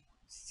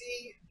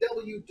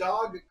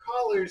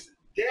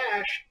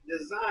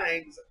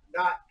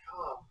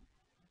kcwdogcollars-designs.com,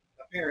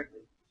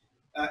 apparently.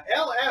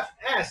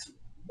 LFS,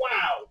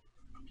 wow.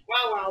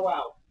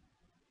 Wow.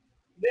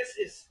 This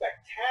is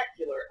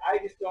spectacular. I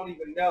just don't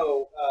even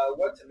know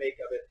what to make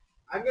of it.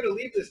 I'm going to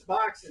leave this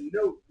box and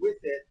note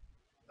with it.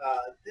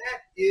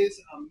 That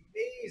is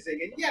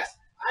amazing. And yes,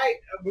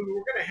 we're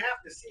going to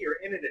have to see her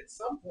in it at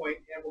some point,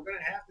 and we're going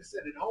to have to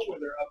send it home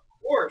with her, of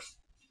course.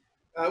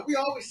 We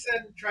always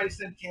try to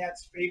send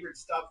cats favorite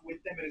stuff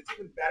with them, and it's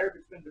even better if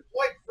it's been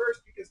deployed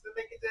first because then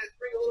they get to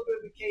bring a little bit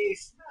of a KA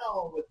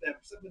smell with them,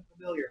 something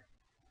familiar.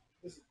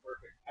 This is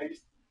perfect.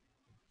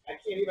 I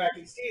can't even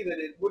actually see that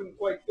it wouldn't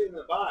quite fit in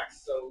the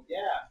box. So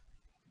yeah,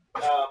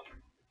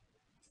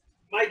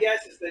 my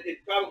guess is that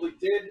it probably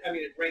did. I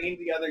mean, it rained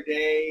the other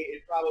day.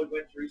 It probably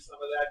went through some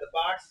of that. The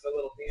box is a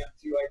little damp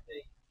too, I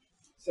think.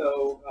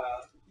 So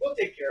we'll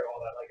take care of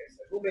all that. Like I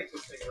said, we'll make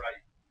this thing right.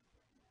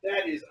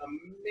 That is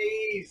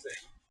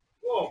amazing.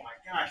 Oh my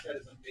gosh, that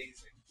is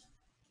amazing.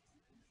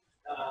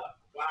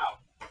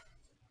 Wow.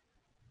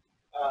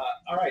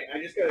 All right, I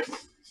just got to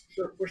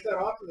sort of push that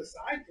off to the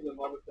side for the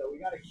moment, though. We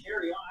got to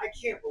carry on. I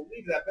can't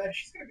believe that bed.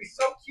 She's going to be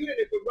so cute in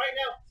it, but right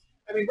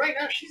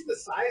now she's the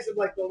size of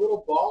like the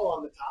little ball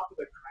on the top of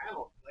the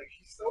crown. Like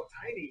she's so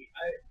tiny.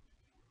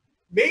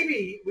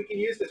 Maybe we can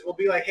use this. We'll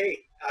be like,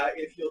 hey,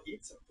 if you'll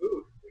eat some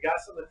food, we got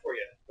something for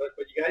you. But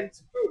you got to eat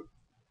some food.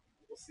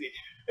 We'll see.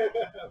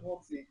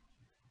 We'll see.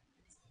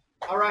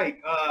 All right.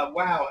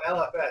 Wow,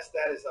 LFS.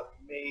 That is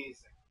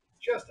amazing.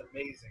 Just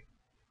amazing.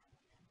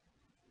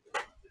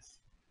 This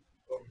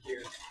over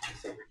here.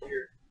 This over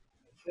here.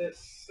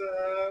 This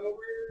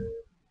over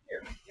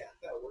here. Yeah,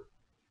 that'll work.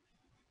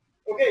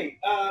 Okay.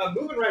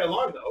 Moving right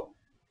along though.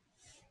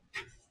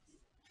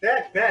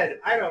 That bed.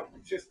 I don't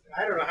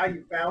know how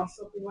you found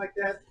something like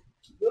that.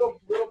 Little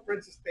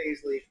Princess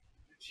Paisley.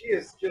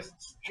 She's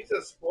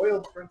a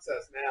spoiled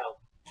princess now.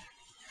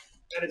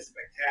 That is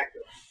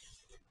spectacular.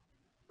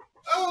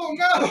 Oh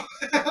no!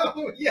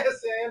 Oh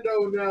yes, and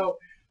oh no.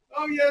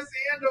 Oh yes,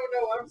 and oh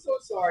no. I'm so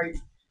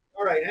sorry.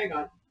 All right, hang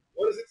on.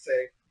 What does it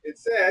say? It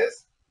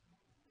says,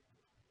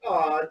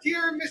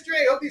 dear Mr.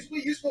 A, hope these will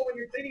be useful when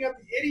you're cleaning up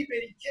the itty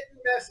bitty kitten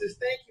messes.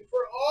 Thank you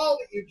for all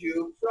that you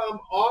do from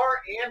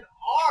R and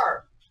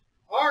R.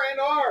 R and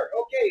R.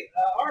 Okay,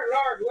 R and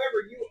R,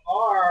 whoever you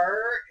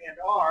are and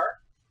R,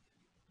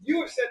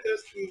 you have sent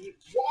us the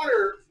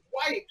water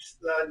wipes,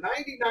 the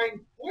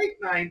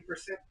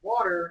 99.9%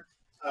 water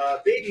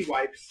baby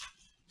wipes,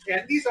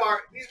 and these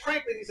are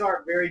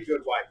very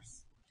good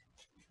wipes.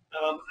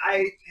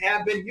 I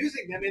have been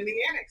using them in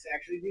the annex.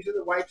 Actually, these are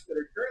the wipes that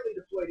are currently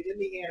deployed in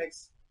the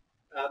annex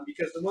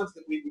because the ones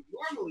that we would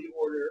normally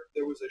order,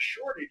 there was a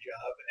shortage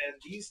of, and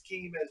these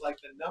came as like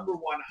the #1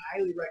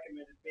 highly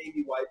recommended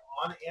baby wipe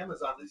on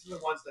Amazon. These are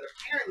the ones that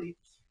apparently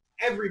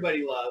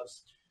everybody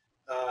loves,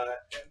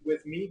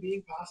 with me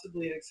being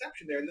possibly an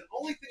exception there. And the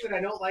only thing that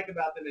I don't like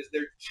about them is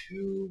they're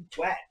too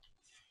wet.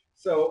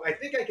 So I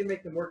think I can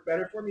make them work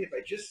better for me if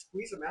I just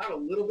squeeze them out a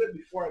little bit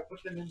before I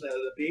put them in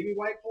the baby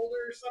wipe holder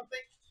or something.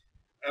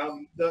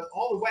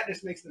 All the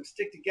wetness makes them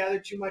stick together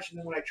too much, and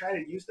then when I try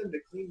to use them to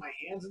clean my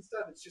hands and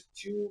stuff, it's just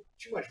too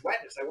much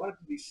wetness. I want it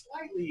to be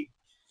slightly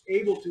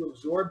able to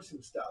absorb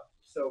some stuff.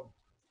 So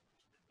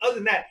other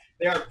than that,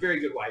 they are very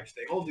good wipes.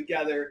 They hold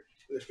together.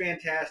 They're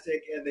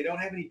fantastic, and they don't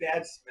have any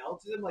bad smell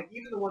to them. Like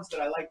even the ones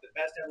that I like the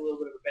best have a little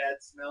bit of a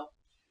bad smell.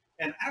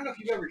 And I don't know if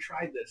you've ever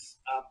tried this.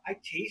 I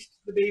taste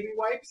the baby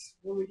wipes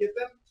when we get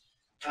them.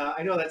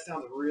 I know that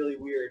sounds really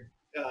weird,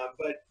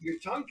 but your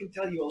tongue can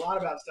tell you a lot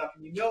about stuff,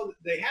 and you know that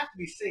they have to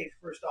be safe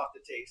first off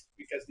to taste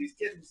because these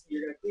kittens,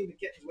 you're going to clean the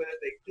kittens with it.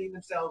 They clean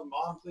themselves.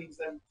 Mom cleans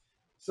them,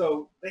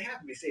 so they have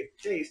to be safe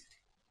to taste.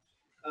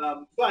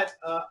 But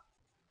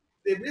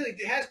it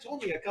really has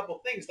told me a couple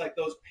things, like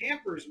those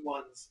Pampers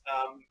ones.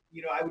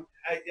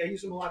 I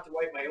use them a lot to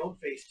wipe my own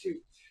face too.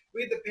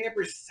 We had the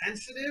Pampers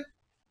Sensitive.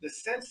 The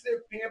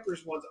sensitive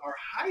Pampers ones are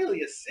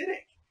highly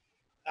acidic.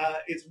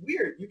 It's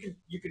weird. You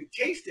can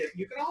taste it.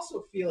 You can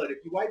also feel it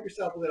if you wipe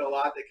yourself with it a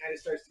lot. That kind of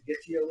starts to get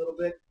to you a little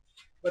bit.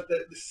 But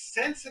the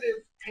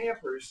sensitive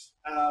Pampers,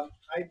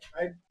 I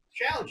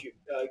challenge you,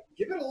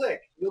 give it a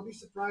lick. You'll be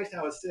surprised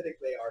how acidic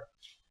they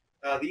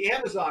are. The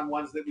Amazon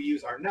ones that we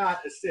use are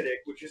not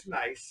acidic, which is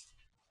nice,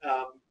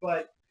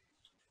 but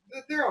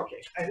they're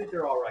okay. I think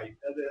they're all right.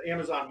 The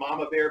Amazon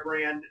Mama Bear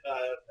brand,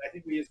 I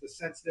think we use the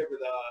sensitive or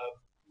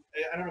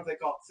I don't know if they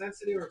call it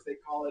sensitive or if they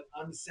call it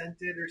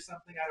unscented or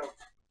something. I don't.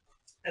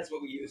 That's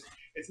what we use.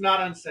 It's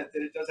not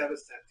unscented. It does have a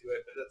scent to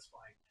it, but that's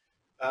fine.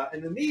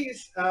 And then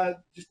these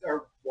just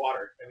are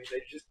water. I mean,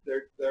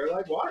 they're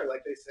like water,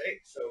 like they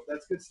say. So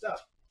that's good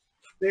stuff.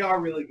 They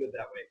are really good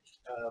that way.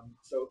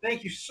 So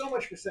thank you so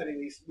much for sending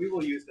these. We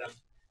will use them.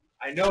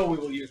 I know we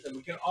will use them.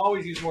 We can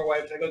always use more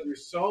wipes. I go through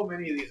so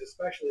many of these,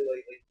 especially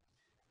lately.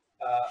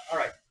 All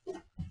right.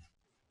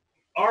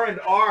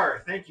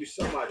 R&R. Thank you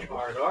so much,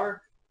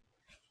 R&R.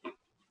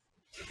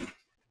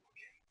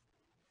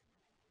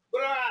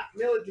 But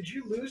Millet, did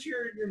you lose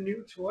your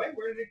new toy?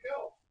 Where did it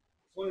go?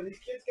 One of these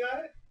kids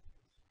got it?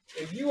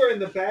 And you are in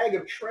the bag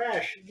of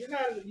trash. You're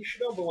not. You should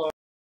don't belong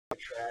in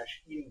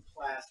trash, eating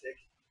plastic.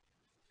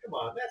 Come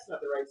on, that's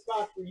not the right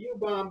spot for you,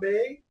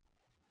 Bombay.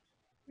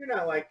 You're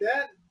not like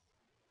that.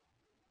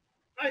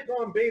 Hi,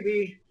 Bomb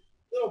Baby.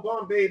 Little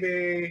Bomb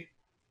Baby.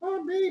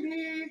 Bomb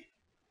Baby.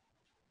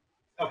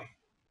 Okay.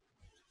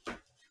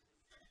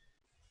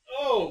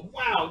 Oh,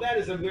 wow, that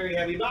is a very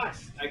heavy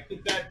box. I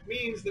think that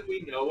means that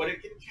we know what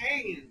it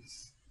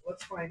contains.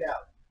 Let's find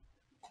out.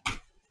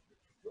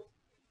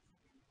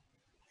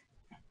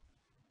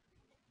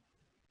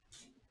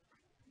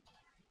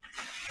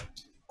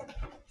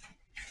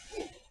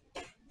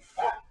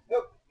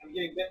 Nope, I'm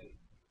getting bitten.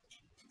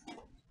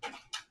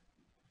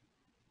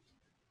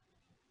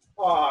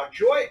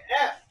 Joy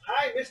F.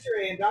 Hi,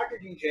 Mr. A and Dr.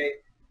 DJ.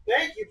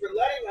 Thank you for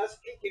letting us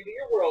peek into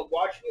your world.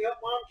 Watching you help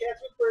mom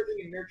cats with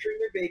birthing and nurturing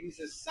their babies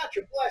is such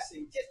a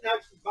blessing. Kitten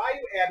hugs from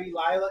Bayou, Abby,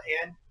 Lila,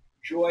 and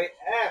Joy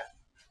F.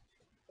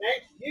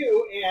 Thank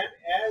you, and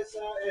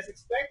as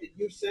expected,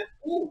 you've sent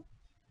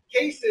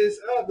cases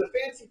of the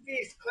Fancy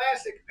Feast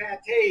Classic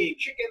Pate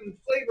Chicken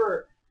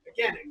Flavor.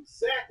 Again,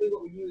 exactly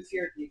what we use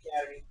here at the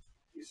Academy.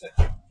 You sent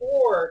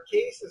 4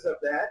 cases of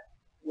that,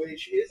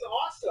 which is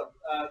awesome.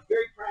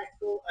 Very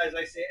practical, as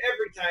I say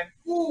every time.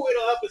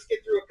 It'll help us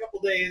get through a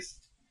couple days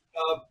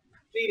of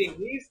feeding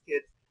these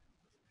kids.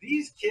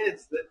 These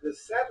kids, the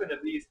 7 of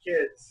these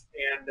kids,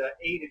 and 8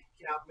 if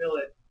you count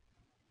Millet,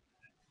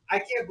 I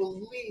can't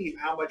believe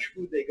how much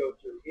food they go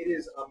through. It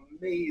is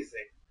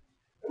amazing,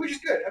 which is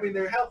good. I mean,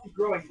 they're healthy,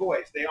 growing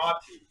boys. They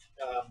ought to,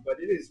 but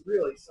it is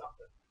really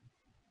something.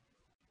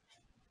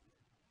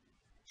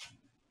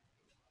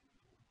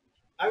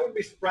 I wouldn't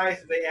be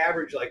surprised if they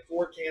average like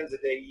 4 cans a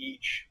day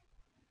each.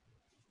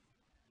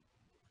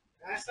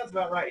 That sounds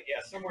about right.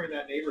 Yeah, somewhere in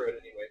that neighborhood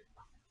anyway.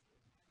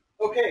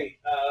 Okay,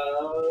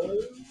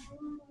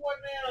 what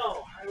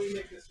now? How do we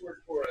make this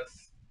work for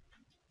us?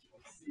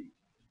 Let's see.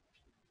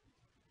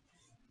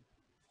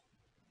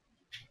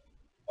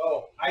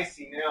 Oh, I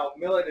see now.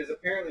 Millet has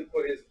apparently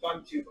put his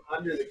fun tube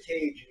under the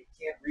cage and he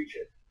can't reach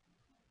it.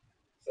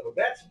 So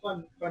that's a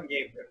fun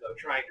game for him, though.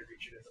 Trying to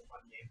reach it is a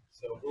fun game.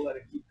 So we'll let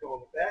him keep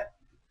going with that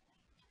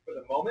for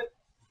the moment.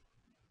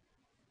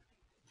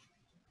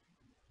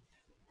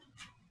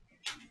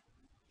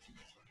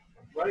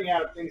 I'm running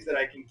out of things that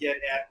I can get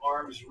at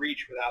arm's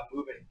reach without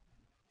moving.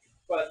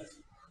 But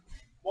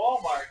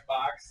Walmart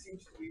box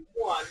seems to be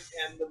one,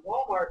 and the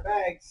Walmart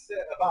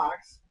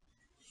box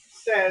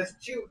says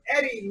to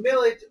Eddie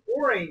Millet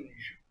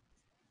Orange.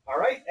 All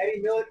right,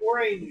 Eddie Millet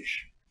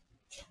Orange.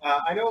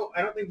 I don't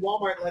think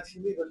Walmart lets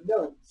you leave a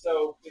note,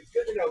 so it's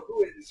good to know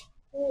who it is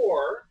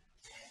for.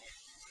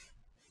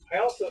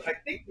 I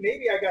think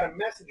maybe I got a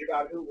message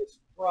about who it was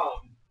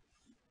from.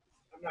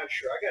 I'm not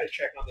sure. I got to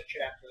check on the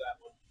chat for that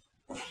one.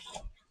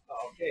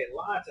 Okay,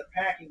 lots of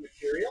packing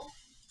material.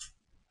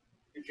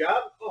 Good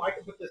job. Oh, I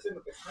can put this in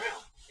with the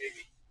crown,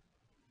 maybe.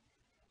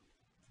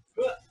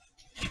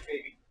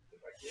 Maybe,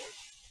 if I can.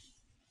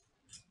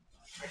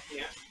 I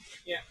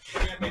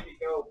can't make it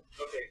go.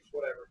 Okay,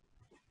 whatever.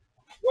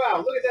 Wow,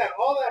 look at that.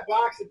 All that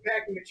box of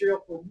packing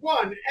material for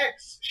one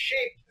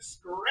X-shaped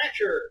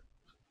scratcher.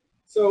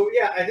 So,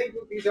 yeah, I think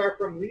these are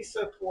from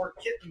Lisa for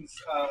Kittens.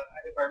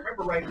 If I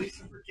remember right,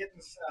 Lisa for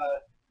Kittens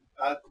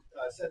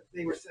said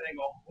they were sending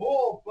a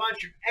whole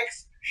bunch of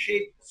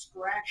X-shaped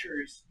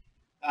scratchers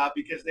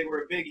because they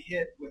were a big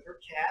hit with her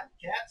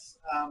cats.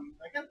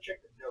 I got to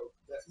check the note.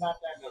 That's not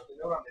that note. The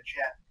note on the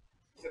chat.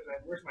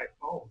 Where's my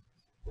phone?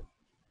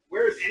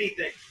 Where is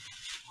anything?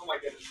 Oh, my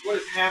goodness. What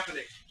is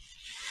happening?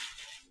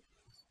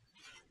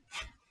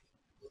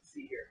 Let's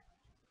see here.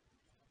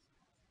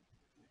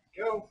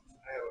 There we go.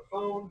 I have a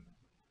phone.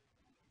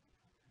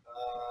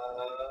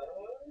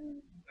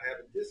 I have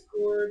a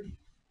Discord.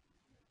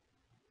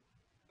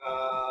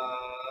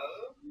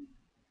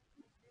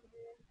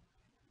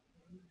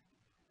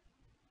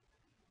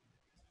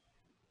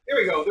 Here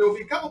we go. There will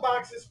be a couple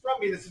boxes from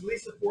me. This is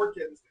Lisa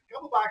Forkins. A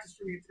couple boxes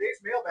from me in today's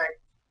mailbag.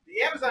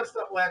 The Amazon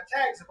stuff will have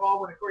tags if all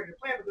went according to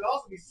plan, but there'll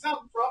also be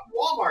some from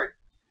Walmart.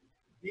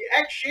 The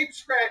X-shaped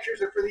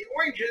scratchers are for the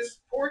oranges,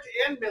 Port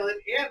and Millet,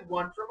 and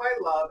one for my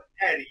love,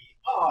 Eddie.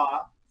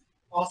 Aw.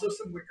 Also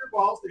some wicker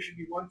balls. There should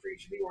be one for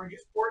each of the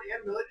oranges, Port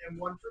and Millet, and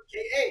one for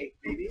K.A.,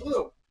 Baby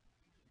Lou.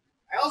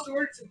 I also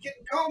ordered some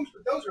kitten combs,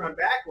 but those are on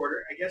back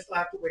order. I guess I'll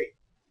have to wait.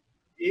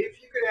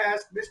 If you could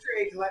ask Mr.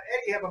 A to let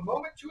Eddie have a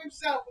moment to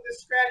himself with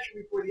his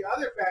scratching before the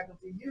other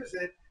faculty use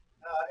it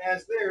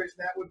as theirs,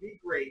 that would be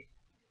great.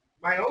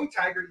 My own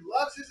tiger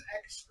loves his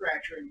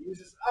X-scratcher and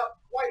uses up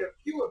quite a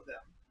few of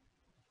them.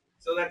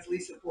 So that's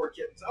Lisa for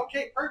Kittens.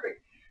 Okay,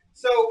 perfect.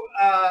 So,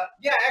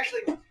 yeah,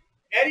 actually,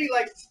 Eddie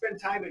likes to spend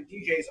time in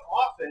DJ's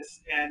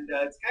office, and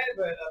it's kind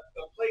of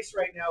a place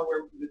right now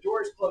where the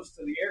door is close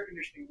to the air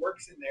conditioning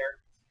works in there.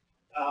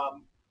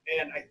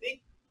 And I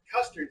think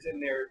Custard's in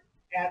there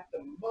at the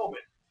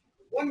moment.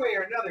 One way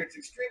or another, it's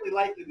extremely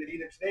likely that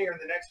either today or in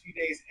the next few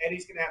days,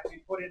 Eddie's going to have to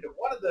be put into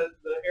one of the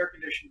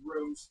air-conditioned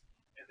rooms,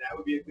 and that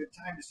would be a good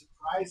time to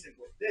surprise him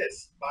with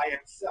this by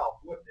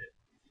himself, wouldn't it?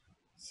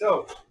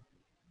 So,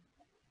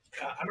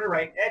 I'm going to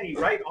write Eddie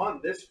right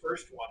on this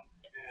first one.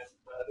 And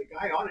the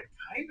guy on it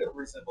kind of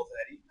resembles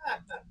Eddie.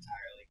 Not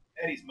entirely.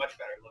 Eddie's much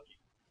better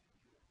looking.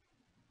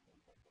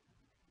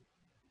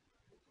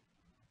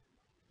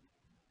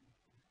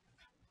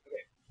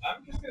 Okay,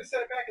 I'm just going to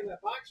set it back in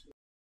that box.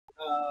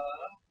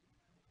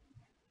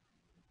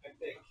 I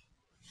think.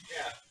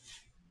 Yeah.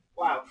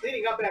 Wow,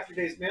 cleaning up after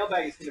today's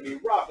mailbag is going to be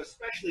rough,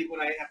 especially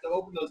when I have to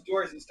open those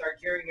doors and start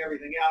carrying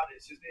everything out.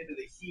 It's just into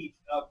the heat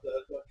of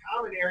the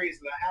common areas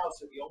of the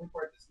house are the only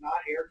part that's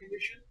not air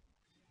conditioned.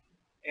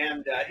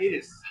 And it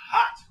is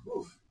hot.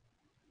 Oof.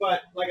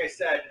 But like I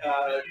said,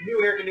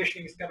 new air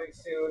conditioning is coming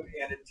soon.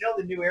 And until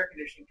the new air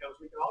conditioning comes,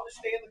 we can all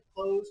just stay in the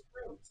closed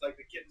rooms, like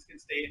the kittens can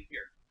stay in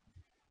here.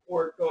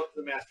 Or go up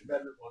to the master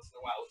bedroom once in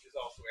a while, which is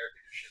also air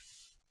conditioned.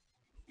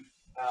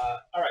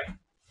 All right.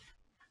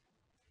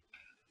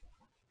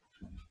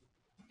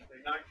 They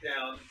knocked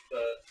down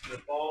the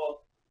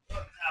ball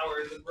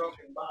tower in the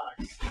broken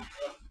box.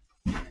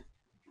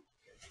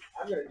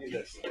 I'm going to do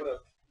this. I'm going to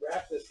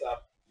wrap this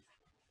up.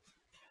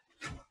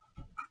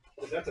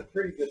 Because that's a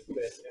pretty good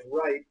fit. And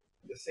write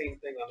the same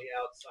thing on the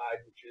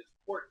outside, which is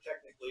port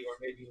technically, or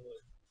maybe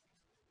wood.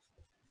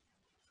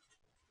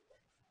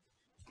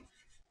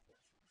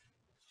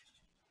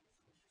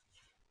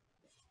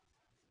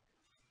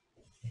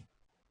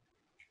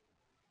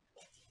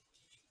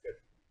 Good.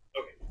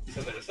 Okay,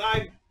 set that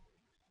aside.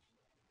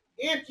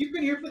 And you've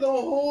been here for the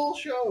whole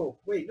show.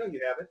 Wait, no, you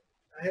haven't.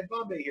 I had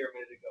Bombay here a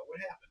minute ago. What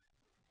happened?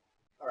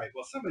 All right,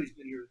 well, somebody's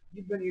been here.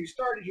 You've been here. You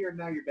started here, and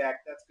now you're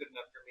back. That's good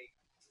enough for me.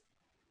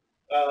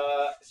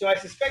 So I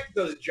suspect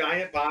those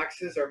giant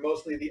boxes are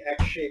mostly the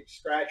X-shaped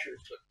scratchers,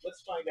 but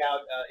let's find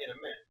out in a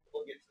minute.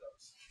 We'll get to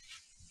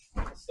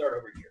those. Let's start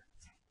over here.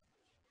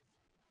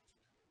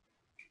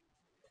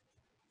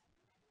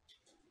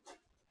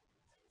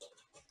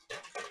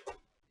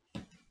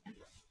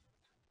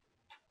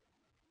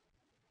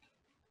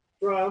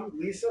 From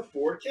Lisa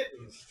for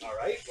Kittens. All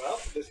right, well,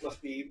 this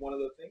must be one of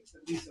the things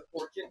that Lisa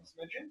for Kittens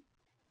mentioned.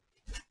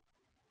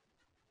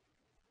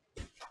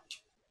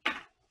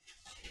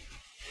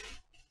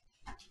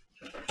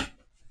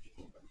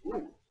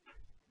 Ooh.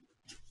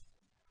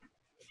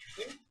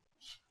 Interesting.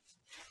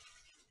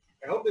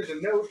 I hope there's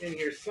a note in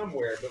here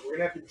somewhere, but we're going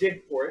to have to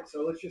dig for it.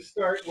 So let's just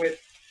start with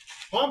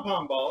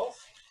pom-pom balls.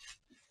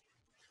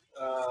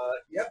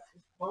 Yep,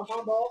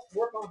 pom-pom balls,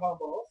 more pom-pom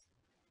balls.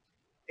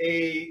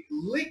 A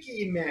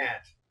licky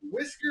mat,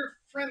 whisker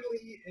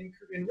friendly,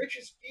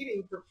 enriches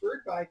feeding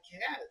preferred by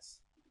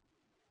cats.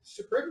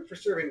 So perfect for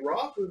serving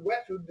raw food,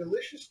 wet food,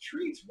 delicious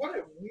treats. What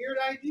a weird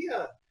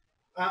idea.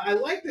 I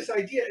like this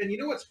idea. And you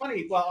know what's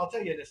funny? Well, I'll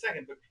tell you in a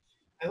second, but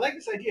I like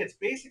this idea. It's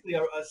basically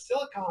a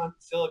silicone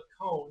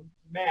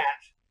mat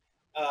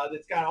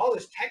that's got all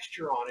this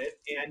texture on it,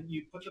 and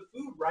you put the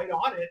food right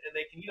on it, and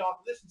they can eat off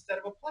of this instead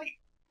of a plate.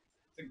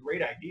 It's a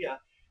great idea.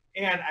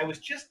 And I was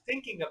just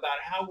thinking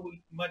about how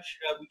much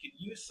we could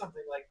use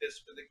something like this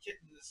for the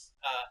kittens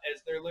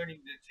as they're learning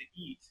to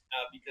eat,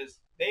 because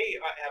they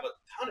have a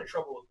ton of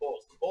trouble with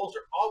bowls. The bowls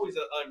are always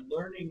a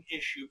learning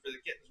issue for the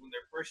kittens when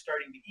they're first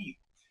starting to eat.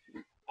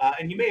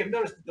 And you may have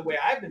noticed that the way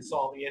I've been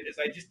solving it is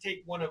I just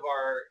take one of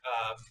our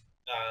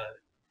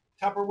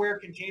Tupperware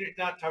containers.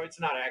 It's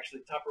not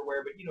actually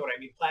Tupperware, but you know what I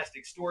mean,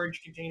 plastic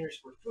storage containers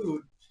for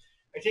food.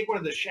 I take one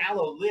of the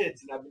shallow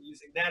lids, and I've been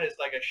using that as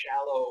like a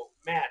shallow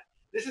mat.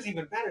 This is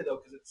even better though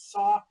because it's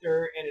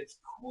softer and it's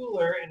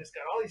cooler, and it's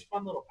got all these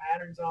fun little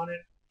patterns on it.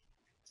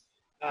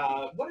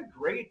 What a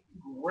great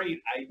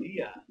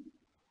idea!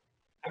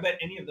 I bet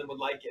any of them would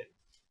like it.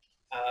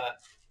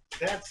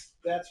 That's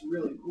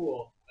really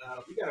cool.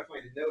 We got to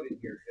find a note in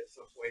here at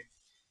some point.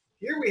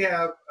 Here we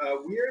have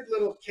weird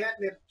little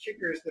catnip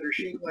kickers that are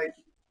shaped like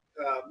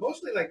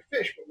mostly like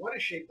fish, but one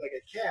is shaped like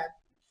a cat,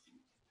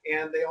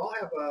 and they all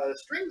have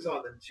strings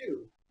on them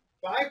too.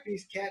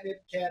 5-piece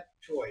catnip cat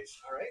toys.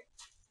 All right.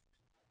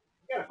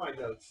 Gotta find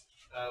notes.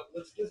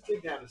 Let's just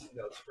dig down to some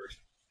notes first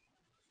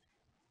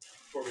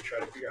before we try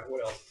to figure out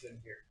what else is in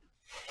here.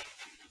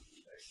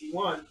 I see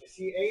one. I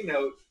see a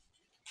note.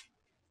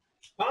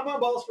 Pom-pom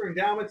balls for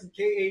endowments and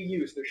KA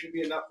use. There should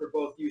be enough for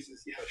both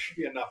uses. Yeah, there should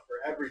be enough for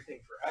everything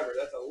forever.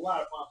 That's a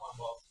lot of pom-pom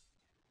balls.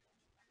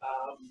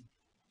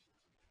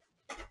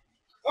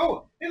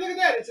 Oh, hey, look at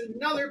that. It's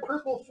another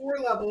purple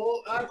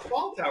 4-level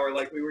fall tower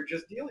like we were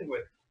just dealing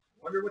with.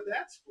 Wonder what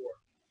that's for.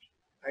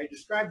 I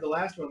described the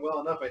last one well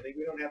enough. I think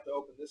we don't have to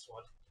open this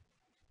one.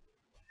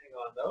 Hang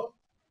on, though.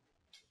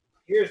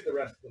 Here's the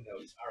rest of the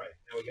notes. All right,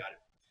 now we got it.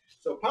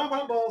 So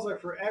pom-pom balls are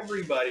for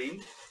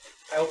everybody.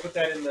 I'll put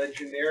that in the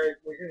generic.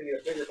 We're going to need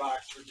a bigger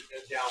box for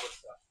endowment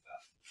stuff.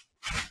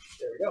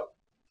 There we go.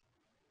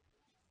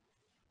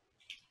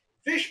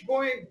 Fish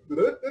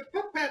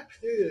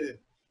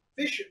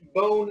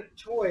bone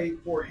toy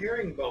for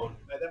herringbone.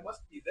 That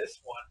must be this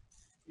one,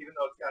 even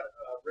though it's got a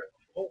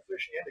whole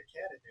fish and a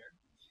cat in there.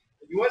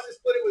 If he wants to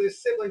split it with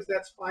his siblings,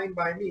 that's fine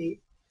by me.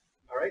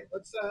 All right,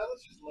 let's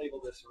just label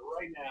this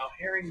right now: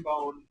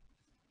 herringbone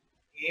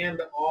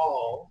and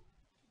all.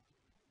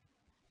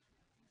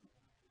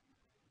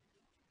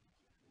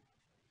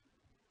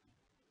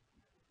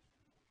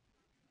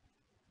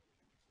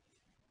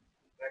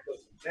 That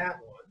goes to that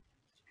one.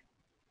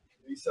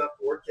 Lisa,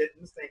 4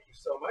 kittens. Thank you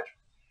so much.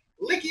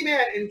 Licky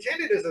Mat,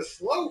 intended as a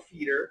slow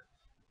feeder.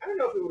 I don't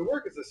know if it would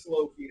work as a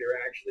slow feeder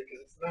actually,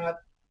 because it's not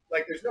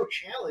like there's no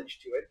challenge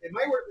to it. It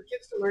might work for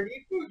kids to learn to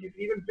eat food. You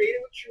can even bait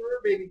it with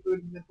sugar baby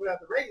food and then put out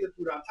the regular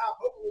food on top.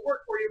 Hope it will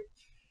work for you.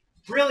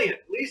 Brilliant.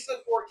 Lisa,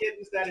 4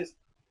 kittens. That is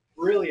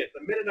brilliant.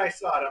 The minute I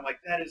saw it, I'm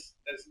like, that is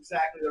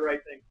exactly the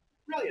right thing.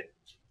 Brilliant.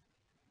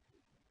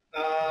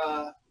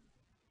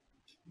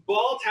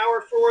 Ball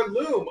tower for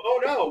loom. Oh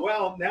no.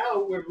 Well,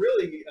 now we're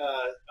really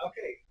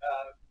okay.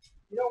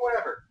 You know,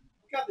 whatever.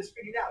 We got this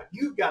figured out.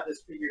 You've got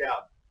this figured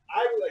out.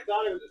 I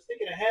thought I was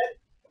thinking ahead,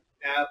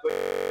 but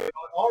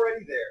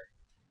already there.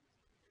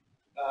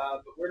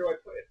 But where do I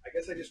put it? I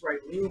guess I just write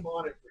loom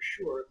on it for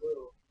sure.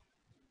 Loom.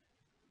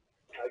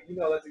 You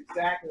know that's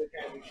exactly the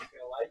kind of thing she's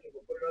going to like, and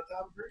we'll put it on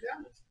top of her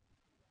endowments.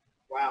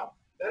 Wow.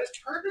 That is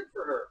perfect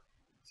for her.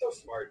 So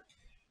smart.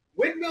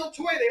 Windmill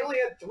toy. They only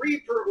had 3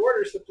 per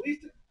order, so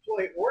please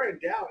deploy or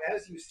endow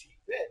as you see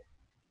fit.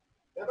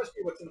 That must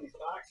be what's in these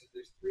boxes.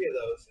 There's 3 of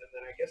those, and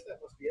then I guess that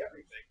must be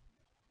everything.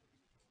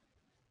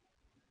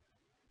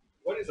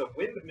 What is a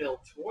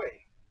windmill toy?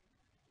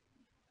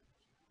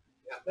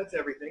 Yeah, that's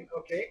everything.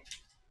 Okay.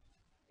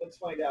 Let's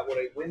find out what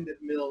a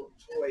windmill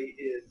toy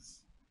is.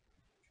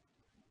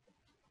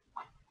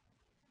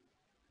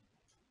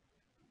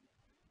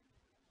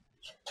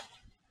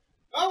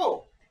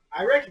 Oh,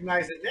 I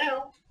recognize it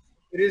now.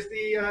 It is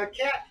the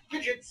cat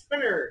fidget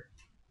spinner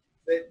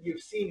that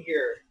you've seen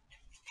here.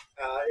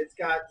 It's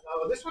got,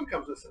 this one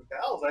comes with some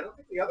bells. I don't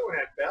think the other one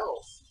had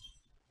bells.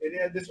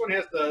 This one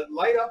has the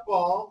light up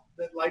ball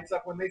that lights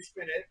up when they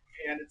spin it,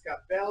 and it's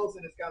got bells,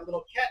 and it's got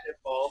little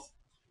catnip balls,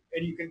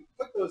 and you can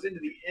put those into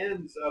the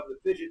ends of the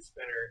fidget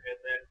spinner, and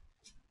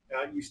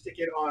then you stick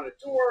it on a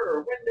door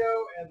or a window,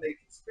 and they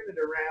can spin it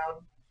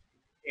around.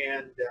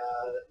 And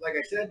like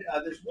I said,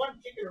 there's one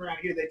kicking around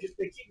here. They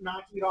keep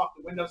knocking it off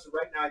the window, so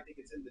right now I think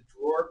it's in the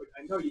drawer, but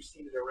I know you've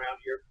seen it around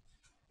here.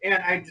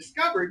 And I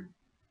discovered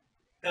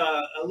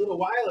a little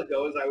while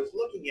ago as I was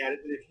looking at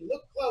it that if you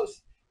look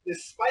close,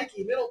 this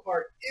spiky middle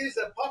part is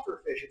a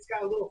pufferfish. It's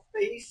got a little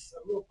face,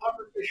 a little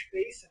pufferfish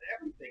face and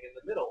everything in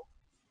the middle.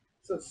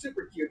 So it's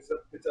super cute.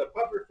 It's a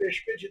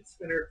pufferfish fidget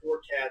spinner for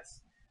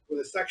cats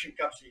with a suction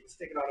cup so you can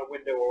stick it on a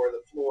window or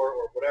the floor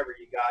or whatever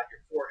you got,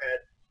 your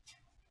forehead.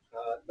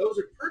 Those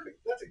are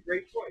perfect. That's a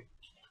great toy.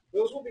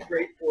 Those will be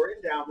great for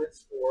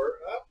endowments or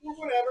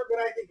whatever,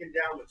 but I think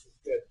endowments is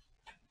good.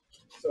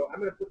 So I'm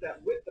going to put that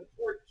with the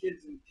Port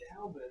Kids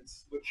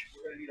endowments, which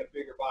we're going to need a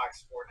bigger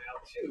box for now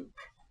too.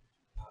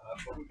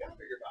 But we've got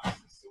bigger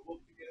boxes, so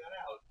we'll figure that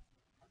out.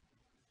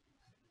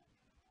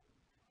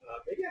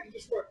 Maybe I can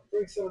just throw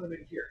bring some of them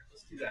in here.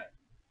 Let's do that.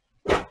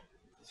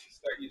 Let's just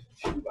start using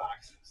 2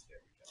 boxes. There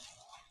we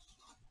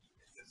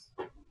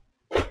go.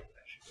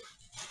 That should work.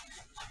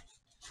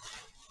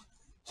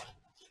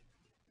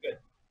 Good.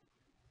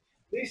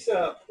 These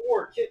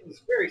 4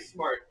 kittens, very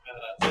smart.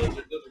 Those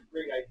are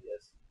great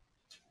ideas.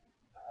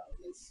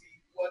 Let's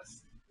see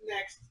what's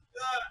next.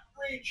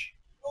 Reach.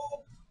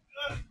 Oh,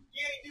 you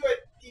can't do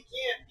it. He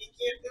can't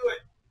do it.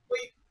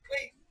 Wait.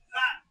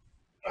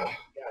 Oh,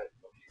 got it.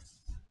 Okay.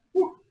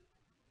 Whew.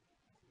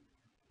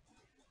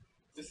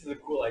 This is a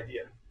cool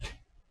idea.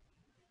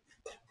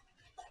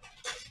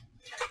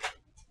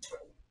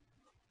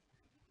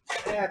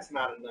 That's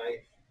not a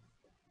knife.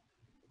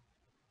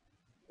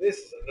 This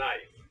is a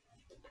knife.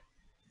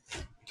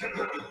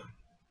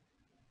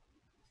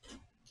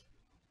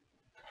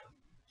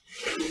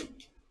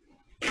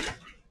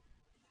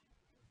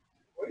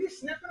 What are you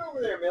sniffing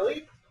over there,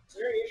 Millie?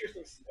 Very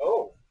interesting.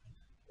 Oh,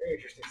 very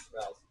interesting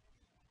smells.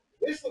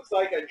 This looks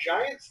like a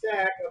giant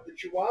stack of the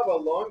Chihuahua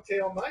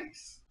long-tail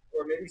mice,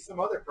 or maybe some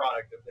other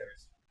product of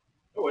theirs.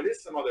 Oh, it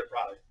is some other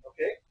product.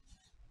 Okay.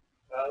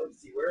 Let's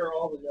see. Where are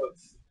all the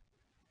notes?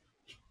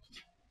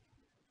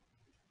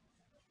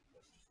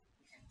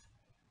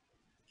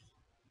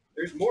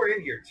 There's more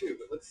in here too,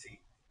 but let's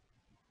see.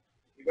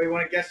 Anybody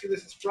want to guess who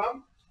this is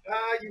from?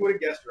 You would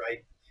have guessed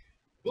right.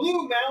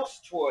 Blue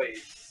Mouse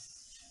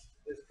Toys.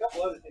 There's a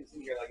couple other things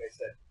in here, like I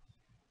said.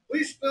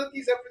 Please split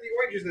these up for the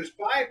oranges. There's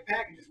 5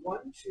 packages.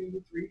 1,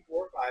 2, 3,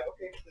 4, 5.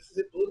 Okay, this is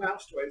it. Blue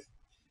Mouse Toys.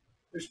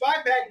 There's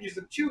 5 packages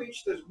of 2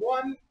 each. There's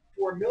 1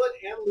 for Millet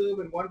and Loom,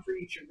 and 1 for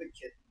each of the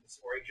kittens,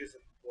 oranges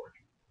and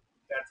orange.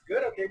 That's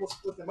good. Okay, we'll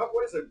split them up.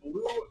 What is a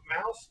Blue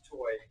Mouse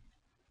Toy?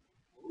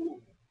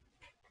 Ooh.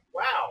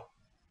 Wow.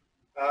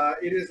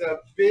 It is a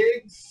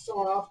big,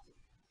 soft,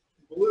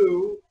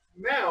 blue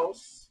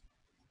mouse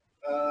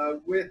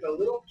with a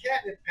little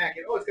catnip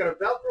packet. Oh, it's got a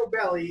Velcro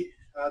belly,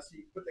 so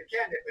you can put the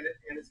catnip in it,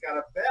 and it's got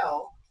a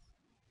bell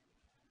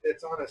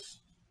that's on a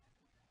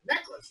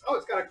necklace. Oh,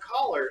 it's got a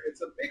collar.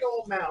 It's a big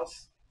old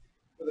mouse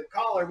with a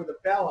collar with a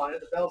bell on it.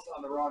 The bell's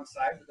on the wrong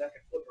side, but that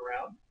can flip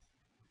around.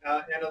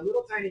 And a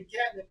little tiny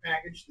catnip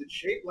package that's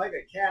shaped like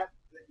a cat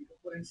that you can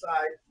put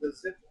inside the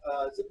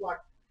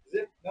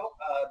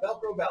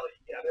Velcro belly.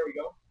 Yeah, there we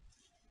go.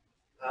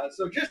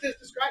 So just as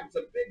described, it's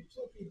a big,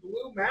 fluffy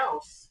blue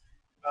mouse.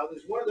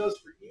 There's one of those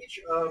for each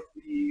of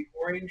the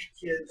orange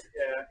kids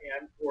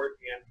and Port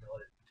and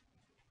Millet.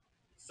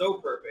 So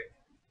perfect.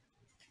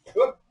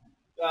 Whoop.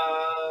 There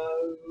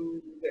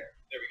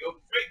we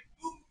go. Right.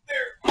 Boom,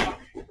 there.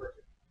 Okay,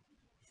 perfect.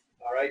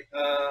 All right.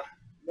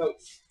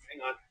 Notes.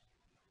 Hang on.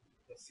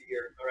 Let's see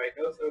here. All right.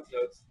 Notes.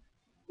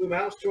 Blue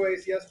Mouse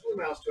Toys. Yes, Blue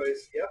Mouse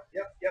Toys. Yep.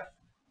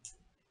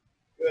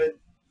 Good.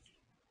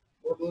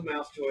 More Blue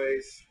Mouse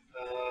Toys.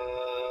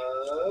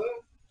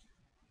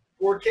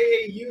 For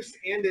KA use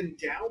and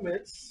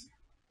endowments.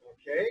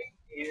 Okay.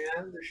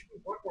 And there should be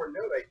one more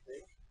note, I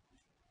think.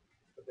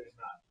 But there's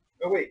not.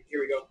 Oh, wait. Here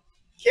we go.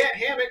 Cat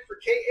hammock for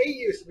KA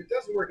use. If it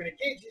doesn't work in a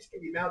cage, this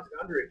can be mounted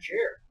under a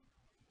chair.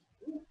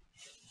 Ooh.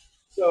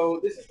 So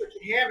this is the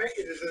hammock.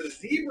 It is a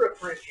zebra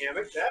print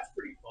hammock. That's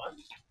pretty fun.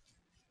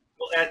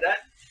 We'll add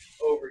that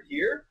over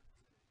here.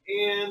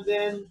 And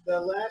then the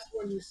last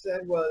one you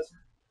said was,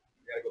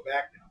 we got to go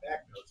back now.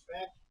 Back notes.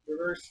 Back.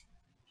 Reverse.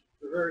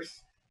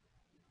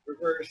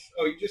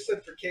 Oh, you just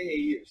said for KA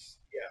use.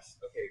 Yes.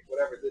 Okay.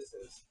 Whatever this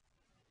is.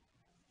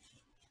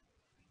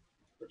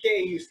 For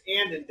KA use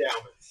and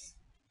endowments.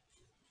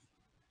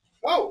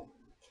 Oh,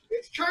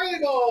 it's Charlie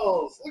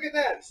balls. Look at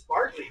that.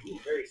 Sparkly. Ooh,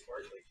 very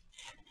sparkly.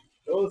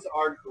 Those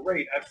are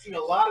great. I've seen a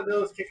lot of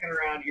those kicking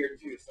around here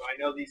too, so I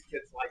know these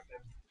kids like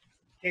them.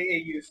 KA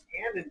use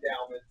and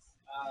endowments.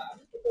 I'm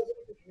going to put those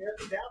in the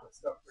generic endowment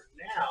stuff for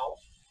now,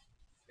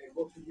 and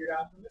we'll figure it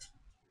out from there.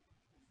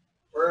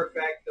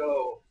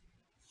 Perfecto.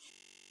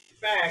 In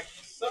fact,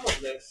 some of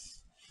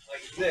this,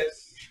 like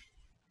this,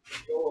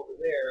 can go over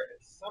there, and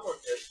some of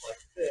this,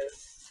 like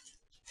this,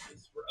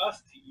 is for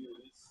us to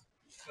use.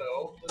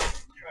 So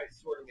let's try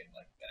sorting it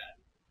like that.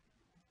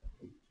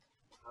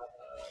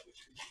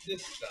 Which is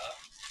this stuff.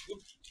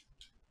 Oops.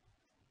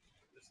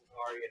 This is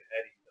Ari and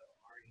Eddie, though.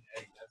 Ari and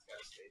Eddie, that's got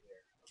to stay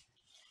there.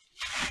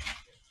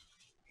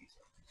 These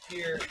are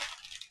here.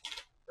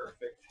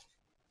 Perfect.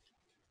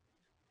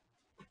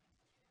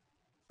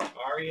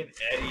 Ari and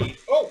Eddie.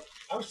 Oh,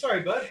 I'm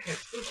sorry, bud.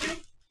 Spooked you?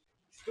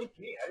 Spooked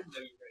me. I didn't know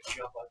you were going to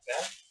jump like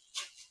that.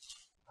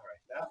 All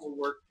right, that will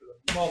work for the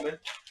moment.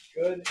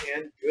 Good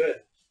and good.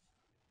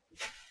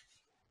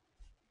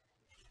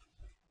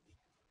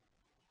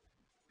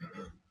 I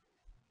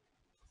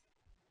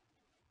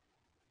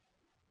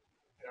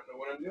don't know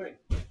what I'm doing.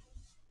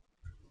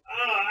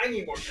 I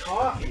need more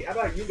coffee. How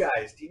about you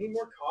guys? Do you need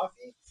more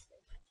coffee?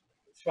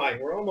 It's fine.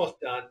 We're almost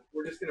done.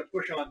 We're just going to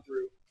push on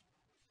through.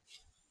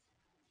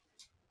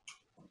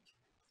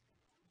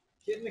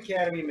 Kitten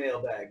Academy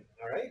mailbag.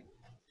 All right.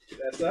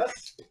 That's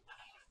us.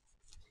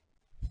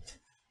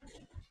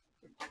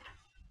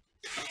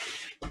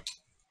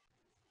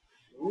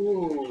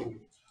 Ooh.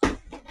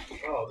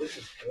 Oh, this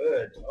is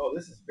good. Oh,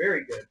 this is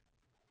very good.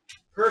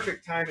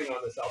 Perfect timing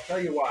on this. I'll tell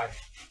you why.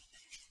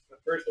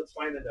 first, let's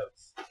find the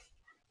notes.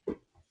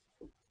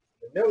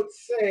 The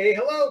notes say,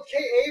 "Hello,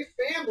 KA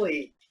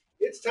family.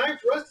 It's time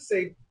for us to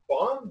say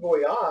bon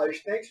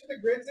voyage. Thanks for the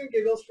grins and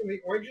giggles from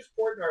the Oranges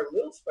Port and our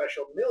little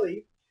special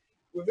Millie.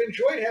 We've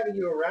enjoyed having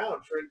you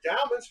around for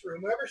endowments for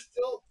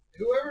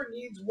whoever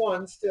needs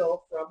one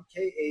still from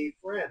KA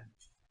friend."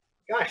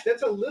 Gosh,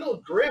 that's a little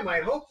grim. I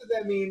hope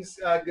that means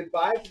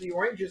goodbye to the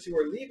Oranges who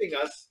are leaving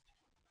us,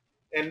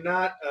 and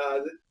not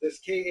this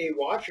KA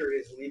watcher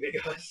is leaving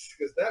us,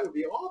 because that would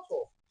be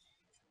awful.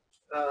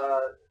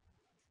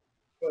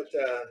 But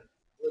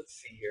let's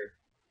see here.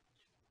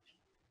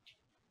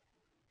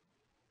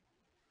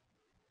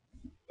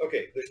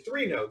 Okay, there's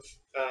 3 notes.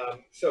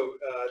 So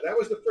that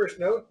was the first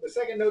note. The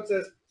second note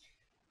says,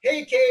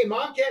 "Hey, Kay,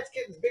 mom, cats,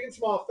 kittens, big and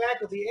small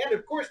faculty, and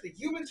of course the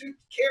humans who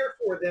care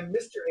for them,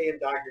 Mr. A and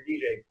Dr.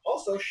 DJ.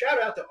 Also,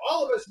 shout out to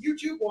all of us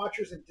YouTube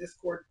watchers and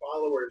Discord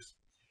followers.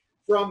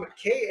 From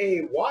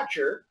KA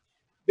Watcher,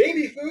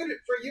 baby food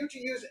for you to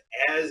use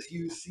as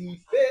you see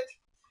fit,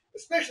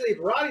 especially if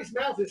Roddy's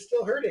mouth is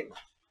still hurting.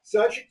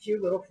 Such a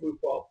cute little flute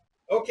ball.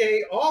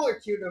 Okay, all are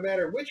cute no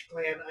matter which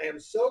clan. I am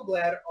so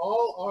glad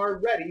all are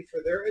ready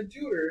for their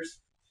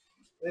aduters."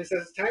 And it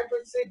says, "It's time for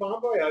us to say bon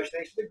voyage.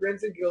 Thanks for the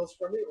grins and gills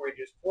from the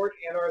Oranges Port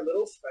and our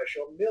little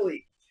special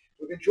Millie.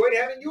 We've enjoyed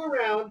having you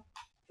around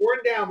for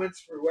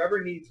endowments for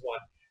whoever needs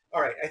one."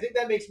 All right, I think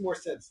that makes more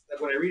sense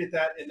when I read it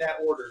that in that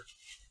order.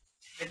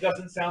 It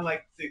doesn't sound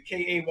like the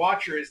KA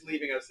Watcher is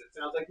leaving us. It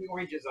sounds like the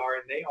Oranges are,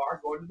 and they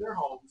are going to their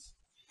homes.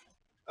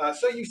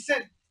 So you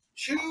sent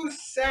 2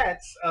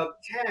 sets of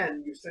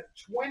 10. You sent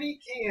 20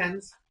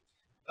 cans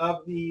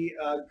of the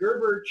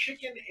Gerber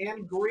chicken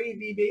and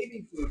gravy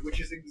baby food, which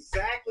is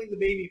exactly the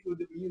baby food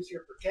that we use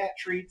here for cat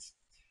treats.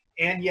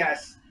 And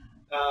yes,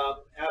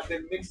 I've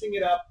been mixing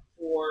it up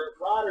for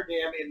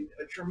Rotterdam in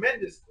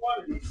tremendous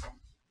quantities.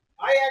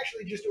 I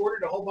actually just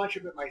ordered a whole bunch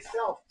of it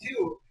myself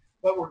too,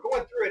 but we're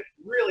going through it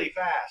really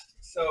fast.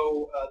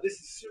 So this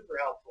is super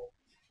helpful.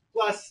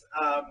 Plus,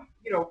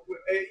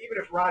 even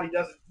if Roddy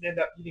doesn't end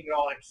up eating it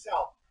all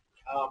himself,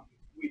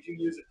 we do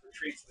use it for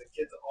treats, and the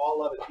kids all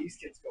love it. These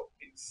kids go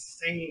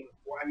insane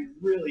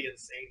really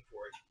insane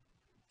for it.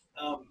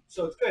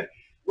 So it's good.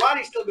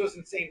 Roddy still goes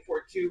insane for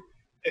it too.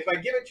 If I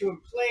give it to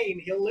him plain,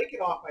 he'll lick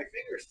it off my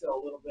finger still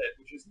a little bit,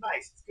 which is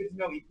nice. It's good to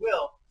know he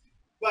will,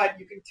 but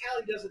you can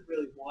tell he doesn't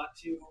really want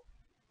to.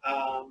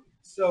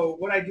 So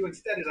what I do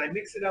instead is I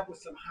mix it up with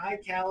some high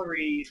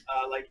calorie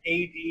like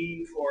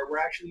AD, or we're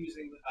actually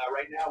using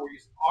right now we're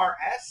using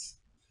RS,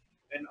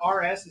 and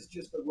RS is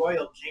just the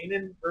Royal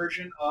Canin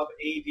version of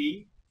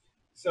AD.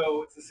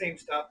 So it's the same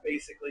stuff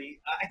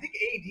basically. I think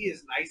AD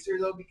is nicer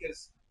though,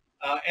 because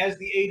as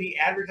the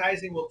AD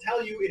advertising will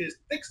tell you, it is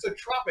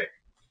thixotropic.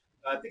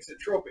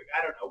 Thixotropic,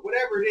 I don't know.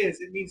 Whatever it is,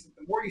 it means that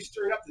the more you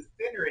stir it up, the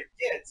thinner it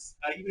gets,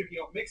 even if you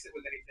don't mix it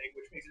with anything,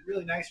 which makes it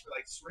really nice for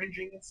like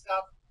syringing and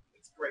stuff.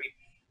 It's great.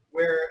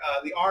 Where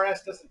the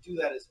RS doesn't do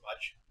that as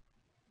much.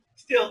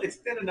 Still, it's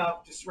thin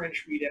enough to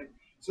syringe feed him.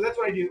 So that's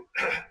what I do.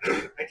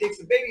 I take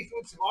some baby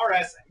food, some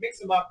RS, I mix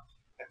them up,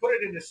 I put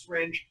it in a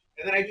syringe,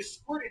 and then I just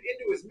squirt it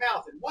into his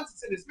mouth. And once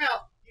it's in his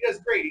mouth, he does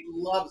great. He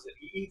loves it.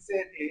 He eats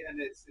it,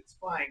 and it's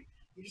fine.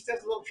 He just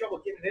has a little trouble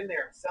getting it in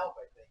there himself,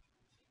 I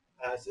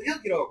think. So he'll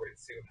get over it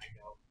soon, I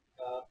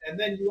know. And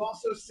then you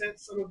also sent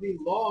some of the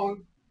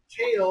long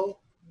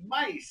tail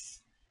mice.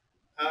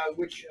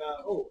 Which,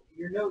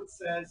 your note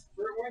says,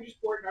 for Orange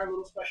Sport and our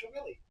little special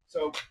Millie.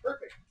 So,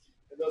 perfect.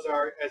 And those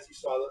are, as you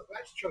saw,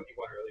 I just showed you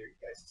one earlier. You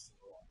guys have seen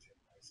the long tail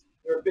mice.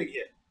 They're a big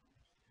hit.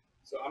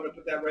 So, I'm going to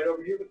put that right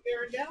over here with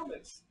their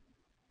endowments.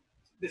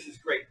 This is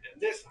great.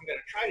 And this, I'm going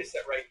to try to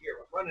set right here.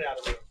 I'm running out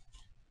of room.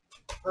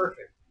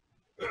 Perfect.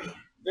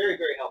 Very,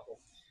 very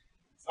helpful.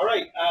 All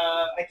right.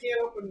 I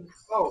can't open,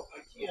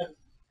 I can,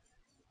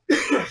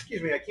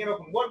 excuse me, I can't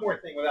open one more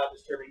thing without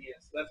disturbing you.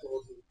 So, that's what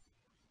we'll do.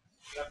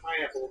 That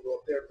pineapple will go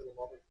up there for the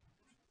moment.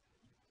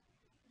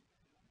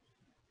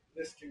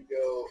 This can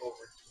go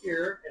over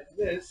here, and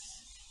this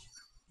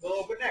will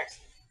open next.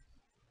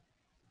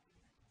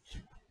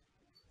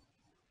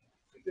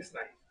 With this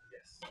knife,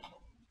 yes.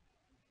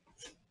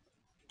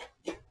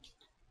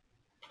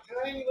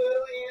 Tiny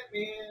little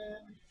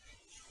Ant-Man.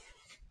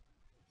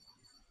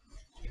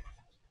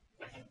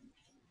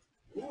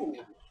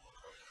 Ooh.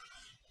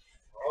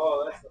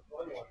 Oh, that's the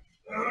fun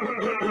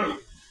one.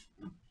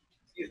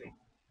 Excuse me.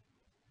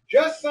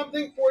 Just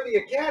something for the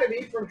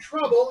Academy from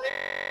Trouble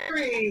and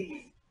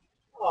Free.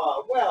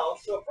 Well,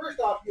 so first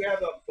off, you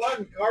have a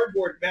fun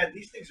cardboard bed.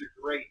 These things are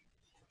great.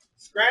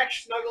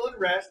 Scratch, snuggle, and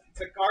rest.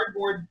 It's a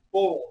cardboard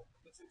bowl.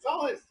 It's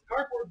all it's a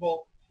cardboard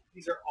bowl.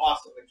 These are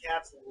awesome. The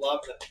cats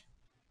love them.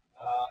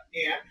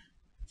 And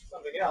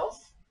something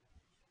else.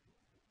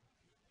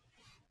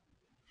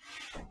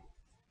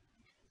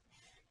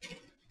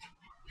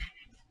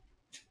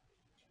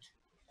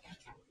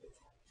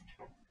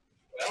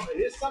 Well, it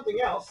is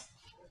something else.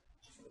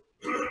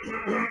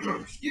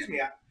 Excuse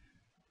me.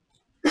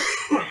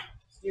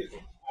 Excuse me.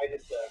 I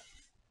just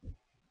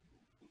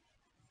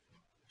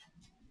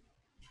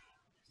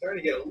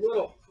starting to get a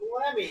little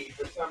phlegmy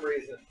for some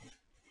reason.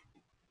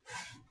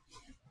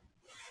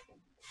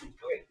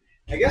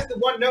 I guess the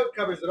one note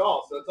covers it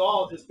all, so it's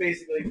all just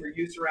basically for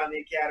use around the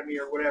academy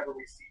or whatever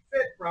we see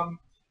fit from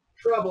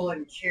Trouble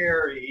and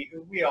Carry,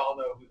 who we all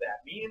know who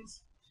that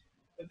means.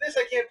 But this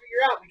I can't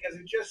figure out because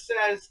it just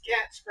says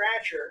Cat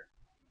Scratcher.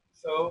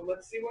 So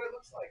let's see what it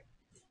looks like.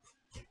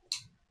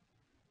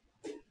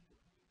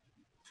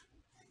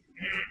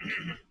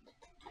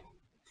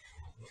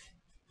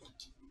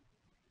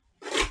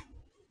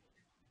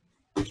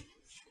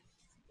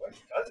 What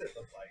does it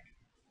look like?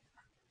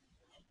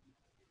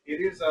 It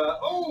is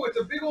it's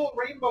a big old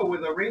rainbow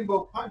with a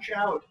rainbow punch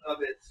out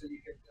of it, so you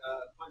can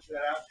punch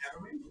that out and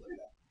have a rainbow. Look at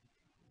that.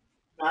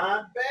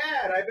 Not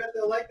bad. I bet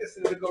they'll like this,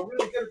 and it'll go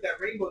really good with that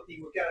rainbow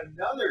theme. We've got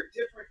another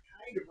different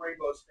kind of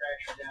rainbow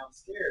scratcher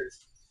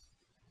downstairs.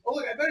 Oh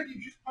look, I bet if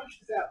you just punch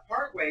this out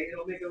part way,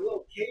 it'll make a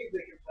little cave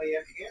they can play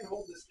in and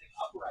hold this thing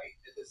upright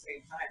at the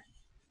same time.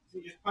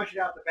 So you just punch it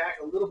out the back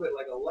a little bit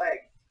like a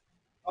leg.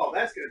 Oh,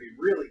 that's going to be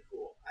really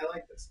cool. I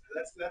like this.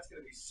 That's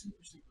going to be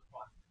super, super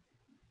fun.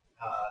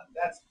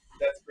 That's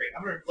great.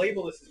 I'm going to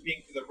label this as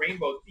being for the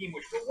rainbow theme,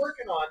 which we're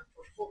working on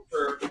for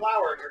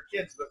Flower and her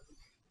kids. But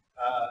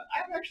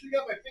I've actually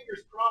got my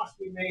fingers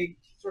crossed we may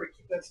sort of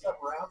keep that stuff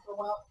around for a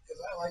while because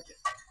I like it.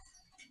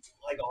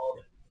 I like all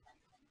of it.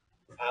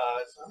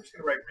 So I'm just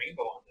going to write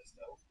rainbow on this,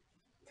 though.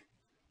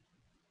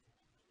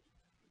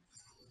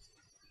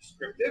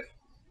 Descriptive.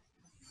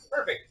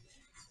 Perfect.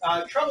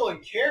 Trouble and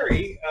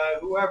Carry,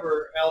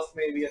 whoever else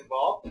may be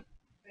involved,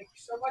 thank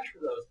you so much for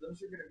those.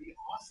 Those are going to be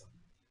awesome.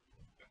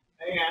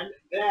 And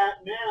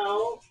that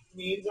now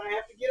means I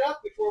have to get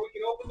up before we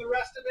can open the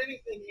rest of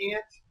anything,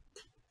 Ant.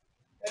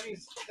 That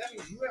means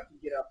you have to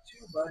get up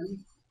too, buddy.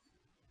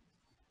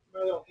 My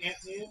little Ant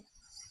Man.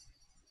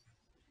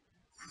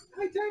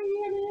 Hi, tiny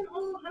Ant Man.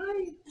 Oh, hi.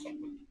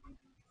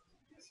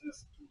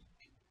 Kisses.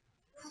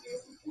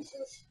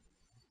 Kisses.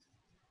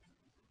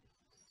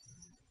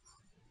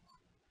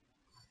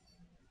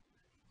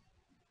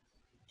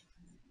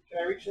 Can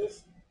I reach this?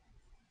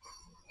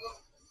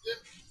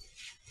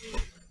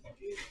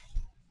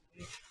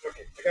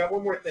 Okay, I got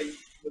one more thing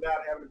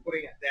without having to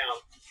putting it down.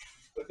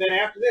 But then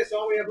after this,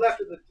 all we have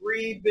left are the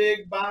 3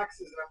 big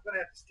boxes, and I'm going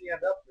to have to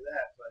stand up for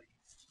that, buddy.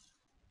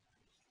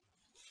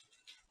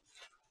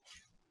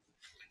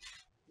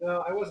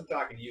 No, I wasn't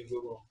talking to you,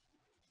 Google.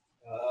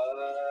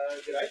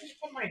 Did I just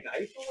put my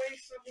knife away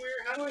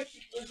somewhere? How do I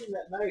keep losing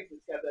that knife?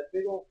 It's got that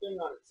big old thing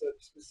on it, so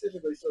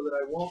specifically so that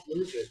I won't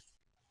lose it.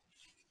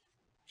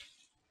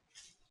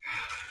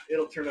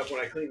 It'll turn up when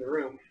I clean the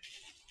room.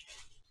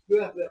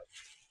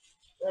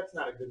 That's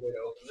not a good way to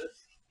open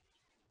this.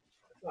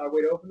 That's not a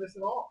way to open this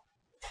at all.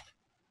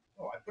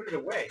 Oh, I put it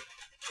away.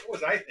 What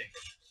was I thinking?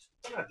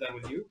 I'm not done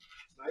with you.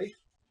 Knife.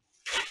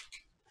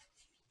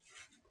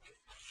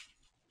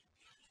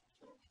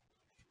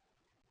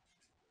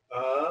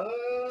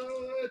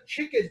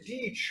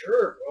 Chickadee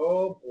chirp.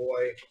 Oh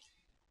boy.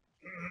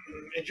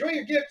 Enjoy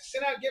your gifts.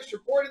 Send out gifts for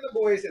Porty the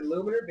boys and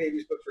Luminar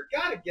babies, but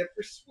forgot a gift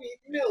for sweet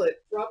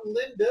Millet from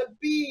Linda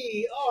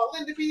B. Oh,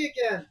 Linda B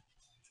again.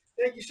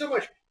 Thank you so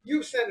much.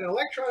 You've sent an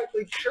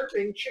electronically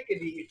chirping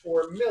chickadee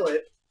for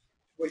Millet,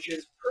 which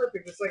is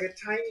perfect. It's like a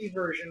tiny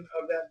version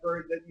of that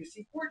bird that you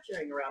see Port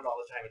carrying around all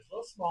the time. It's a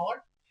little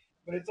smaller,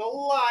 but it's a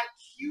lot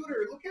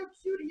cuter. Look how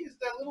cute he is,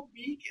 that little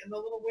beak and the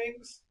little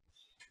wings.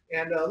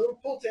 And a little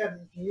pull tab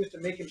you can use to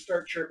make him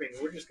start chirping.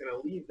 We're just going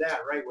to leave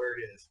that right where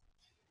it is.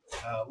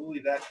 We'll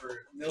leave that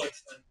for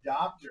Millet's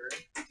adopter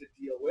to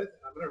deal with.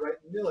 I'm going to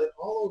write Millet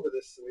all over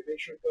this so we make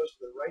sure it goes to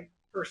the right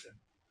person.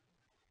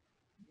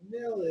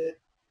 Millet.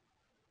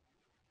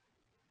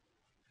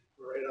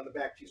 Right on the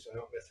back too, so I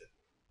don't miss it.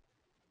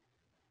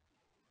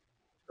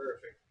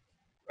 Perfect.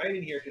 Right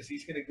in here because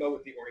he's going to go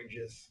with the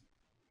oranges.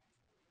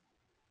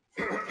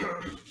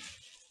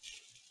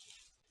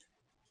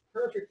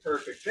 Perfect,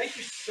 perfect. Thank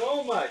you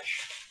so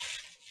much.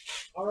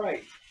 All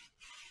right.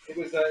 It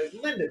was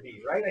Linda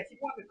B, right? I keep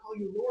wanting to call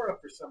you Laura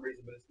for some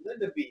reason, but it's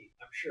Linda B,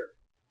 I'm sure.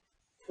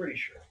 Pretty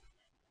sure.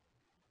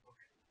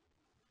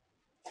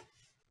 Okay.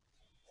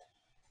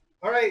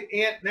 All right,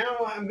 Aunt, now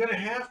I'm going to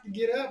have to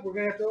get up. We're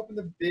going to have to open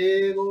the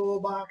big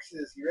old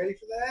boxes. You ready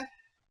for that?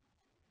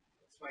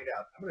 Let's find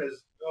out. I'm going to,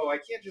 I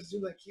can't just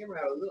zoom that camera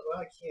out a little.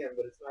 Well, I can,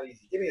 but it's not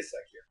easy. Give me a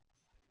sec here.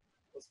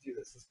 Let's do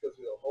this. Let's go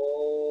through the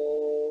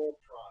whole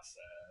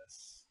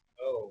process.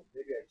 Oh,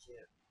 maybe I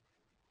can't.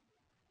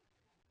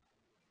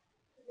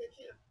 Maybe I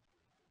can.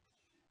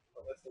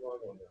 Oh, that's the wrong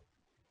one now.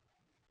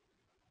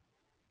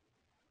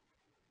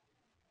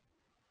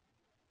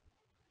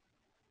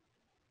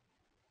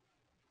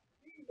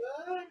 Hey,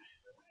 bud. Hi.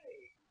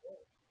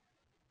 Oh.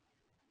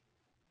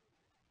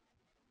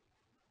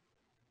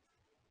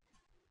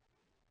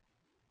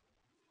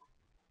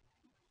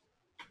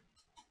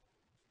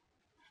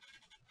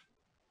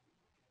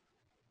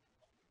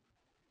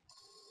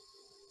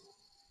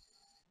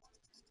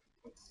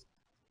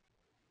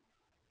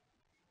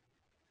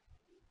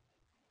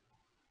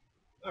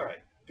 All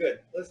right, good.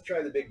 Let's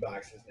try the big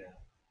boxes now.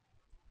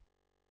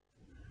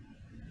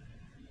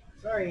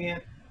 Sorry,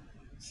 Aunt.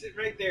 Sit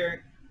right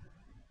there.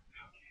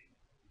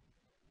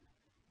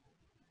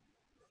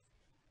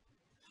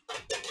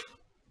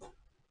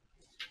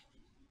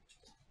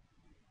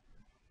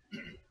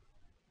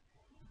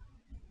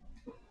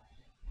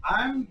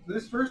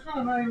 this first one,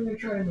 I'm not even going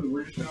to try to move.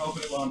 We're just going to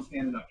open it while I'm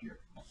standing up here.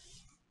 Let's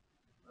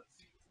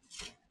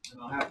see.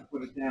 And I'll have to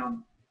put it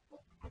down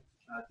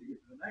to get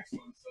to the next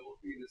one, so we'll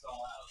figure this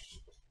all out.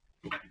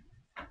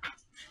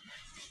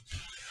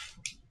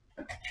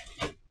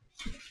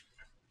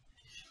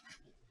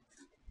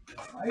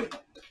 All right.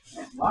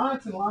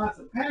 Lots and lots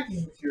of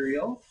packing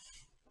material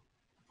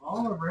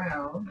all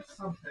around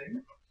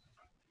something.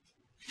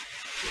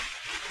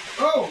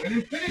 Oh, an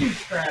infinity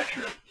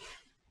scratcher.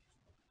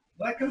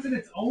 Well, that comes in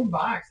its own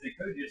box. They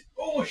could have just,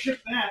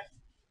 ship that.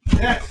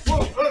 That's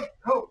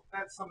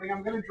something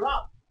I'm going to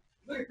drop.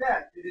 Look at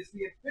that. It is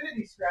the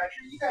infinity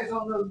scratcher. You guys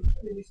all know the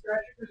infinity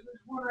scratcher. There's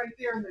one right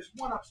there, and there's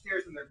one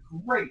upstairs, and they're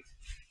great.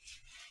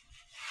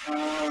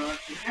 And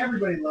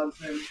everybody loves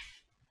them.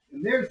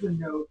 And there's the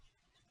note.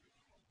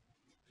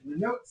 And the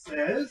note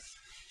says,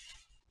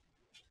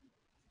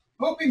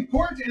 hoping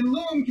Port and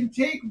Loom can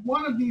take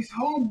one of these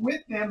home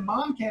with them.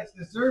 Mom cats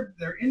deserve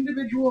their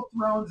individual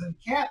thrones and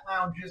cat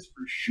lounges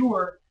for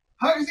sure.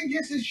 Hugs and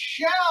kisses,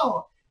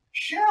 Shell.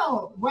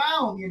 Shell.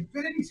 Wow, the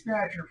infinity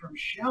scratcher from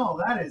Shell.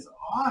 That is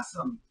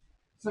awesome.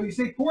 So you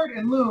say Port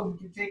and Loom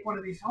can take one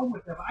of these home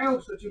with them. I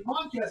hope so too.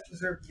 Mom cats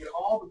deserve to get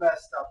all the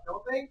best stuff,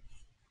 don't they?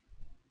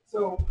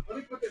 So let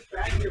me put this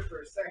back here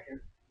for a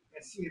second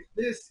and see if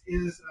this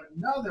is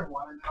another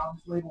one. And I'll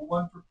just label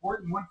one for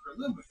Port and one for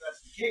Loom if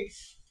that's the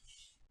case.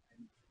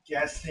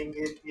 Guessing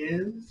it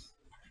is.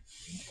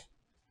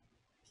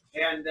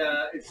 And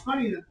it's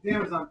funny that the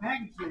Amazon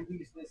package they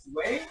leaves this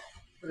way,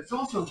 but it's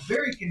also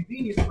very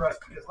convenient for us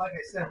because, like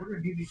I said, we're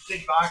going to need these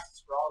big boxes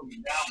for all the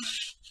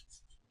endowments.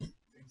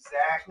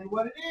 Exactly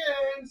what it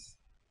is.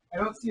 I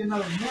don't see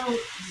another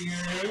note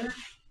here,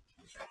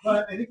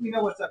 but I think we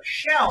know what's up.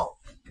 Shell.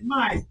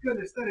 My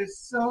goodness, that is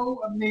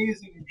so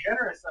amazing and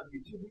generous of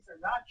you, too. These are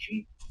not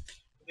cheap.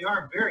 They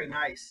are very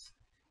nice.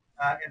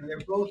 And they're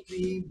both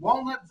the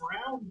walnut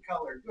brown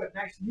color. Good,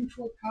 nice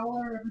neutral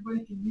color.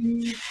 Everybody can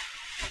use.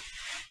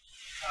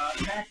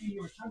 Packing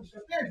your tons of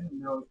stuff. There's the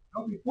note.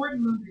 Hope Port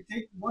and Loom can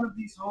take one of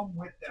these home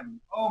with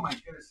them. Oh my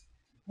goodness.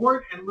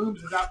 Port and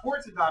Loom's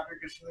Port's adopter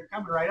because they're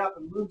coming right up,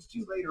 and Loom's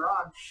too later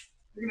on.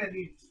 They're gonna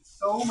need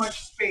so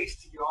much space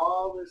to get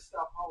all this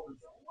stuff home.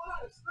 It's a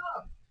lot of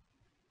stuff.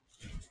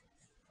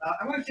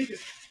 I'm gonna take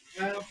this.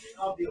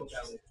 I'll deal with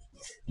that later.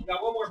 Okay. We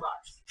got one more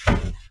box.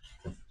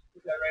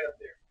 Put that right up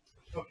there.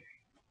 Okay.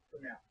 For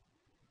now.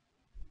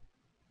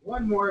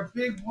 One more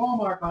big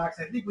Walmart box.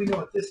 I think we know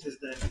what this is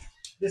then.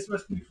 This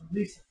must be from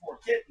Lisa for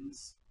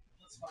Kittens.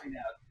 Let's find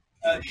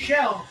out.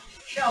 Shell,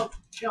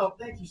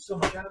 thank you so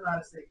much. I don't know how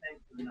to say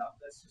thank you enough.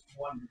 That's just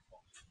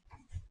wonderful.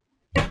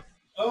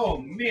 Oh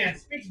man,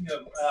 speaking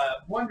of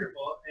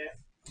wonderful and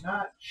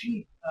not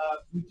cheap,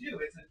 we do.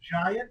 It's a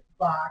giant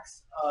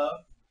box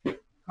of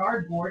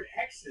cardboard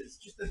X's.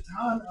 Just a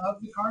ton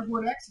of the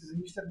cardboard X's.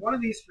 And you said one of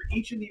these for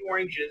each of the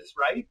oranges,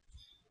 right?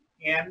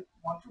 And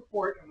one for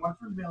Port, and one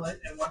for Millet,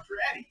 and one for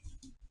Eddie.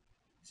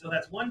 So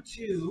that's 1,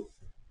 2,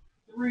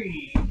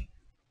 3,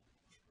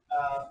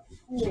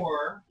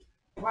 4.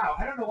 Wow,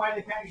 I don't know why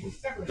they packaged these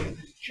separately.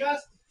 There's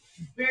just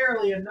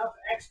barely enough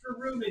extra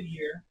room in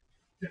here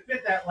to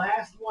fit that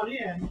last one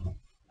in,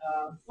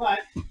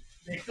 but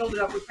they filled it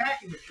up with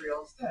packing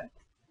material instead.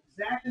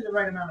 Exactly the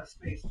right amount of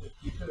space, but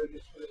you could have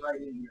just put it right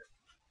in here.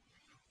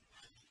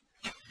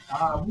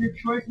 Weird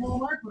choice,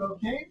 Walmart, but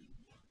okay.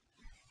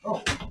 Oh,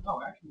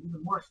 no, actually,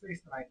 even more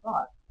space than I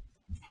thought.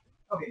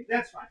 Okay,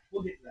 that's fine.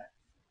 We'll get to that.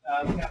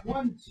 We got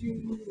 1,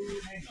 2,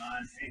 hang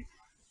on.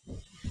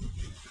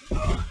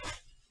 Oh.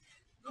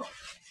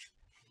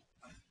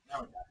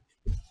 Now we got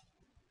it.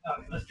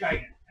 Okay, let's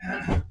try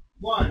again.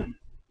 1,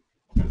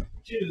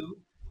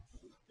 2,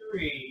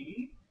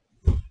 3,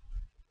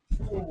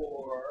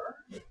 4,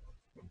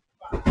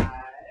 5,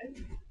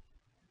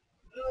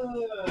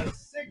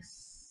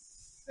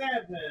 6,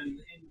 7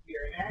 in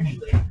here. And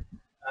actually,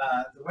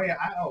 the way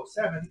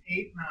 7,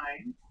 8,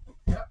 9.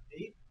 Yep,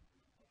 8,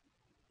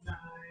 9.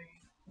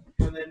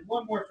 And then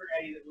one more for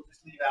Eddie that we'll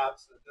just leave out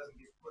so it doesn't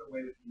get put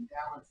away with the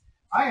endowments.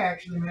 I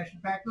actually managed to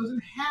pack those in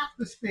half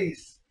the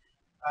space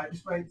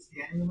just by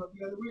scanning them up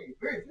the other way.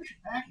 Very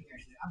efficient packing,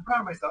 actually. I'm proud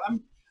of myself.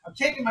 I'm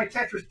taking my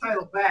Tetris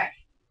title back.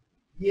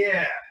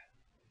 Yeah.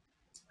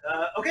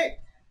 Okay.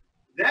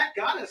 That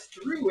got us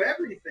through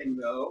everything,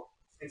 though.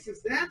 And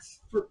since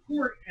that's for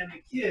Port and the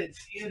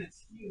kids, and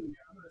it's huge,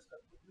 I'm going to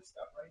start putting this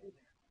stuff right in there.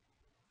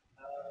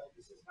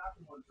 This is not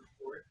the one for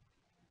Port.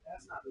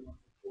 That's not the one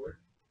for Port.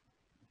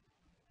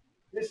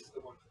 This is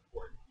the one for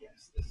Port.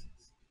 Yes, this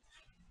is.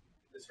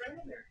 This right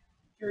in there.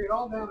 Carry it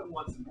all down at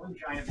once in one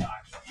giant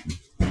box.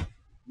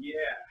 Yeah.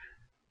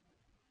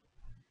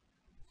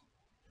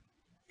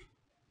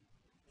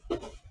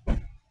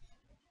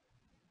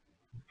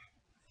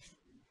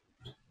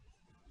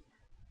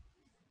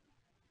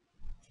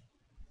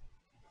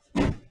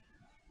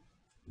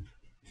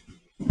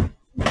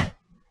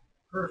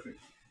 Perfect.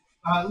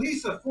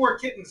 Lisa, 4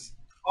 kittens.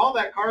 All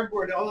that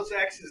cardboard, all those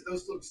X's,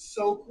 those look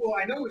so cool.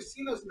 I know we've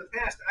seen those in the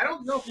past. I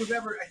don't know if we've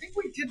ever, I think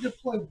we did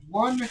deploy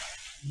one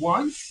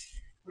once,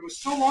 but it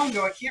was so long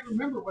ago, I can't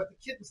remember what the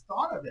kittens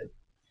thought of it.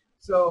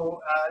 So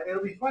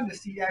it'll be fun to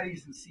see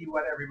Eddie's and see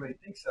what everybody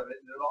thinks of it,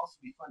 and it'll also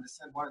be fun to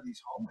send one of these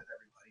home with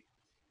everybody.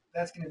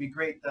 That's going to be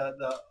great.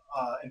 The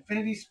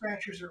infinity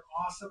scratchers are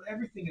awesome.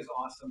 Everything is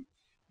awesome.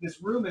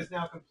 This room is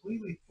now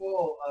completely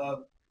full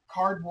of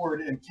cardboard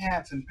and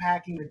cats and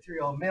packing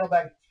material and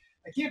mailbag.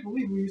 I can't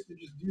believe we used to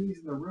just do these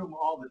in the room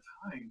all the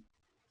time.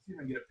 Let's see if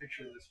I can get a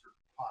picture of this for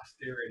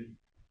posterity.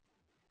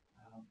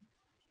 Um,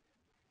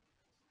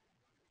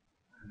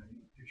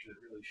 a picture that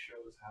really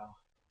shows how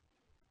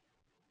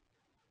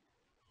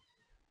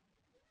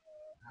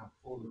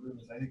full the room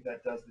is. I think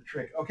that does the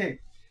trick. Okay.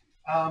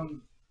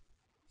 Um,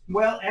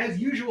 well, as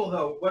usual,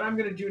 though, what I'm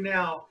going to do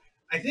now,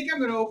 I think I'm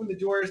going to open the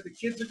doors. The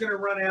kids are going to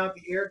run out.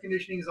 The air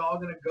conditioning is all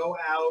going to go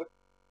out.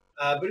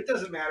 But it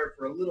doesn't matter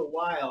for a little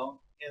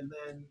while. And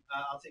then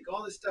I'll take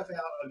all this stuff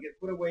out. I'll get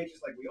put away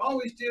just like we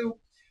always do.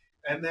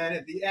 And then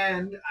at the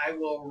end, I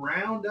will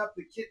round up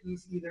the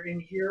kittens either in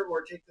here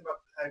or take them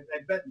up. I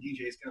bet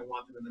DJ is going to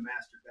want them in the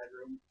master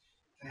bedroom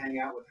to hang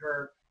out with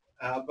her.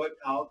 But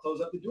I'll close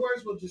up the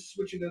doors. We'll just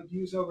switch the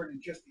views over to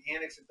just the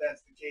annex if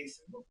that's the case.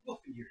 And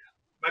we'll figure it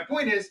out. My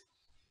point is,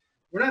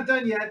 we're not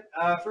done yet.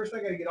 First,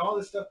 I got to get all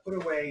this stuff put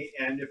away.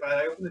 And if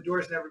I open the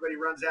doors and everybody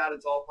runs out,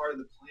 it's all part of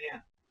the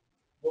plan.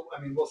 Well,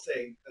 I mean, we'll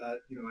say, I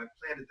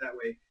planned it that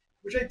way,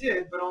 which I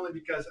did, but only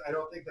because I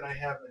don't think that I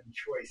have any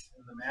choice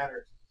in the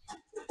matter.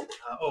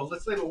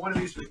 Let's label one of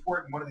these for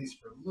Port and one of these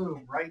for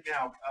Loom right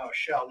now. Oh,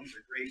 Shell, these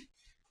are great.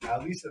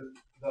 Lisa,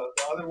 the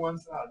other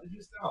ones, they're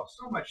just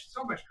so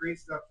much great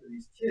stuff for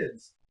these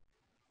kids.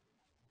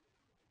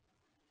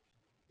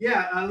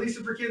 Yeah,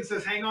 Lisa for Kitten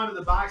says, hang on to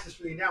the boxes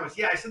for the endowments.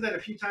 Yeah, I said that a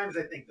few times,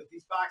 I think, that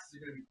these boxes are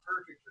going to be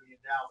perfect for the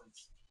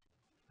endowments.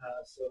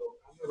 So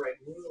I'm going to write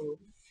Loom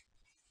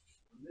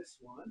on this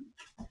one.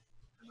 I'm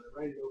going to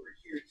write it over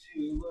here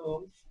too,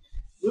 Loom.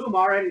 Loom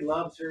already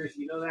loves hers,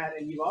 you know that,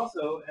 and you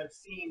also have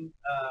seen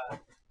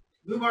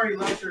Loom already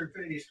loves her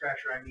infinity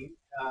scratcher. I mean,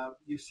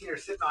 you've seen her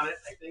sitting on it,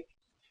 I think,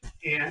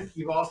 and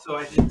you've also,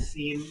 I think,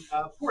 seen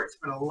Port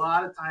spend a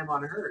lot of time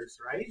on hers,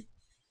 right?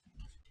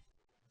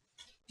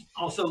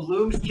 Also,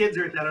 Loom's kids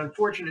are at that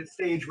unfortunate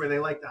stage where they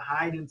like to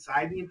hide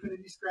inside the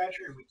infinity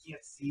scratcher, and we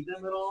can't see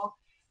them at all.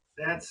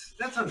 That's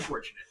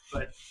unfortunate,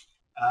 but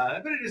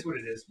it is what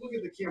it is. We'll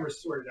get the camera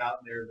sorted out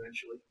in there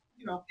eventually.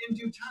 In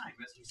due time,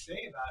 as we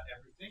say about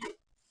everything.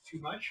 Too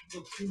much, a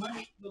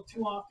little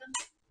too often.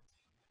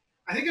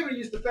 I think I'm going to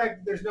use the fact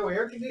that there's no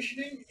air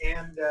conditioning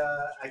and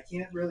I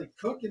can't really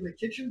cook in the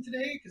kitchen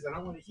today because I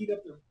don't want to heat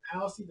up the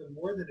house even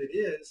more than it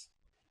is.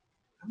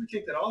 I'm going to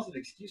take that all as an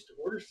excuse to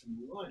order some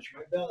lunch.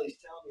 My belly's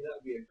telling me that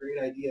would be a great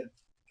idea.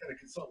 Got to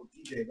consult with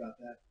DJ about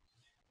that.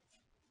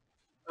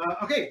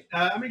 I'm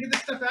going to get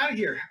this stuff out of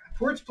here.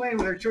 Port's playing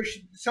with her choice.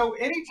 So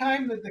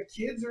anytime that the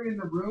kids are in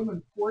the room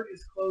and Port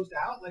is closed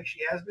out, like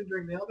she has been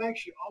during Mailbag,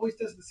 she always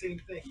does the same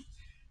thing.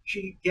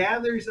 She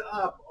gathers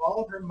up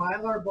all of her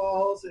Mylar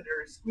balls and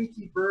her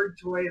squeaky bird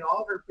toy and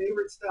all of her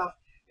favorite stuff,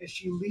 and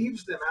she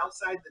leaves them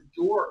outside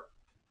the door.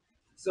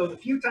 So the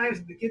few times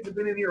that the kids have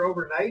been in here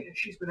overnight and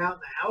she's been out in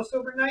the house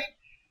overnight,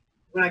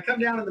 when I come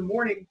down in the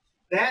morning,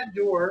 that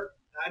door,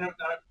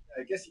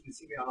 I guess you can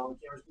see me on all the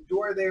cameras, the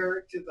door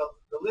there to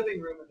the living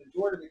room and the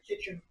door to the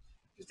kitchen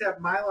just have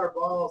Mylar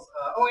balls.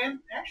 And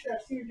actually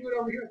I've seen her do it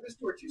over here at this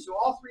door too. So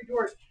all three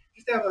doors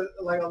just have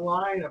a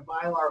line of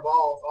Mylar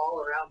balls all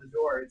around the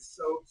door. It's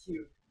so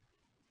cute.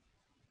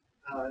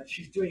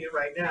 She's doing it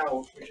right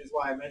now, which is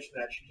why I mentioned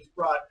that. She just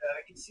brought,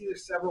 I can see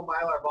there's several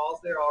Mylar balls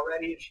there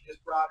already, and she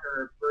just brought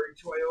her bird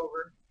toy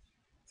over.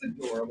 It's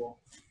adorable.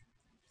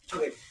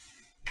 Okay,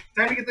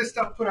 time to get this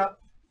stuff put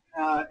up,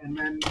 and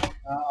then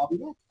I'll be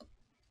back.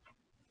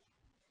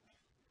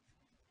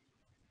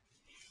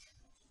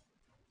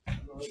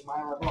 I'm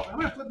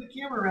going to flip the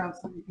camera around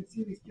so that you can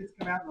see these kids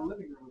come out in the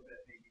living room a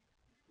bit, maybe.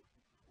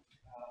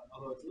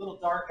 Although it's a little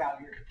dark out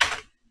here.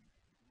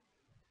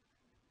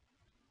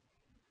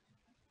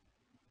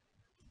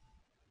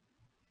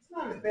 It's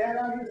not as bad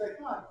out here as I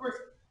thought. Of course,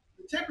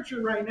 the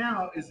temperature right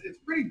now it's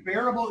pretty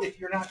bearable if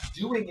you're not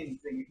doing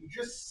anything. If you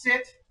just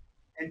sit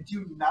and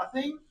do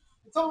nothing,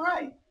 it's all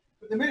right.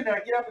 But the minute I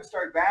get up and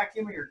start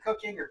vacuuming or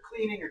cooking or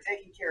cleaning or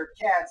taking care of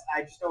cats,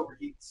 I just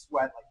overheat and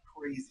sweat like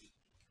crazy.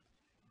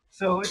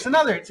 So it's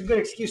a good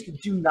excuse to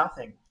do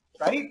nothing,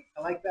 right?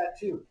 I like that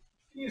too.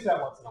 Use that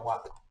once in a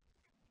while.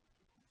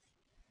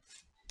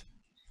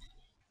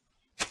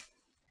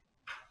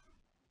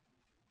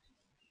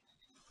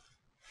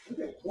 Look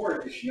at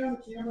Port. Is she on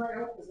the camera? I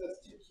hope, because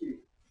that's too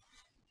cute.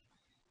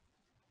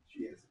 She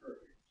is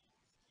perfect.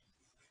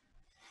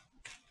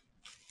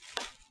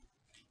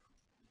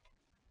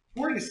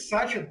 Port is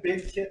such a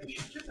big kitten.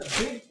 She's just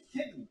a big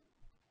kitten.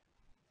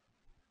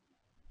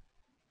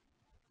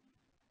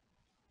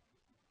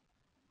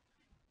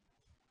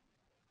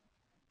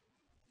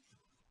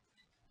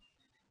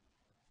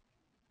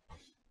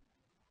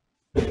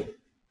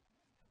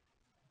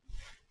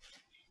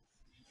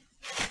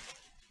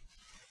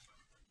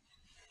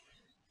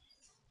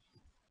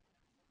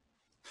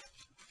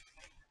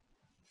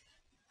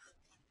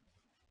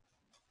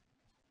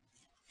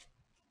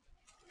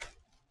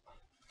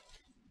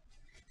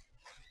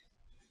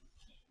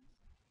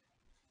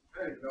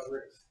 I don't even know where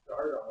to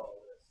start on all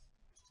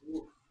this.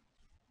 Oof.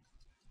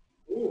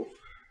 Oof.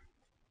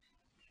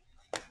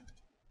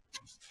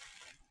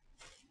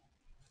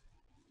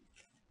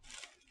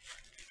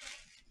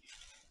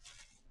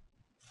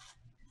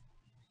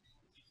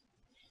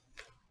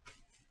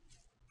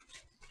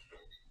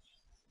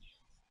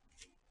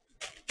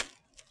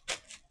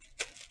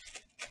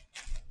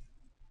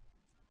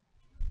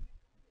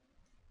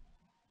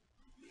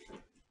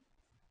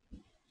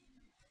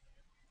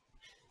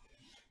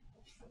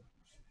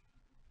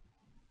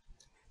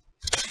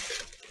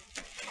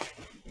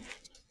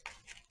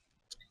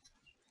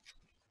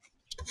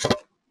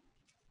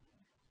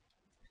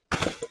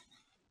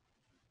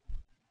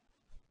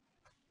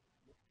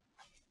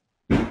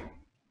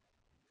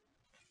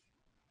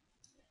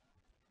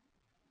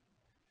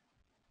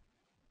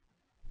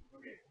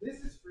 Okay, this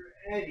is for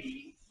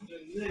Eddie.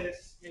 Then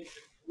this makes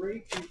a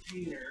great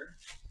container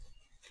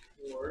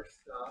for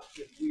stuff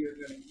that we are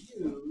going to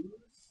use.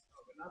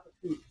 Oh, but not the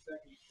food, because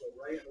that can go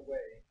right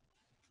away.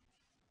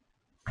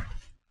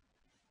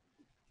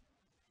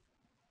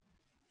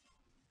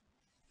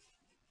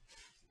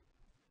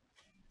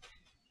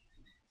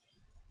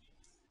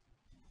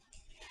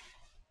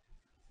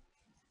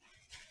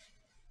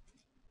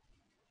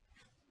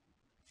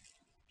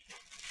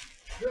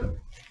 Good.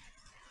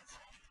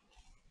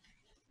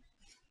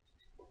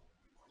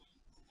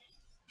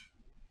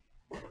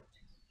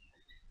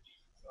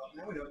 Well,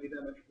 now we don't need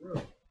that much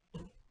room.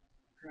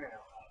 Try it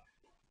out.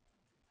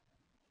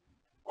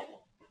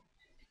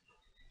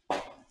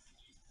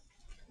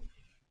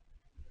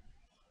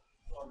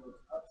 All goes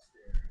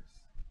upstairs.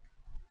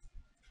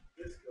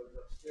 This goes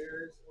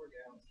upstairs or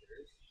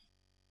downstairs.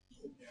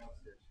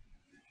 Downstairs.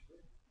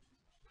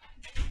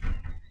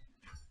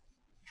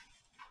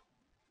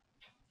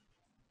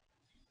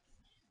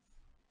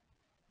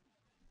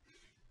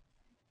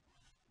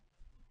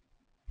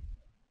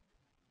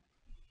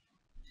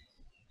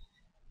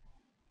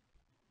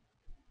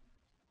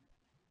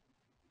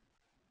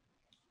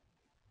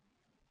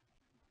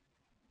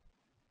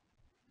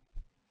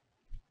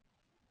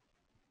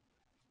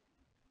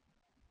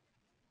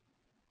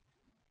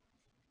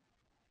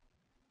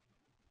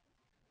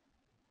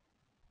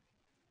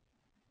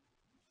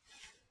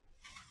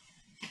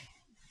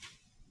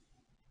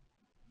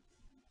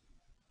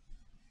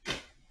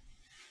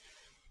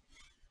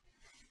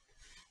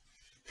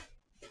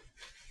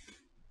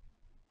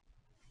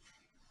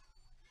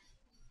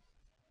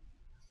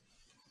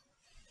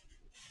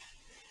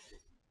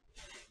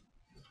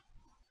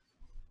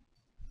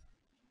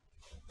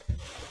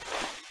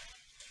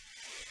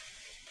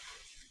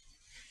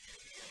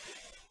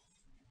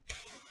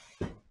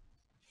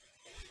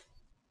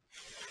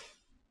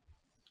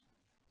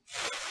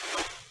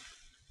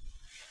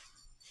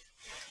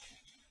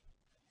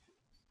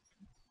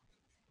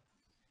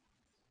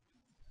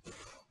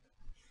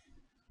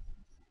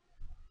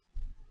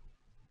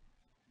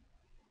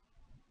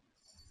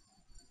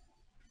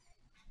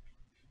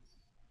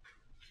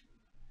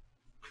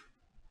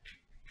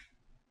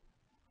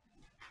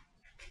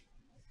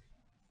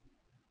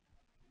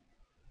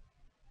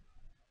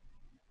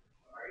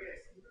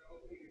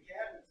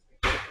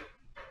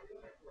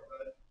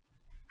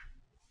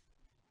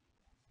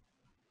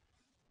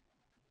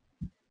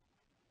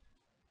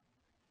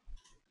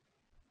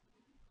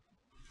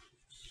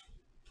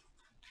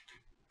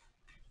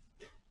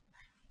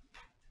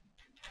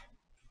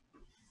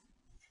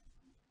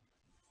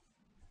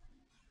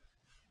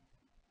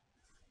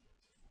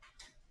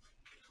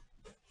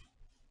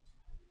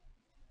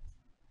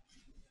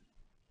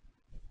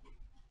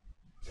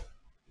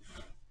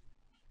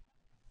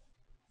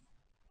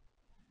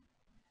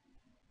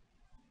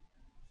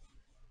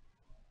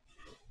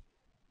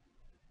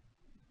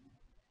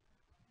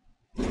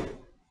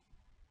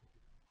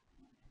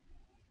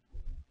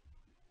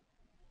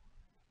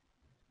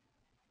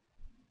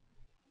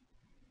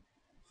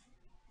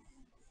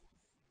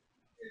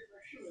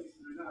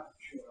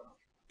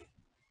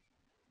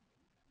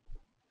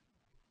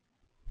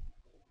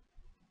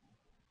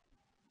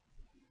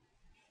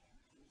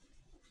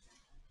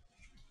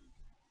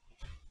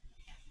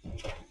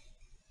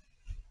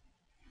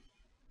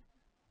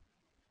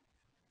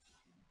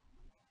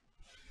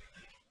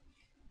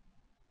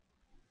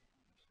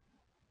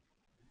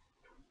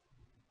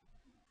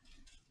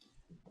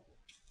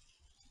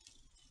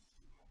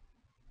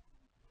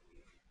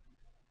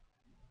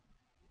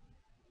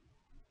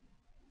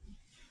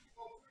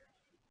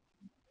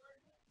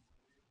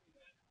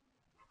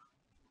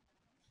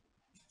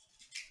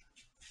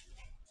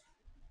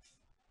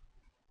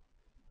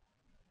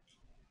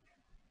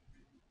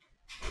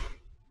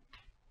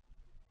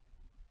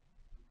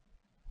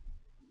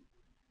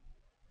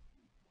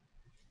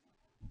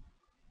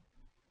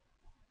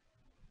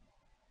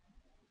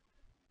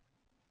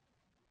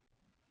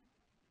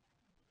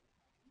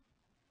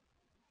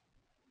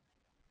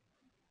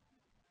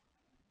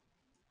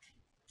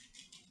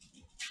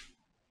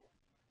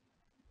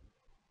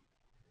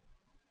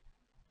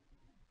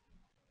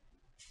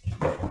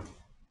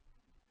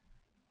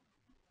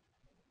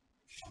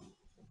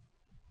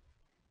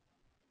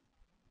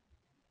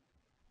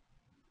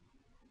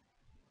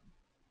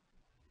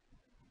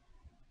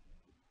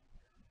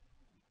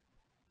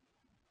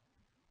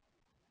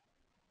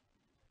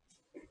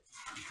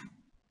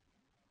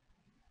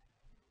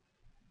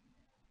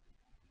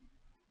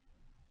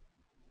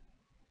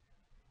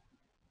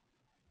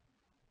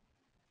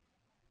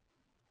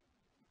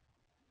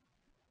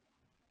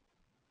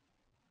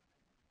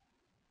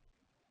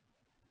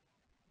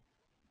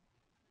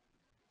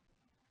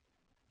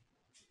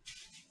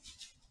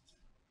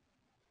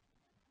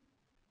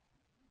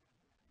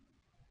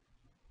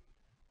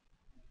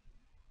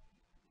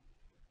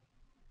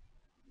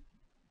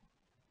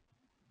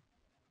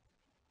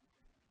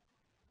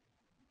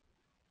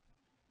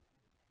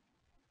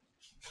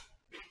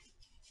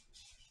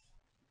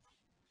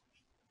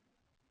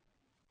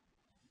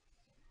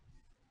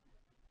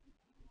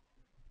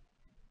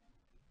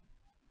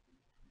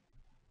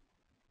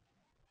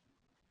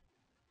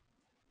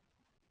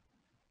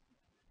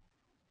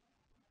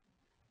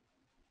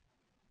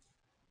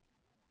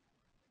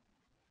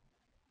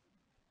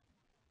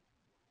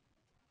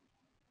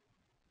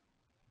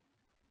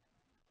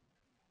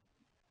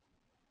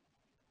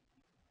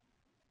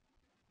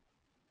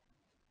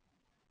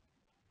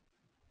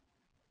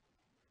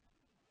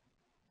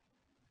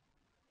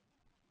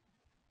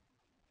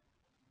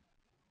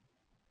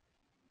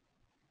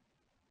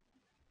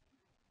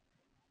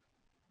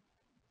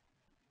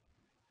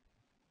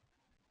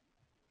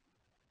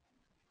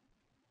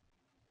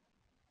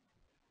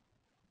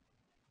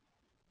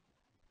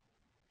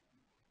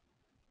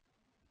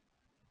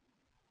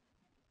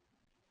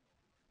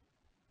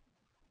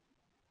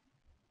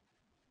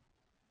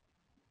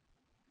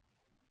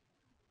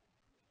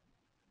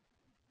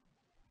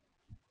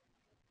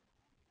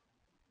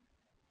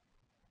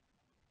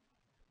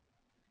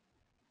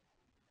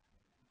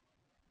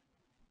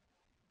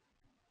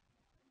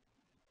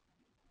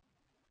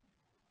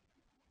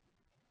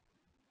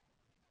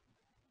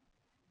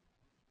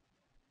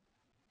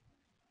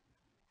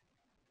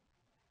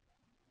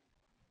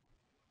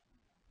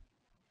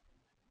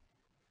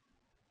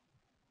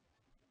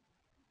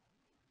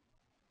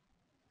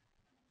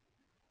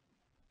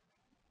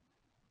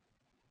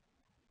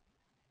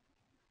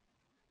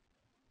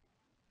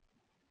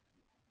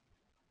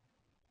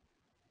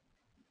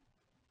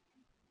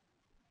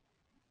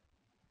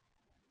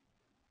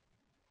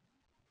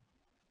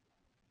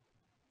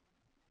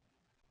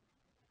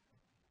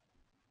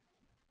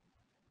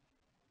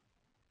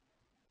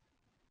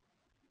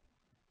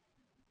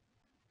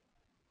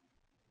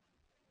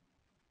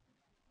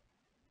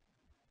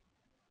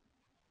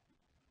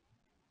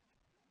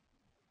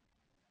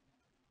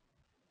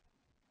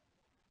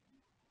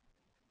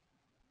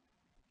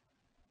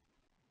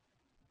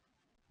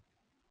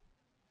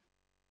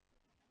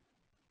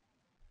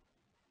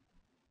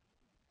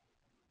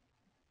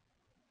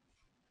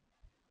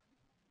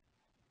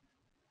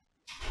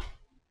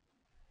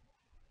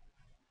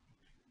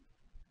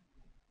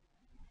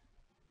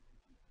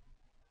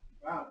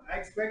 Wow, I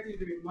expected it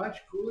to be much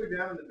cooler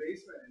down in the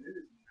basement, and it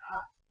is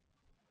not.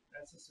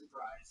 That's a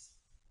surprise.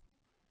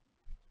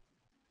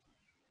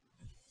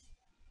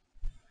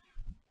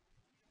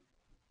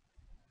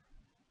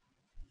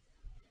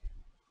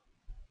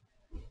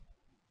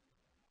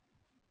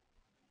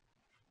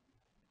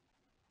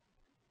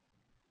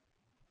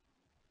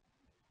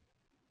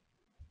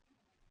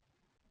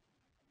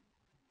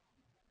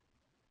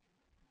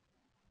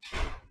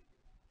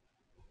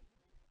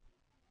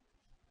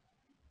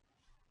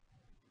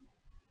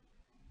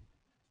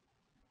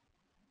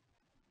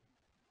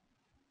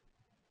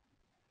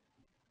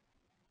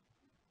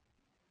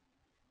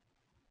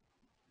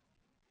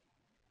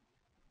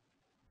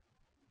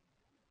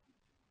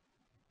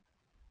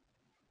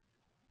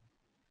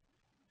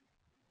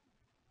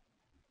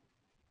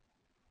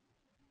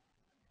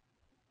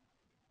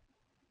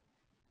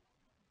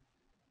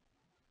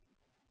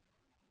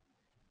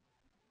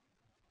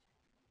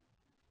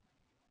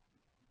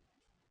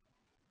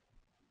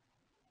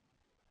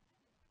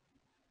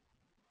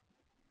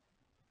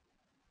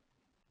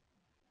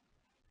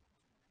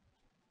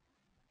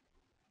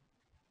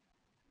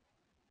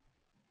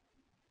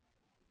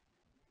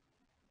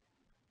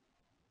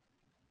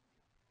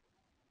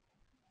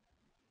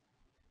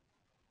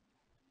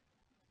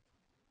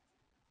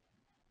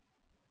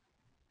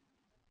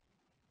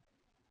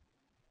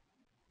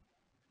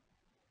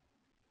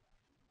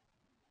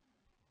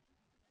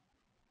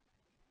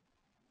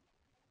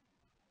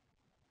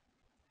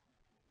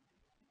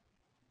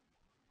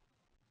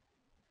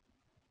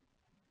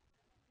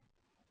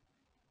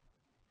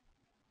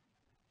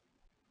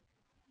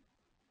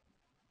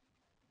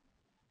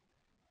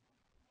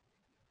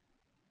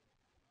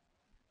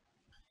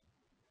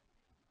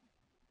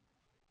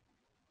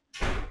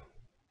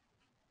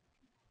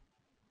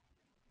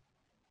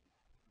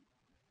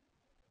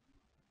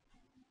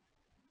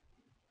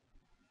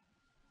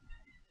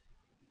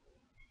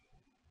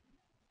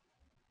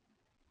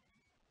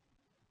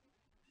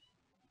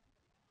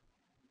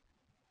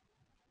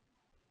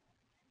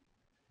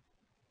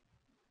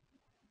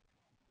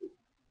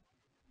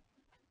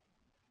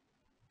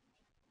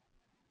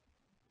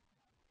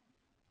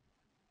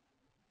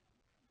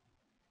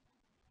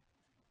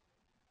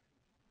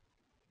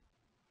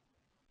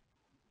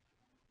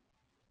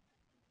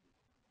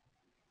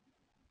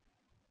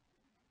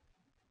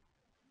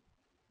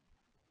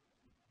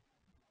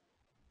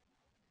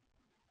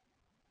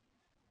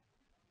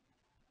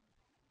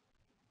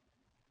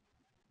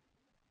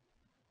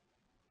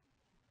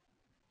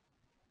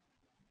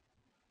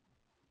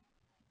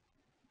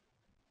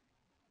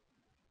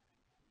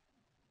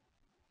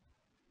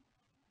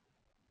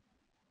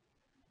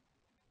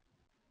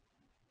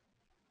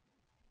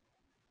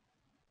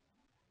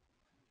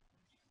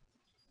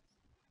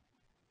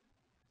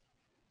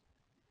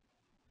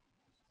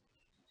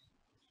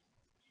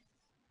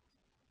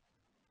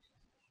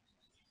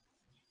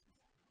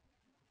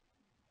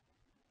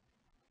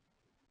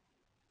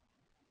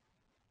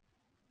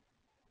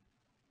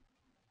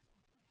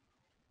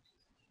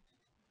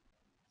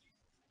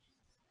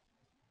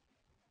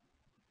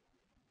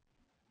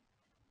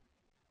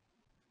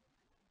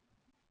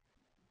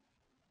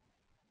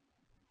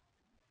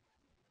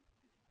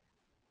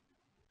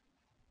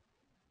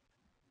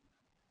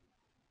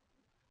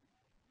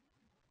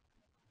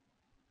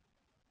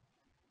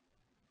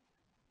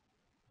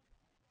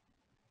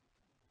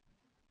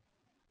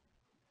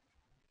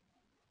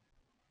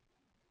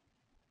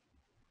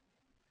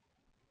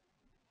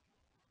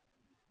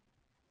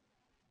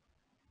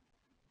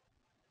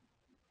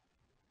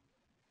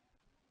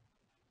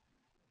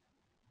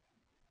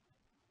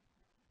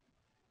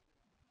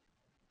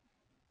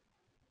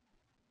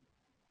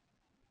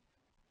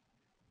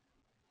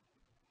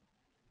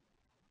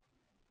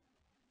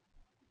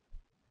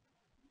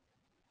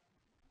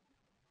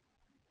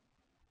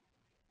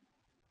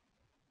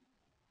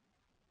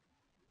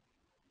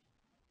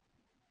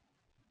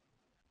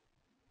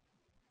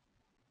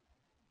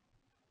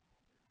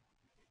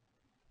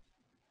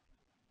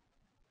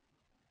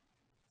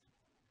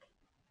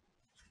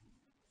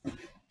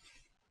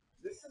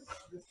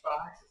 This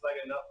box is like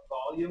enough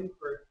volume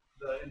for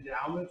the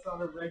endowments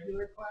on a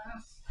regular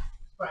class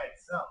just by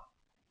itself.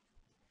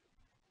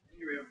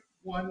 Here we have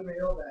one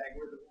mailbag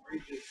worth of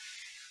oranges.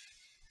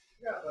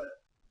 Yeah, but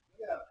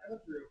yeah, come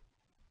through.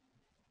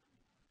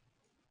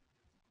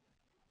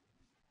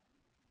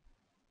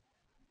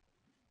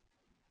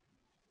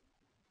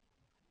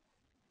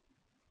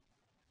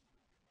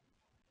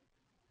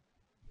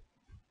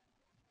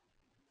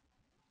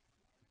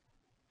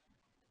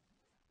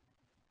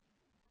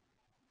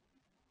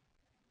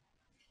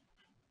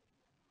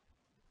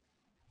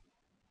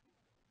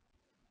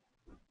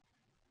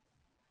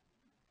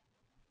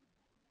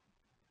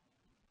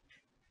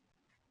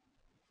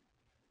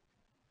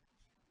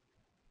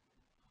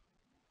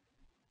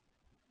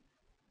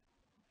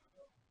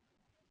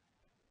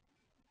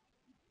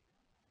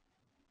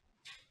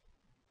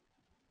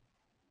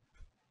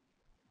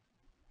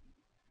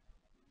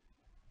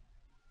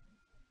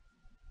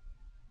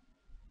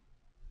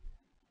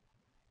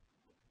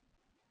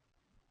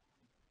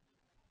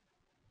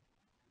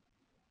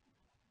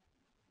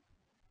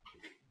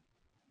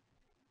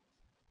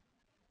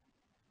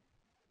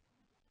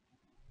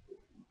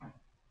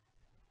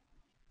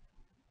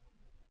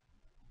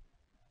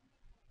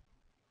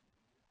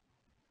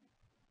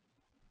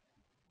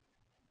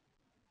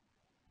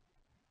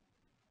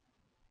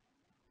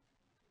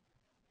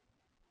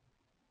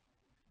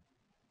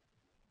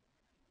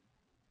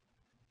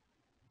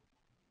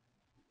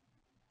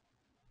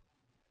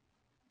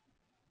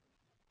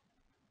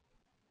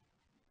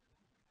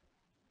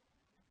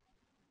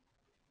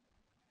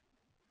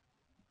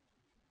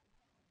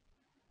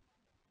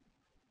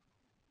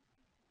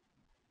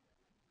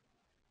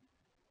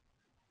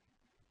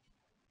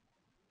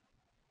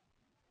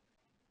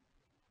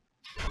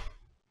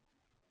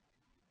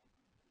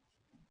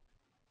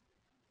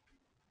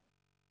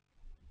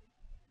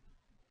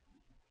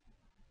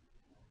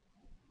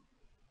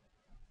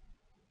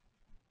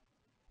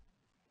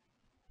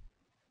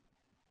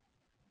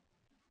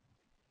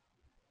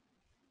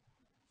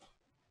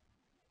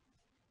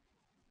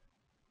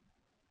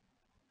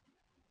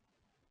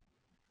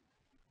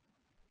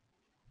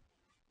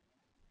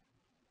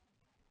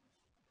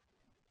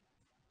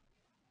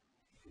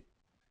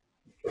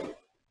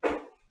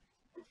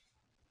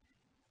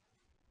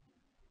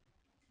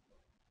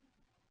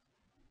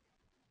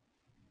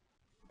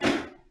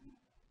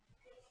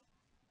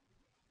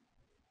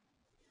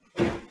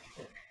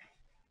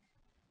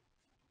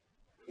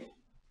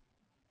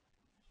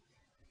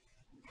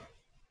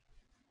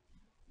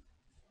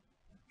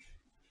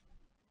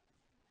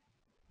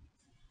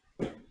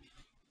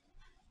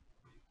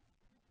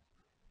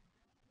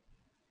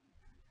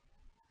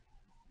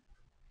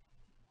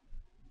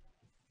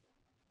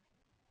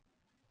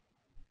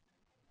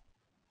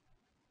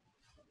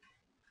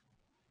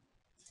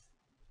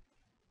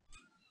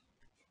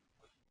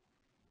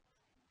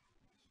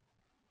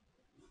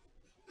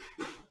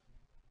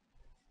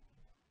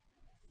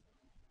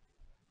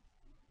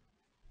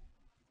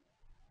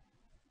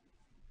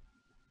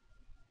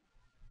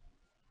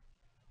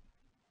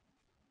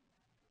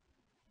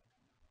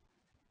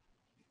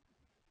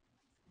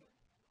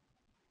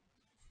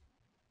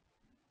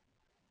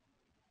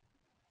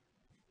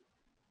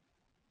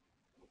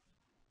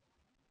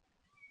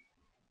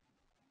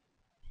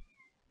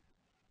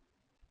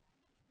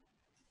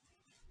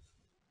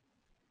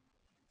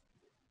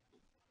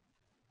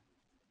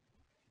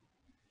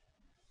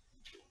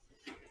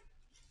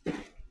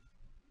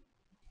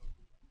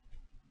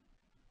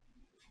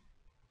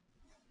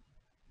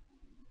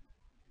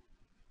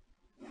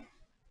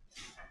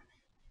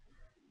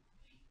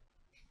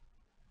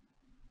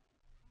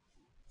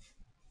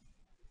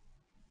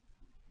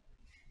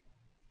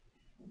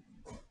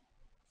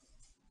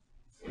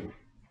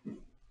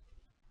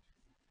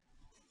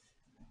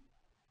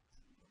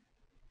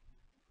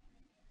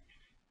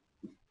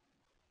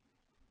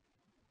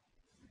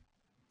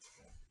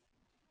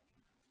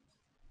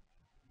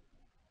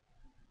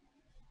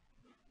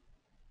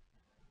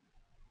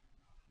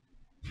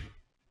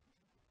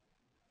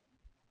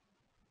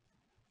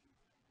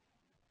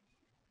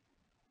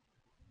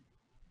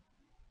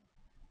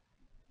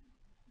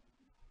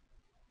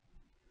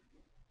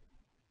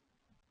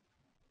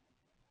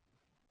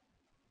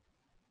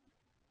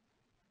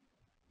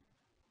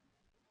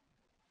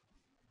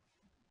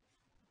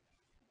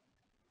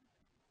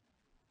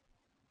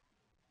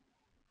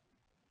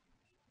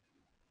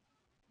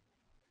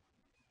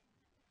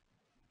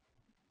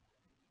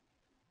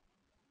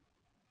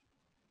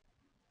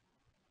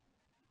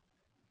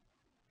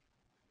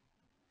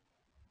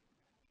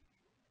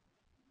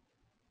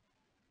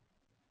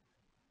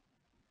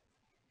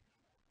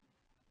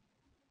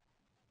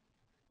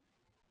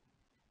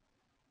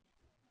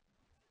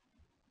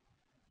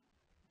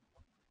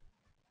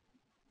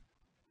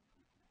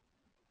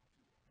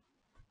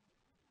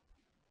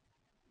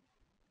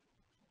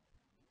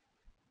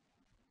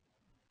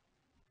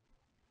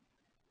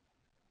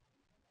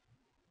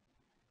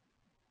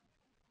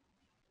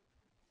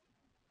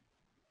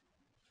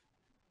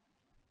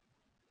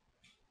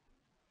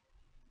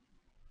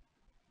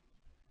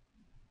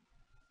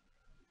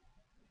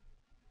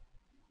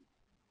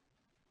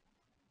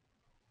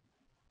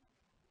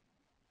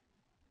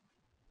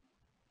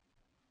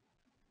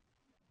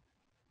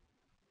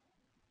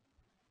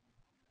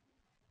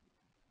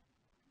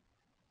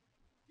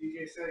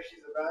 DJ says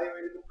she's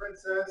evaluated the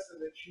princess and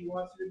that she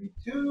wants her to be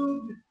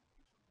tubed.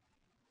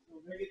 So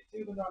we're going to get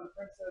tubing on the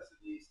princess at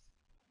least.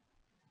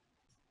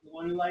 The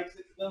one who likes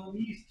it the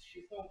least.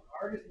 She's the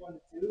hardest one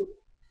to tube.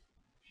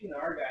 She and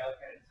our guy are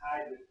kind of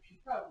tied, but she's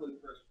probably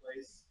first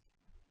place.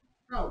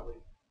 Probably.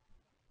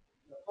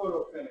 The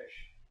photo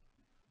finish.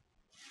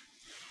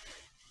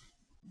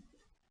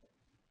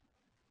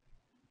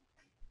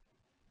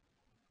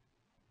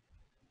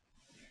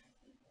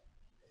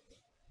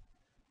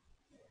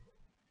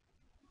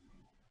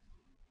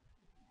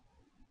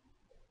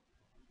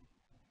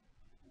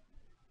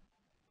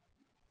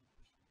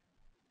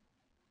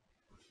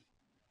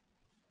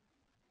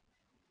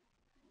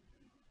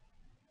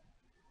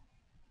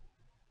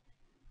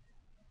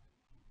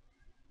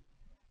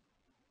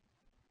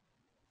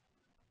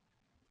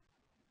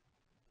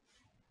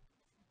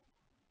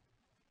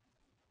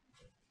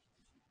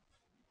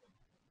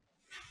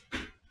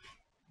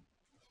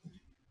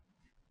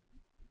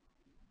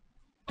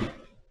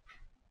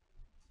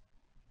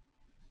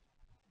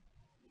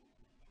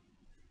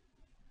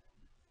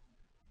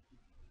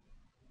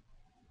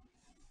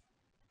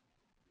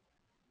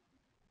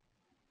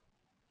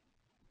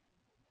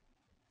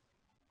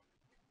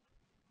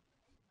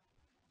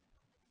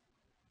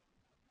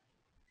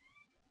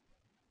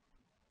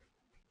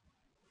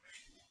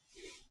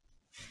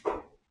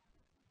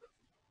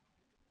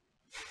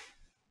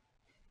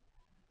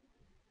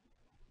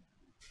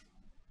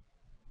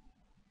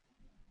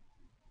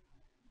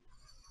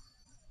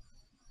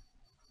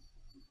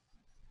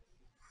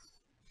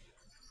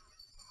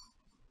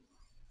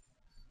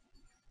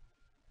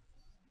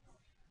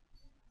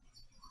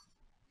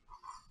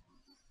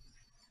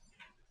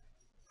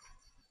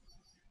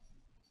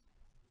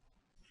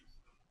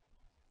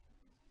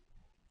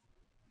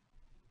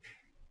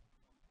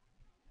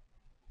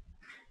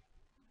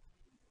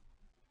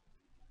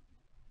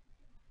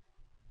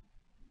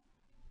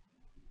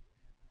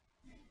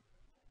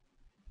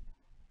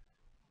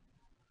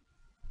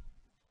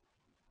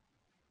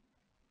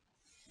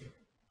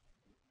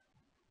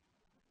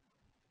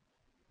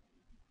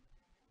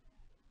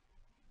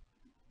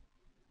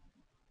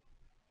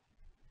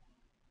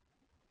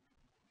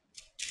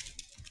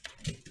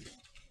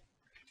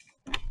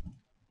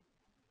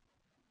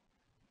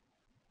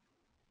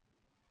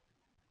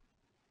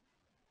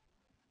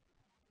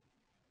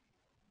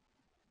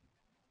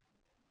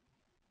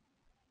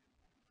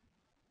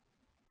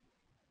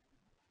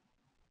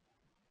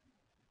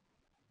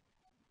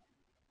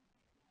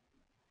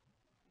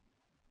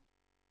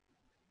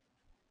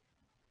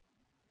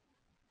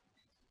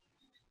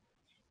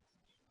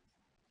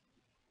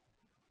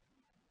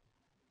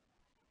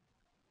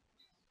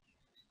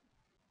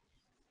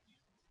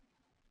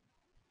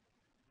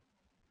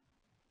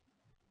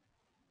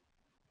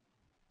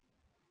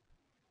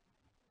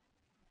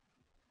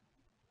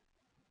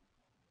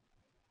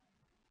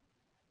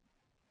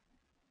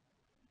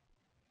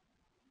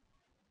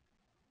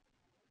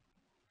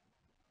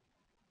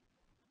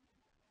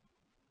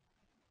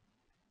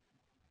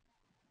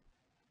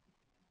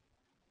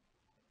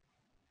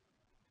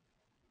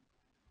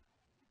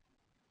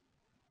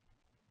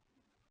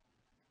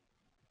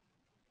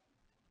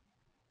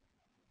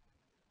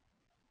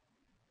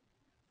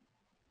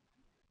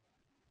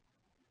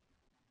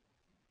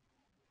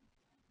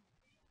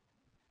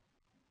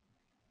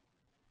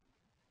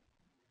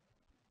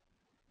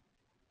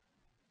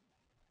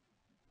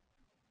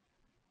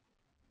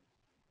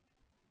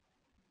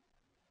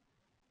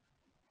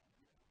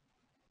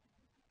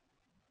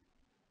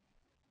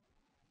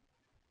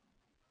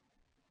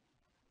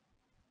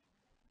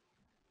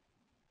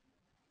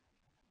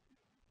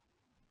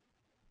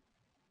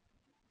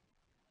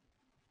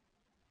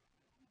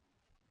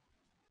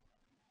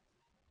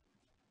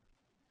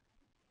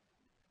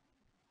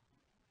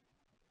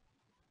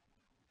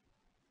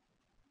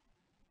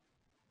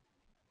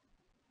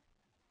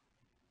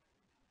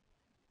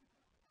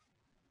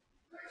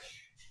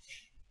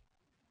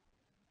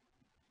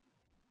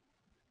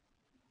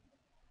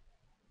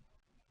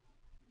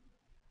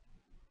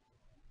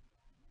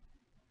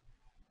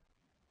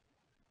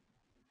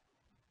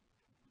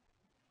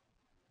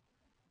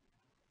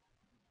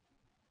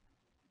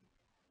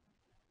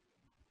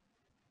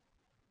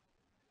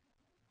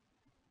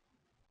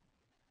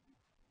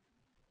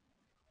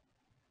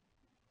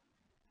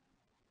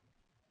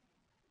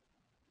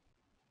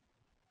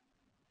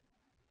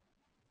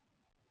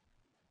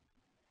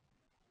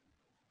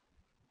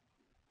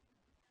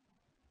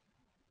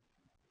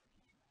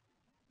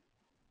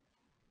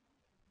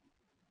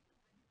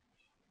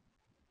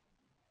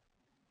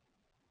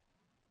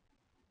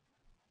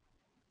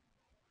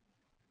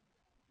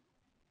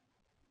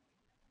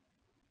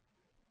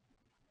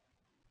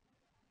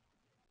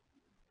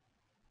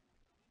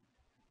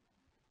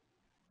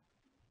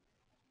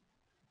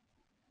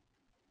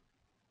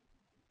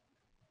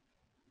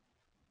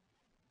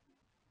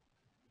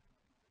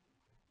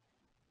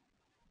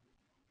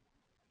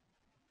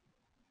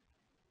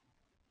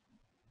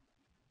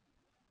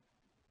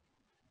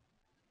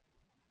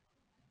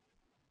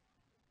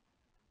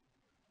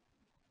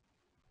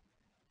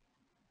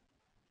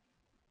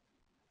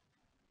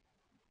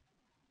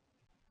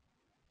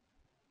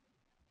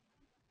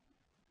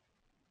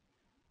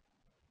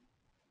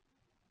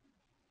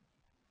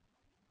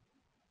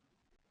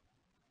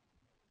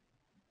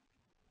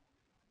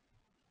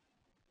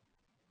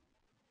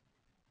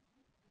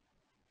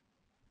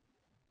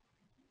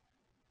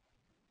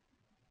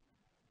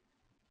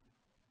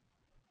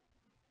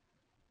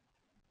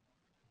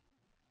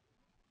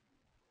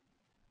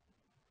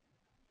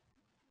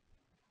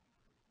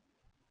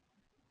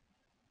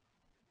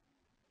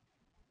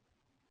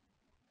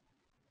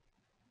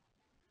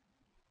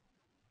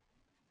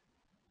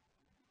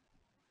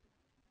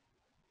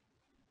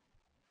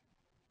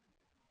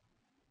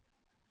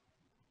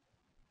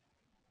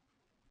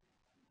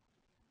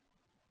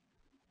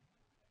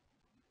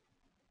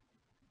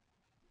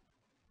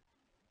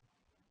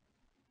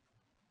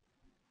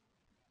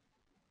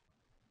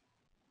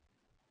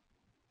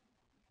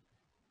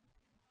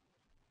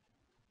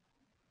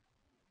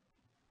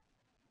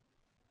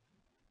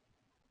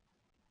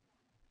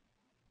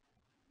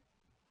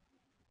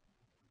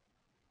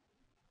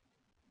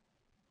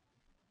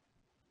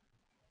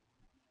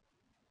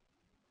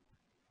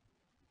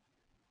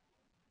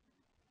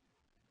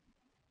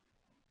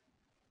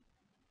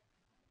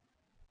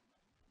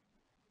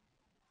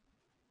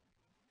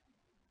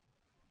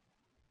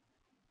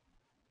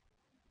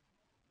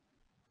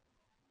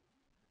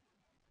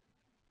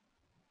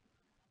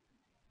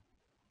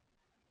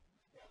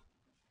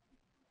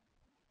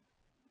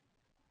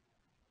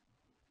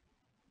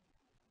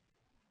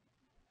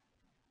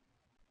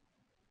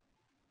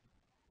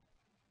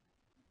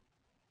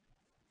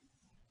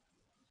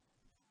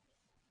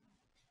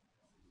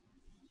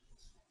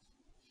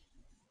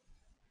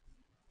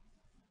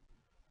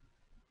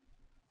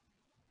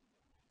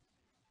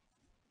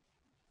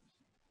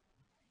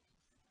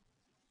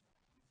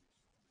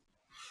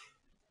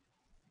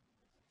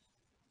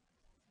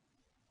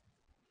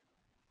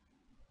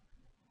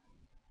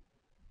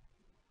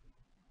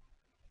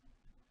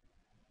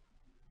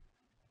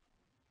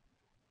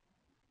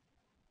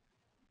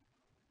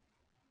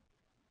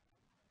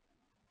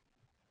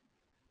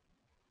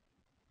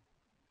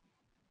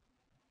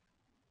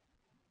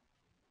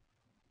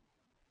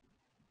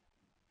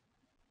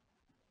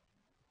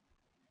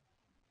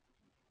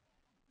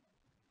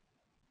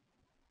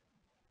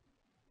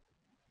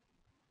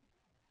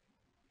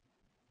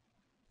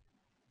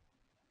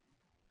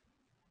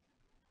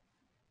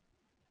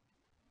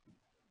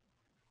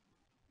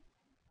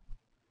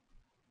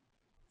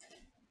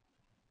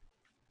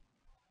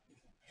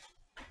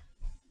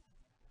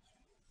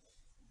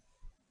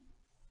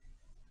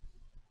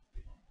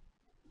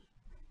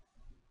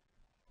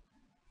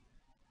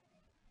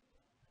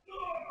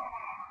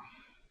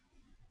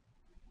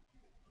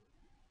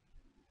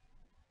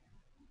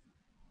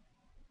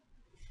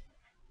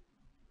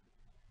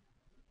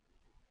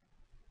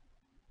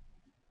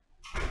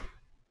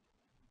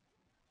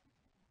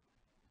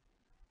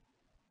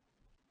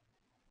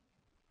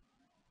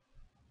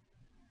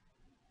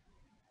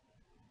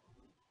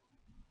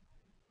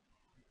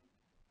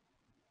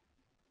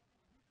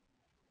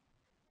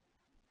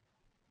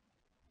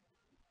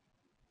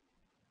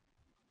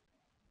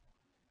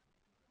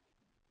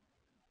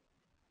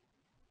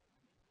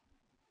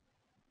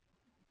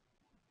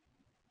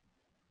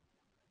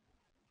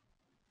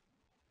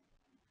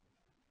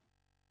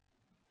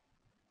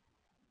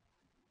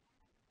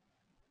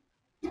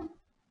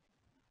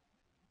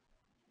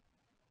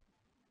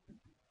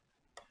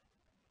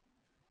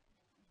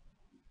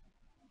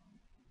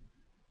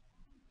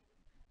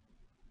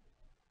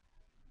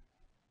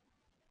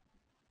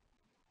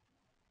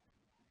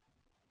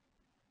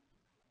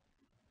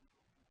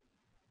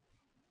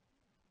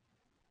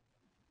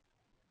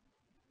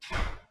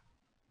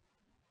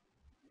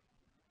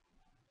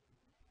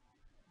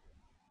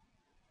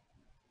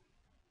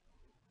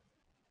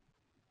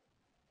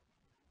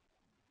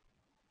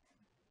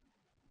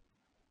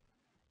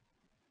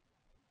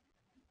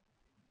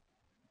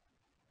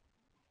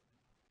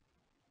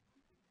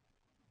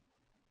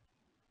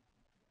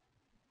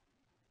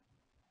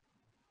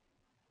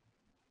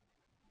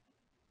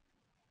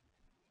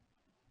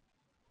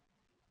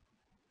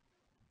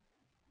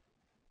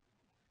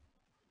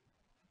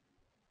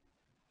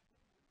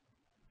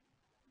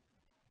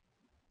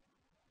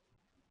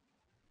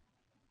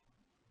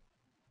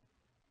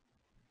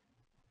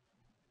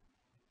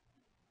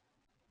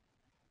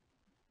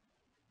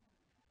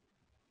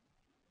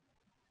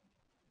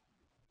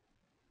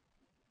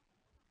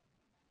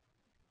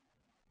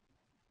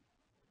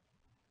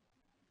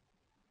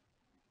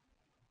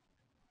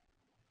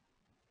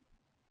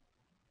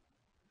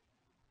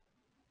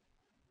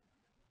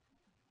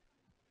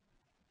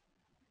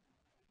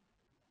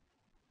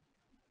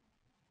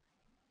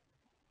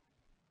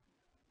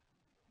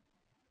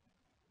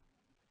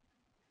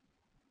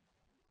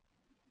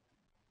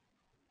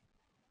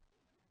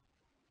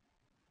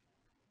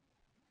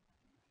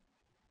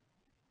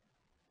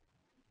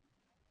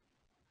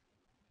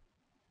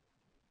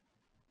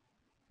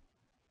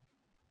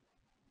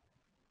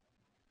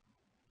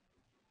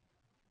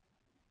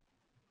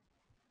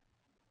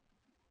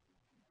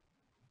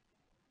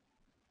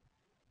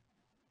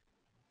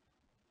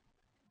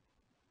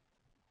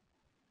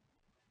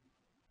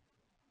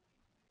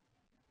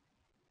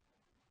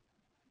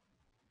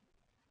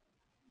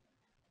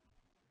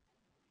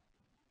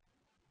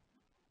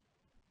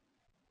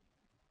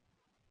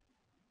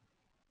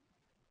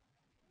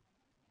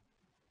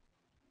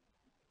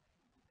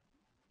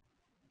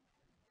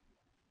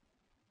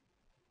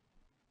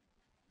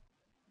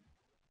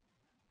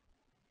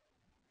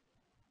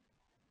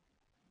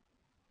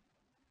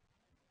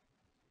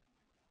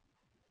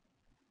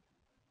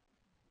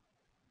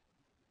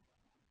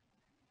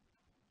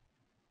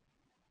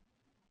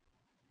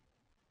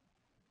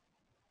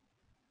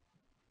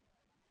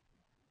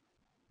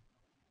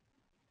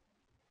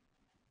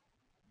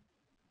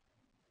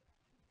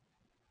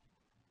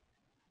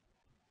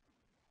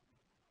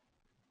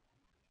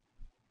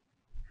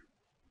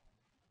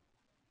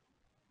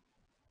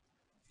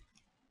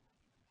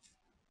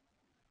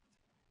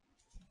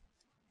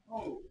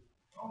 Oh,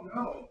 oh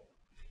no.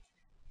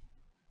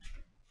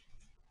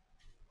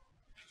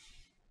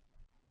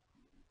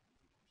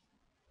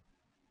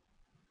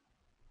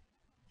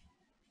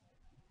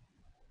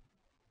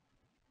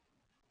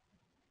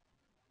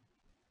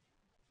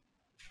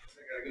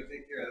 I gotta go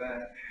take care of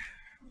that.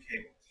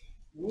 Okay.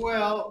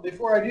 Well,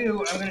 before I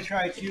do, I'm gonna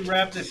try to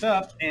wrap this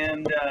up,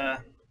 and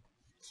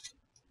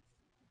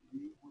we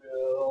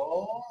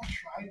will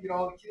try to get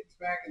all the kids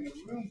back in the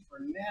room for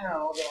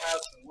now. They'll have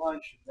some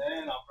lunch, and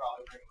then I'll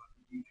probably bring them up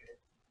to DJ.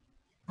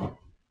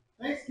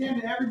 Thanks again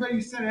to everybody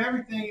who sent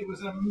everything. It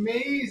was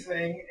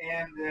amazing,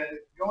 and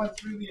going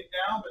through the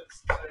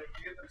endowments to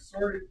get them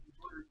sorted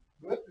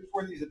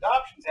before these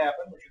adoptions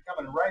happen, which are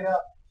coming right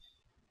up.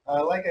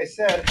 Like I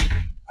said,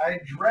 I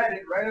dread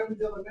it right up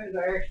until the minute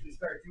I actually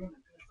start doing it.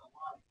 It's a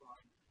lot of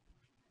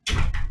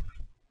fun.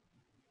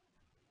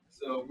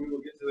 So we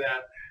will get to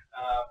that.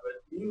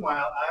 But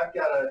meanwhile, I've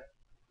got to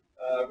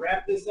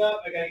wrap this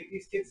up. I got to get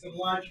these kids some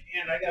lunch,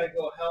 and I got to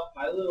go help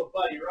my little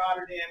buddy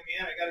Rotterdam,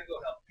 and I got to go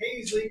help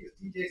Paisley because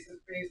DJ says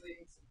Paisley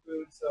needs some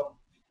food. So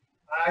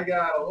I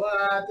got a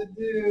lot to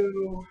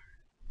do.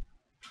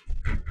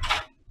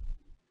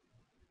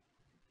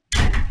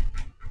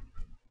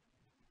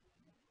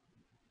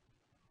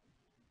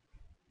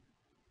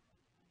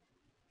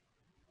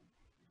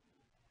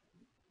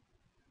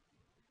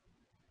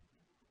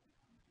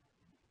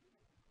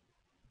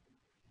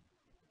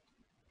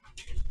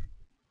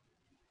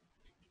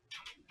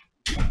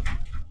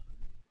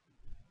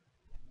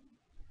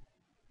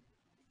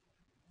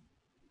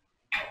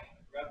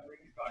 Grab bring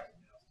these boxes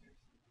downstairs.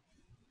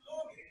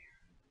 Okay.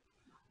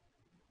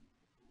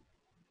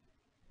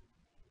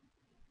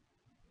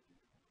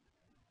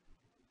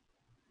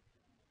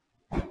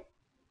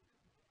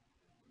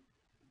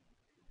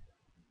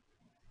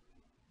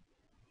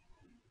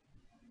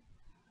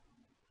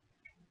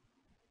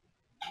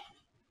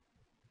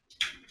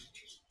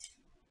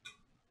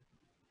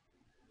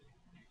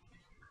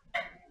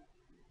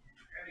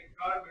 Gotta get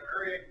caught up in a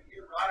hurry. I can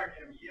hear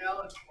Rotterdam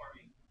yelling for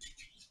me.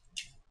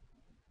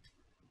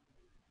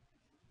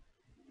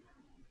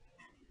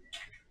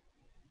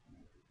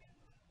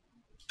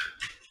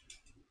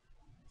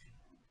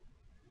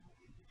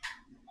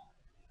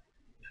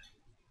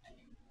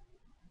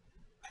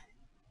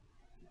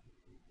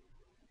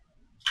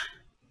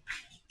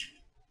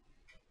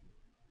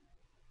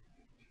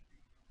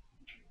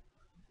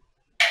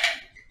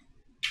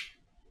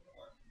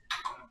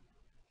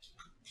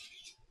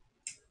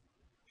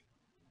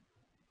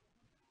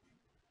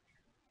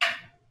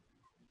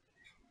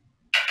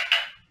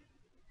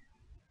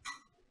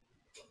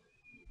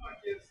 Come on,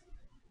 kids.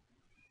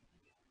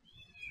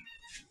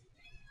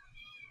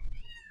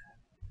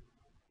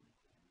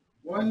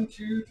 1,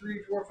 2,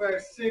 3, 4,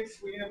 5,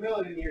 6. We have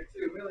Millet in here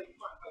too. Millet,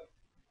 come on, buddy.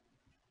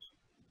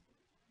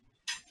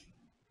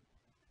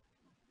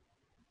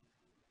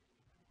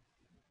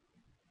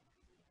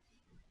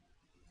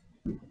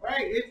 All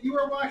right, if you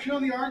are watching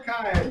on the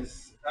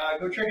archives,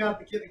 go check out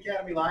the Kitten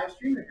Academy live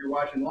stream. If you're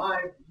watching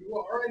live, you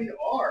already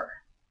are.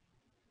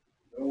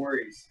 No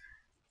worries.